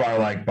one of our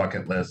like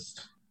bucket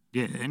list.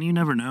 Yeah, and you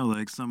never know.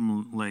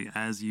 Like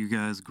as you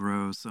guys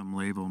grow, some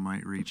label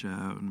might reach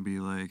out and be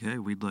like, "Hey,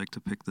 we'd like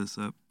to pick this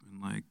up,"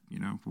 and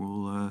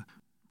we'll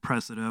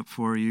press it up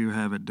for you,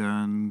 have it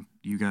done.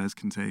 You guys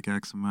can take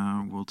X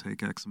amount. We'll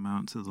take X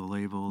amount to the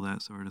label,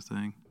 that sort of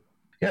thing.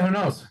 Yeah, who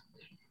knows?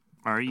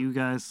 Are you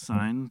guys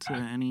signed to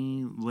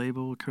any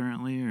label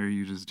currently, or are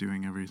you just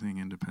doing everything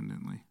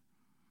independently?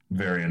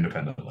 Very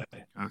independently.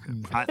 Okay,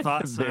 I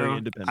thought so. Very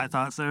independent. I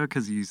thought so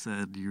because you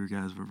said you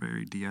guys were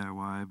very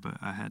DIY, but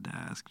I had to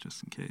ask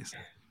just in case.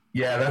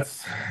 Yeah,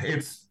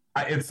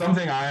 it's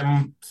something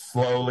I'm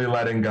slowly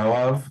letting go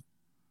of,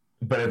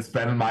 but it's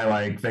been my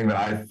like thing that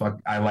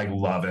I like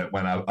love it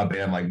when a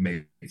band like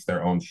makes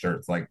their own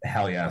shirts. Like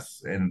hell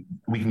yes, and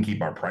we can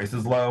keep our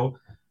prices low.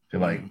 I feel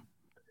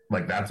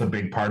like that's a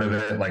big part of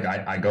it. Like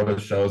I go to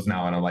shows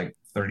now and I'm like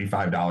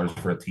 $35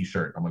 for a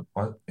t-shirt. I'm like,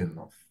 what in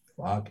the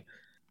fuck?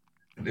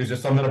 There's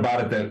just something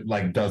about it that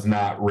like does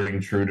not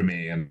ring true to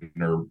me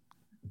or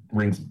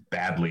rings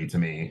badly to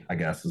me, I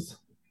guess is.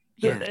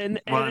 Yeah, and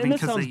that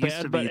because sounds it used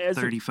bad, to but be as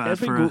 35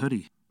 we for go- a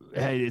hoodie.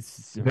 Hey,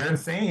 They're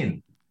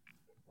insane.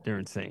 they're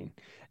insane.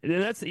 And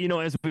that's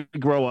as we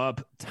grow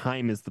up,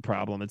 time is the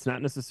problem. It's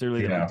not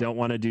necessarily that Yeah. we don't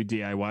want to do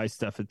DIY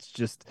stuff. It's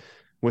just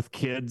with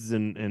kids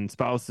and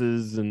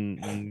spouses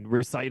and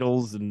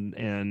recitals and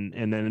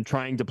then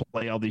trying to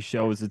play all these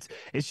shows.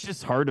 It's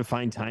just hard to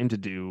find time to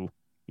do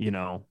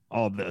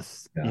all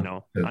this. Yeah.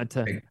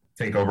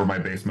 Take over my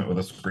basement with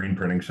a screen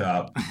printing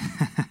shop.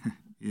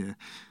 Yeah.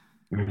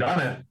 We've done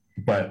it,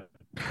 but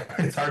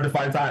it's hard to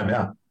find time.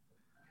 Yeah.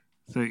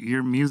 So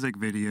your music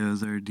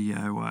videos are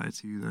DIY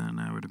too, then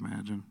I would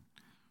imagine.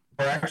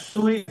 We're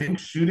actually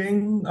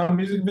shooting a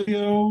music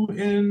video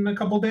in a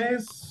couple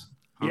days.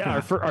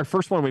 Yeah, our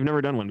first one. We've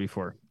never done one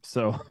before,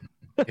 so.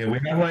 Yeah, we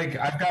have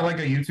I've got a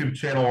YouTube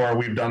channel where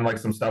we've done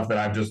some stuff that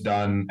I've just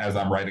done as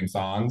I'm writing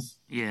songs.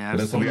 Yeah,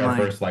 this will be our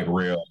first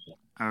real.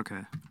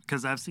 Okay,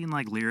 because I've seen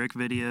lyric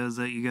videos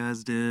that you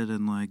guys did,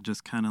 and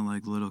just kind of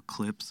little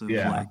clips of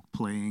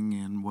playing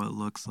in what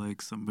looks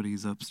like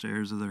somebody's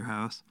upstairs of their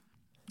house,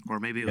 or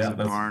maybe it was a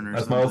barn or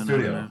that's something. My old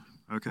studio.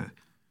 Okay.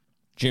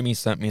 Jimmy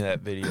sent me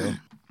that video.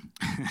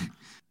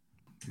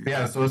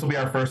 Yeah, so this will be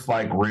our first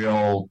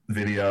real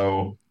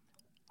video.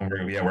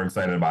 We're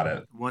excited about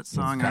it. What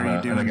song are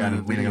you doing? And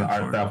again, leading into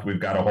Art Theft, we've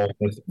got a whole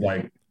list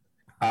of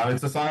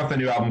it's a song off the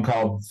new album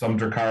called Some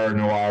Drakkar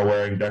Noir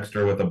Wearing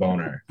Dexter with a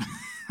Boner.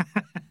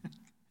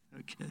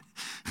 Okay.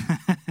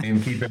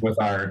 In keeping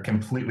with our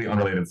completely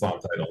unrelated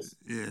song titles.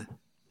 Yeah.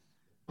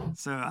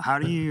 So how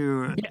do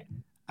you?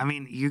 I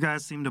mean, you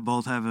guys seem to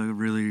both have a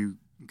really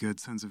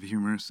good sense of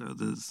humor. So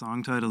the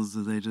song titles,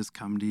 do they just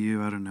come to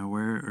you out of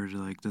nowhere, or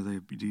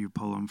do you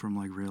pull them from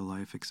real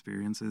life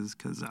experiences?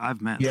 Because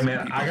I've met. Yeah,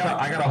 man. I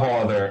got a whole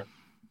other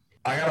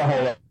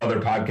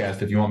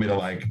podcast. If you want me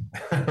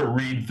to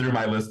read through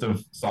my list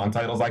of song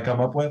titles I come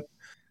up with.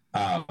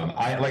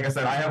 Like I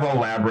said, I have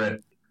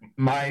elaborate.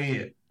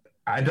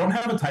 I don't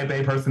have a type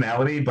A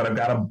personality, but I've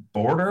got a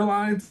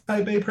borderline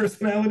type A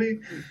personality.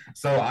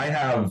 So I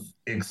have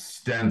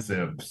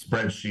extensive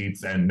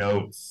spreadsheets and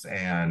notes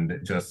and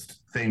just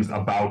things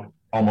about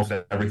almost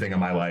everything in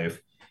my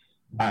life.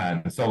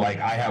 And so I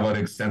have an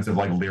extensive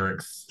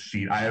lyrics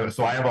sheet. I have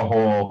a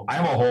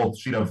whole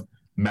sheet of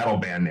metal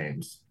band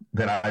names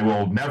that I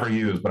will never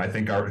use, but I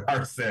think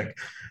are sick.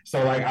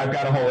 So I've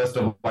got a whole list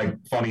of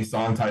funny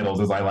song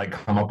titles as I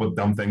come up with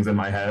dumb things in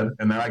my head.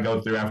 And then I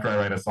go through after I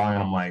write a song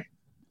and I'm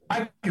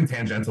I can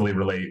tangentially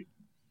relate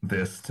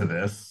this to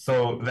this.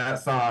 So that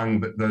song,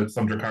 the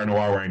Some Drakkar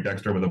Noir Wearing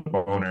Dexter with a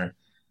Boner,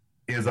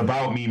 is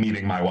about me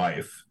meeting my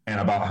wife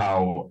and about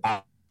how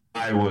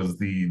I was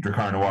the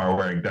Drakkar Noir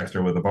wearing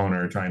Dexter with a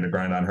boner trying to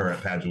grind on her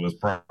at Padua's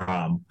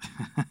prom.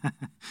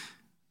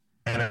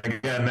 And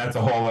again, that's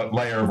a whole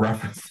layer of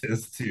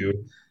references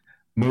to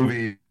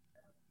movies.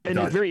 And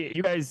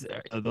you guys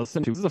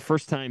listen to, this is the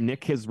first time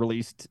Nick has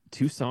released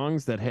two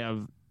songs that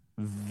have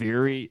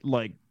very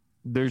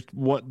there's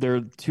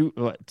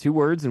two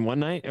words in one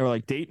night, or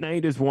Date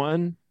Night is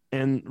one,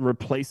 and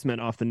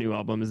Replacement off the new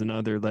album is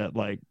another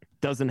that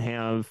doesn't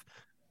have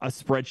a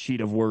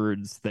spreadsheet of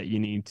words that you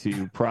need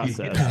to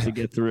process to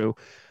get through.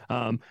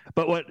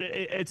 But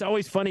it's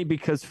always funny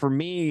because for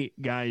me,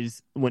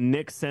 guys, when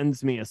Nick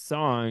sends me a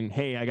song,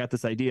 hey, I got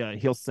this idea,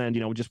 he'll send,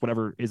 just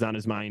whatever is on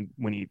his mind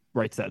when he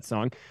writes that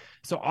song.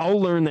 So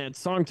I'll learn that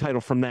song title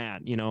from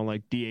that,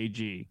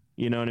 DAG,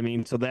 you know what I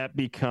mean? So that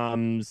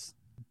becomes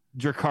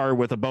Drakkar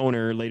with a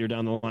boner later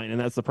down the line. And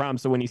that's the problem.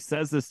 So when he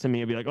says this to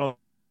me, I'll be like, oh,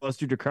 let's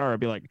do Drakkar. I'll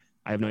be like,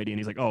 I have no idea. And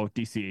he's like, oh,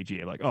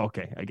 DCAG. I'm like, oh,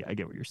 okay. I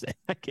get what you're saying.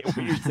 I get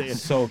what you're saying.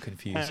 So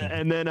confusing.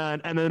 And then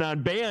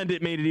on Band,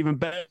 it made it even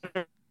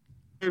better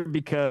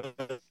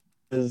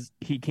because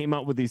he came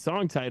out with these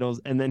song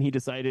titles, and then he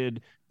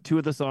decided two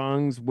of the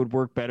songs would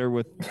work better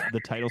with the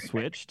title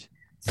switched.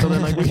 So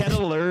then we had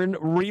to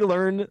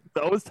relearn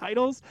those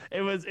titles.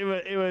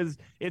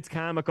 It's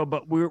comical,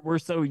 but we're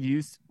so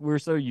used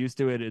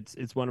to it.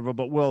 It's wonderful.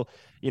 But we'll,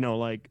 you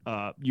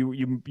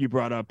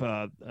brought up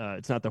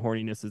it's not the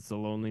horniness, it's the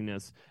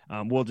loneliness.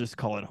 We'll just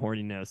call it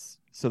horniness.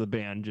 So the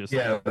band just we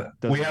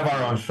have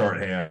our own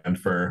shorthand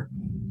for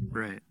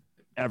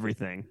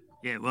everything.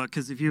 Yeah, well,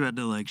 because if you had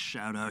to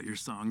shout out your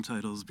song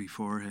titles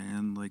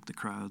beforehand, the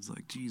crowd's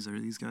geez, are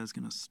these guys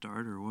gonna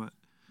start or what?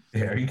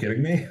 Yeah, are you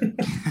kidding me?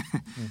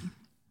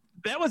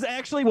 That was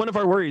actually one of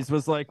our worries,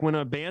 was when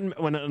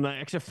an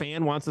extra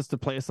fan wants us to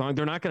play a song,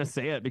 they're not going to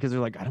say it because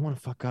they're like, I don't want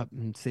to fuck up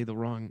and say the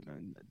wrong.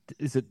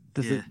 Does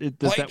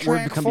that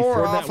word come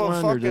before that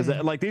one? Or does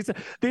it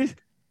these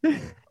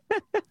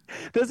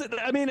does it?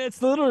 I mean,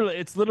 it's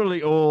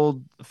literally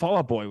old. Fall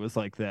Out Boy was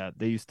like that.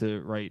 They used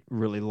to write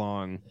really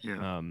long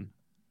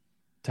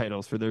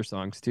titles for their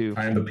songs too.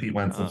 I am the Pete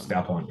Wentz of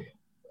ska punk.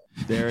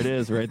 There it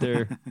is, right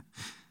there.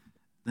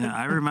 Yeah,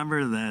 I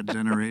remember that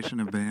generation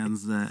of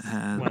bands that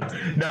had.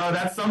 No,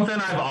 that's something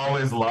I've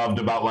always loved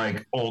about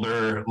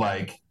older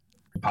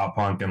pop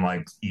punk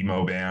and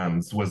emo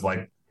bands, was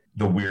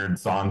the weird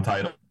song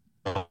titles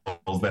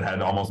that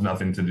had almost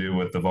nothing to do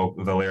with the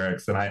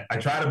lyrics. And I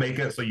try to make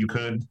it so you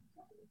could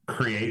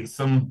create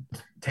some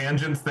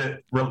tangents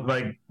that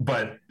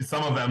but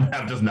some of them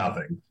have just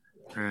nothing.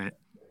 Right.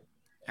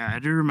 Yeah, I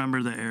do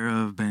remember the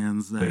era of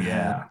bands that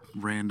had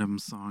random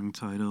song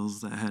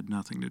titles that had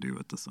nothing to do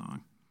with the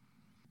song.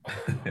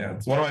 Yeah,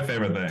 it's one of my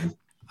favorite things.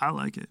 I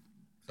like it.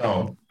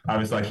 So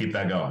obviously I keep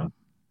that going.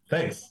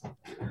 Thanks.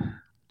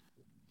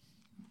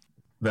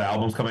 The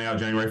album's coming out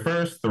January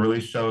 1st. The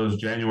release show is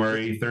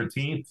January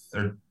 13th.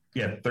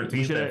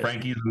 13th at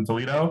Frankie's in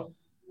Toledo.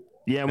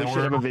 Yeah, we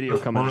should have a video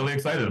coming. We're really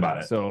excited about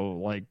it.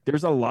 So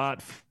there's a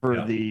lot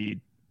for the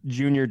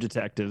junior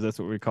detectives. That's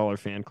what we call our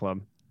fan club.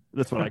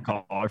 That's what I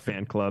call our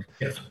fan club.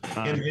 Yes.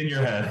 In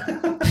your head.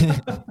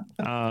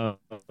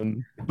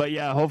 But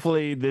yeah,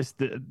 hopefully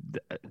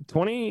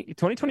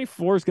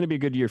 2024 is going to be a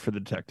good year for the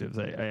detectives.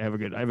 I have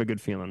a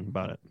good feeling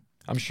about it.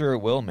 I'm sure it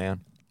will,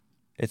 man.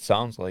 It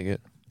sounds like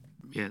it.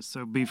 Yeah,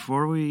 so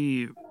before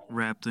we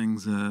wrap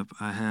things up,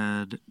 I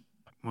had,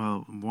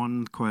 well,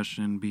 one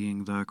question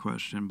being the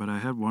question, but I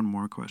had one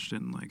more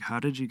question. Like, how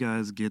did you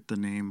guys get the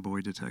name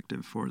Boy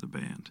Detective for the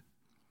band?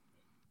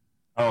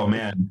 Oh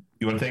man,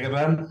 you want to take it,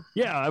 Ben?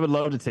 Yeah, I would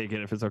love to take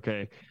it if it's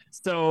okay.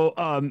 So,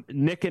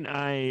 Nick and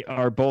I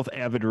are both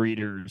avid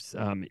readers.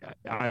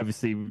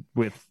 Obviously,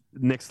 with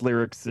Nick's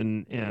lyrics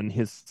and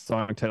his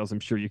song titles,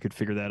 I'm sure you could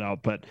figure that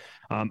out. But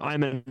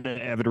I'm an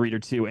avid reader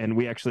too, and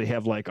we actually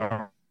have like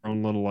our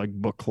own little like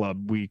book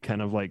club. We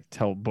kind of like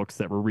tell books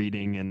that we're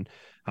reading and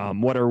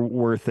what are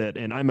worth it.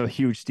 And I'm a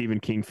huge Stephen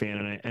King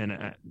fan,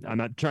 and I'm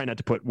not trying not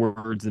to put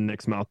words in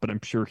Nick's mouth, but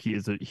I'm sure he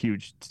is a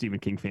huge Stephen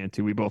King fan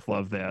too. We both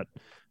love that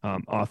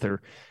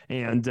author,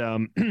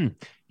 and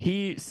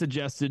he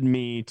suggested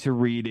me to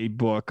read a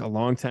book a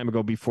long time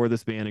ago before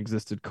this band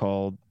existed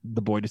called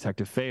The Boy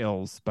Detective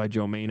Fails by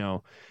Joe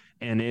Mano,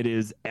 and it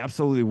is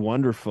absolutely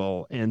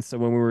wonderful. And so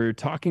when we were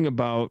talking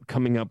about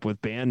coming up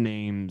with band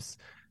names,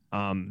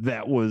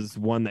 that was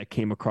one that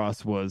came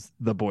across was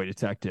The Boy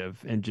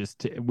Detective, and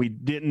we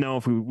didn't know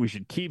if we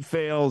should keep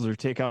Fails or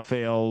take out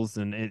Fails,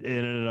 and it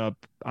ended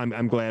up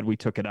I'm glad we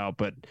took it out,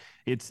 but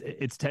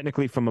it's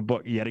technically from a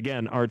book, yet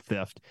again, art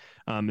theft.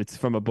 It's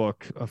from a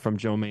book from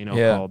Joe Mano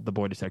called The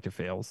Boy Detective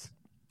Fails.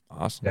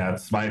 Awesome. Yeah,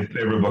 it's my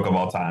favorite book of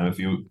all time. If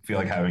you feel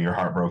like having your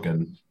heart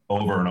broken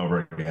over and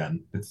over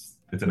again, it's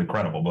an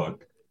incredible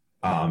book.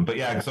 But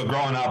yeah, so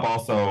growing up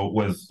also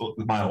was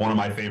one of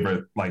my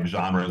favorite like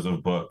genres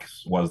of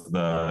books was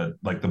the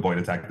boy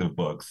detective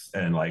books,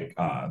 and like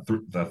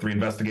the Three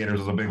Investigators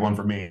was a big one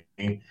for me.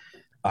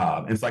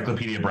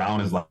 Encyclopedia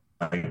Brown is like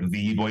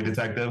the boy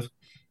detective,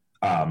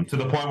 to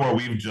the point where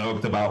we've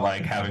joked about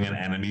like having an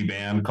enemy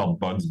band called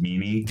Bugs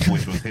Meany,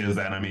 which was his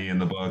enemy in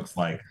the books.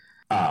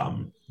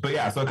 But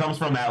yeah, so it comes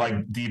from that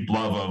like deep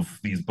love of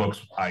these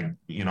books I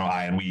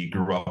and we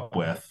grew up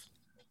with.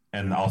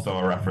 And also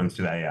a reference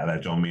to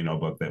that Joe Mano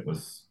book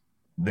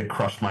that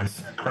crushed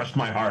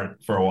my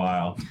heart for a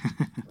while.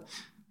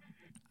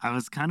 I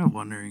was kind of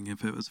wondering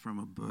if it was from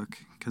a book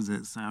because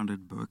it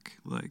sounded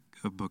like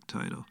a book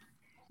title.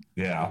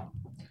 Yeah,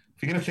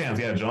 if you get a chance,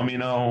 Joe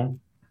Mano,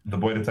 The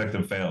Boy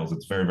Detective Fails.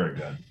 It's very, very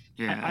good.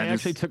 Yeah, I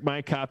actually took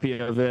my copy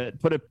of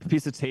it, put a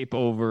piece of tape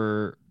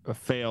over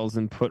Fails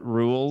and put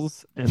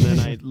rules, and then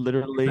I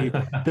literally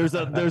there's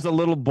a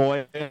little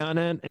boy on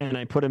it, and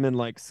I put him in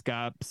like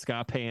ska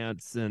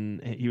pants,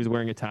 and he was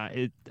wearing a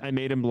tie. I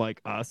made him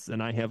like us,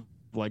 and I have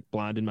like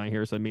blonde in my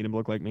hair, so I made him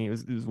look like me. It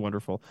was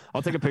wonderful.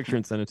 I'll take a picture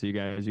and send it to you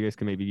guys. You guys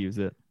can maybe use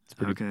it. It's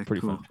pretty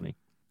cool. funny.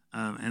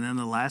 And then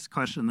the last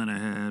question that I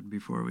had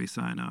before we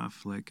sign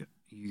off, like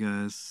you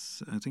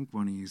guys, I think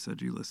one of you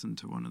said you listened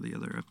to one of the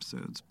other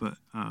episodes, but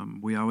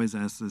we always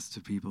ask this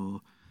to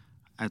people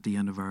at the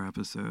end of our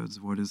episodes.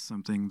 What is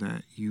something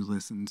that you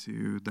listen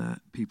to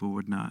that people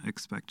would not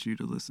expect you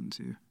to listen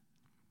to?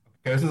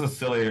 Okay, this is a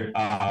silly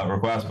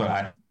request, but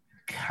I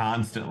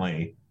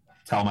constantly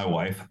tell my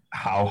wife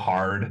how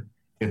hard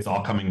It's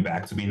All Coming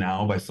Back to Me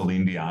Now by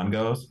Celine Dion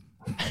goes.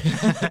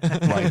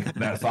 Like,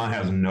 that song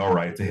has no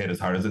right to hit as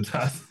hard as it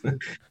does.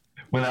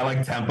 When that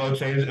like tempo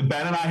change,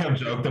 Ben and I have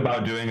joked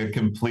about doing a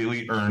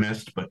completely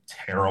earnest but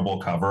terrible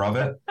cover of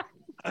it.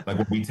 Like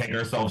when we take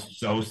ourselves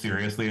so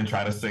seriously and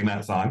try to sing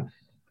that song.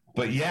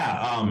 But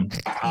yeah,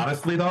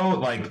 honestly though,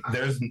 like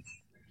there's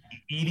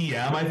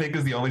EDM, I think,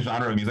 is the only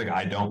genre of music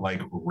I don't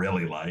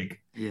really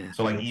like. Yeah.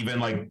 So like even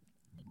like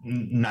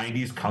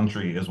 90s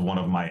country is one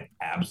of my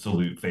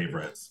absolute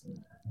favorites.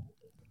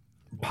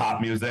 Pop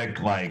music,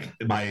 like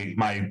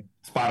my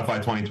Spotify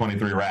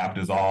 2023 Wrapped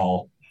is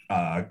all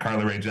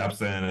Carly Rae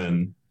Jepsen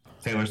and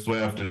Taylor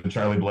Swift and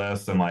Charlie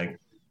Bliss, and like,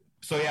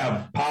 so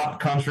yeah, pop,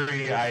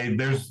 country.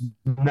 There's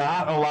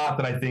not a lot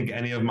that I think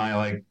any of my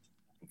like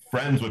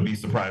friends would be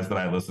surprised that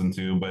I listen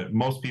to, but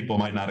most people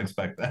might not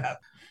expect that.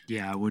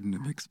 Yeah, I wouldn't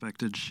have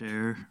expected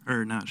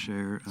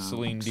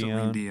Celine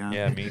Dion.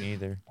 Yeah, me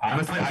neither.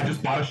 Honestly, I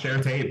just bought a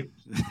Cher tape.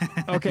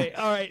 Okay,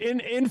 all right.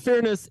 In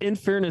fairness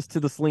to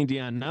the Celine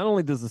Dion, not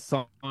only does the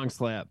song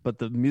slap, but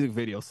the music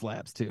video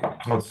slaps too.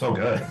 Oh, it's so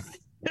good.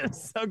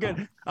 It's so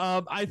good.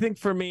 I think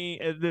for me,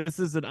 this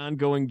is an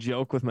ongoing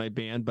joke with my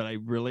band, but I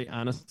really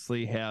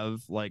honestly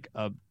have like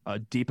a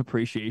deep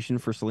appreciation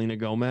for Selena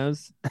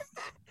Gomez.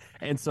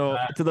 And so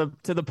to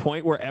the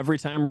point where every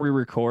time we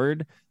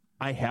record,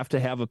 I have to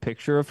have a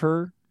picture of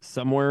her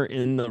somewhere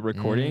in the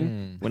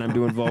recording when I'm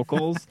doing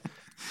vocals.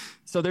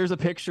 So there's a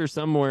picture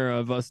somewhere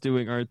of us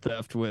doing Art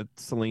Theft with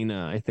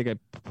Selena. I think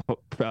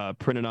I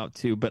printed out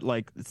too. But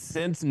like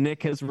since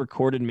Nick has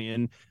recorded me,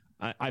 and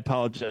I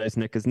apologize,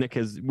 Nick,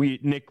 because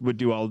Nick would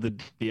do all the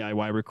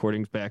DIY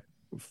recordings back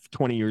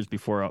 20 years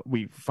before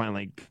we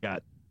finally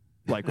got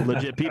like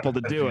legit people to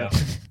do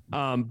it.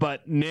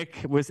 But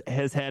Nick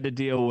has had to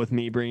deal with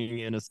me bringing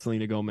in a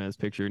Selena Gomez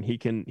picture, and he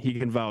can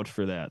vouch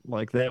for that.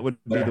 Like that would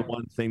be the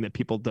one thing that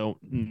people don't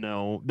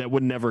know, that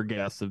would never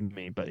guess of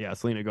me. But yeah,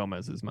 Selena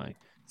Gomez is my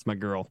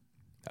girl.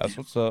 That's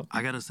what's up.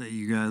 I gotta say,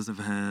 you guys have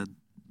had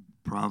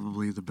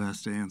probably the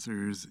best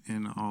answers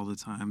in all the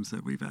times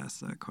that we've asked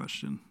that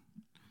question.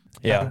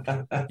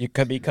 Yeah, you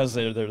could because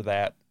they're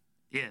that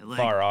Yeah, like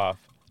far off.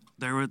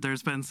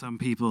 there's been some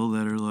people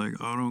that are like,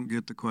 I don't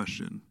get the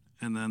question,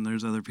 and then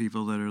there's other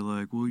people that are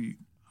like, well,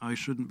 I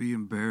shouldn't be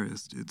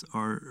embarrassed. It's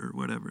art or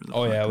whatever.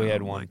 Oh yeah, we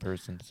had I'm one like,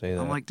 person say that.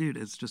 I'm like, dude,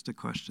 it's just a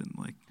question.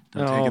 Like,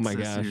 don't Oh take it my so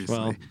gosh, seriously.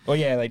 well. Oh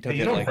yeah, they took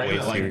You it don't like frame way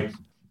it like serious.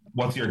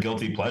 what's your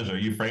guilty pleasure.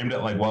 You framed it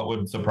like what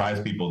would surprise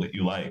people that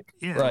you like.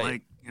 Yeah, Right.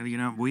 like, you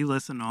know, we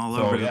listen all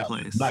So over yeah, the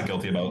place. not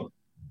guilty about.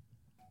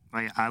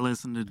 Like, I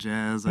listen to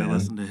jazz, I Man.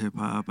 listen to hip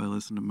hop, I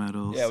listen to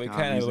metal, Yeah, we ska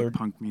kinda music, were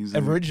punk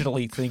music,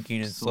 Originally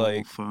thinking it's soul,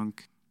 like,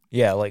 funk.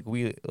 yeah, like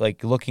we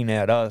like looking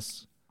at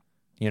us,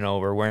 you know,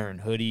 we're wearing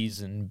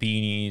hoodies and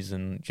beanies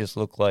and just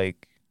look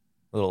like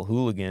little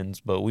hooligans,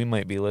 but we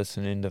might be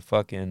listening to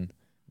fucking,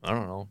 I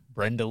don't know,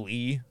 Brenda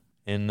Lee,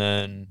 and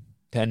then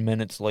 10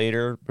 minutes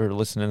later we're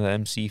listening to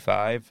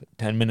MC5.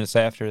 10 minutes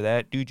after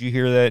that, dude, you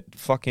hear that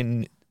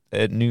fucking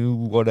that new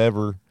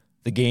whatever,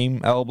 the Game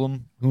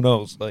album? Who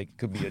knows? Like,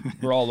 could be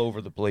we're all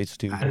over the place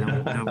too. I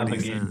know nobody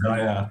The says game, oh,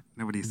 yeah.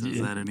 nobody says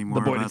Yeah, that anymore.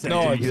 The Boy about Detective.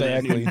 No, You hear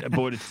that new exactly.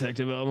 Boy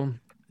Detective album?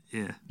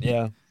 Yeah.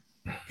 Yeah.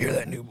 Hear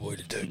that new Boy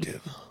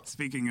Detective.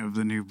 Speaking of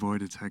the new Boy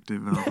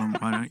Detective album,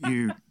 why don't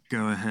you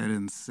go ahead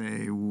and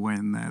say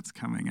when that's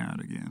coming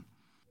out again?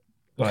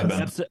 Go ahead,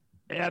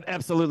 Ben.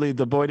 Absolutely.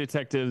 The Boy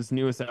Detective's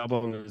newest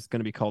album is going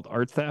to be called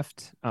Art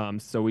Theft.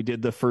 So we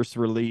did the first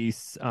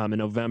release in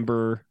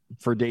November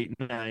for date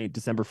night.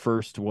 December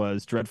 1st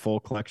was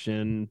Dreadful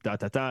Collection, ...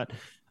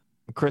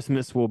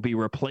 Christmas will be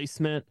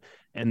Replacement.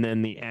 And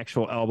then the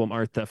actual album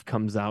Art Theft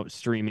comes out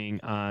streaming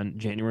on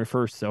January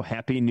 1st. So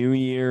happy New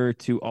Year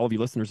to all of you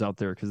listeners out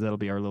there, because that'll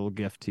be our little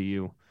gift to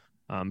you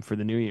for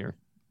the new year.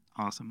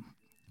 Awesome.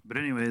 But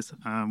anyways,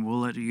 we'll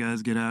let you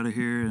guys get out of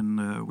here,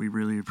 and we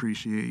really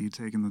appreciate you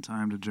taking the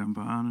time to jump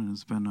on, and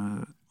it's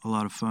been a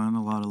lot of fun,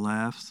 a lot of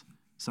laughs.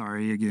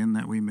 Sorry again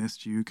that we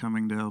missed you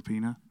coming to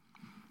Alpena.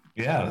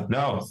 Yeah,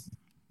 no,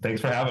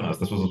 thanks for having us.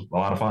 This was a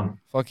lot of fun.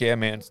 Fuck yeah,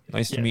 man. It's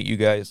nice to Yeah. meet you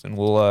guys, and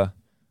we'll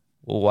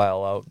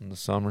while out in the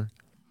summer.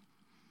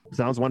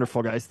 Sounds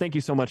wonderful, guys. Thank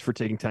you so much for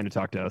taking time to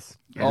talk to us.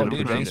 Yeah, Oh, no dude,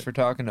 problem. thanks for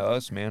talking to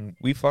us, man.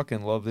 We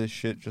fucking love this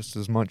shit just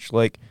as much.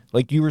 Like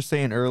you were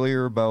saying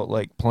earlier about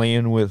like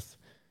playing with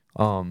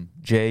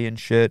Jay and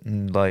shit,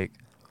 and like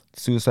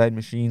Suicide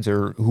Machines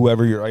or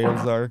whoever your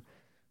idols are.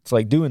 It's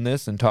like doing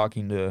this and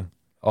talking to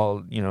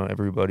all, you know,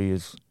 everybody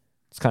is.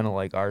 It's kind of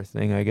like our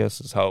thing, I guess,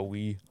 is how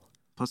we.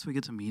 Plus, we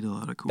get to meet a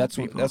lot of cool That's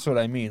people. what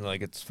I mean.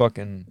 Like it's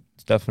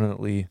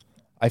definitely.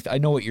 I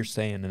know what you're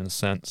saying in a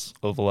sense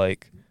of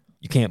like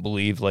you can't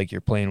believe like you're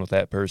playing with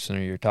that person or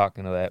you're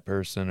talking to that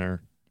person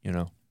or, you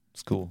know,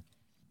 it's cool.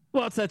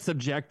 Well, it's that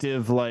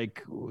subjective,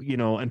 like, you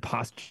know,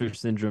 imposter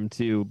syndrome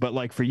too. But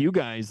like for you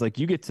guys, like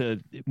you get to,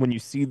 when you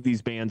see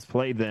these bands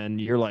play, then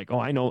you're like, oh,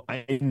 I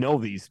know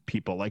these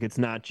people. Like it's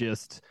not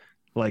just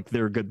like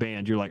they're a good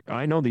band. You're like,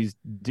 I know these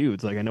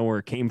dudes. Like I know where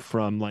it came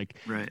from. Like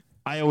Right.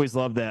 I always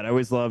love that. I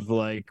always love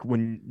like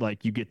when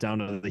like you get down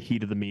to the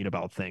heat of the meat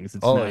about things.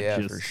 It's Oh, not yeah,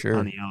 for just sure.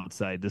 on the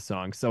outside, the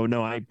song. So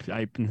no, I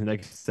like I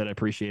said, I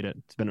appreciate it.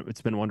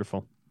 It's been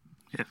wonderful.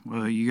 Yeah.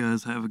 Well, you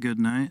guys have a good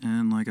night,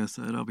 and like I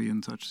said, I'll be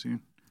in touch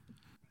soon.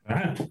 All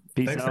right.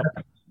 Peace Thanks, out.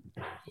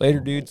 man. Later,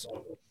 dudes.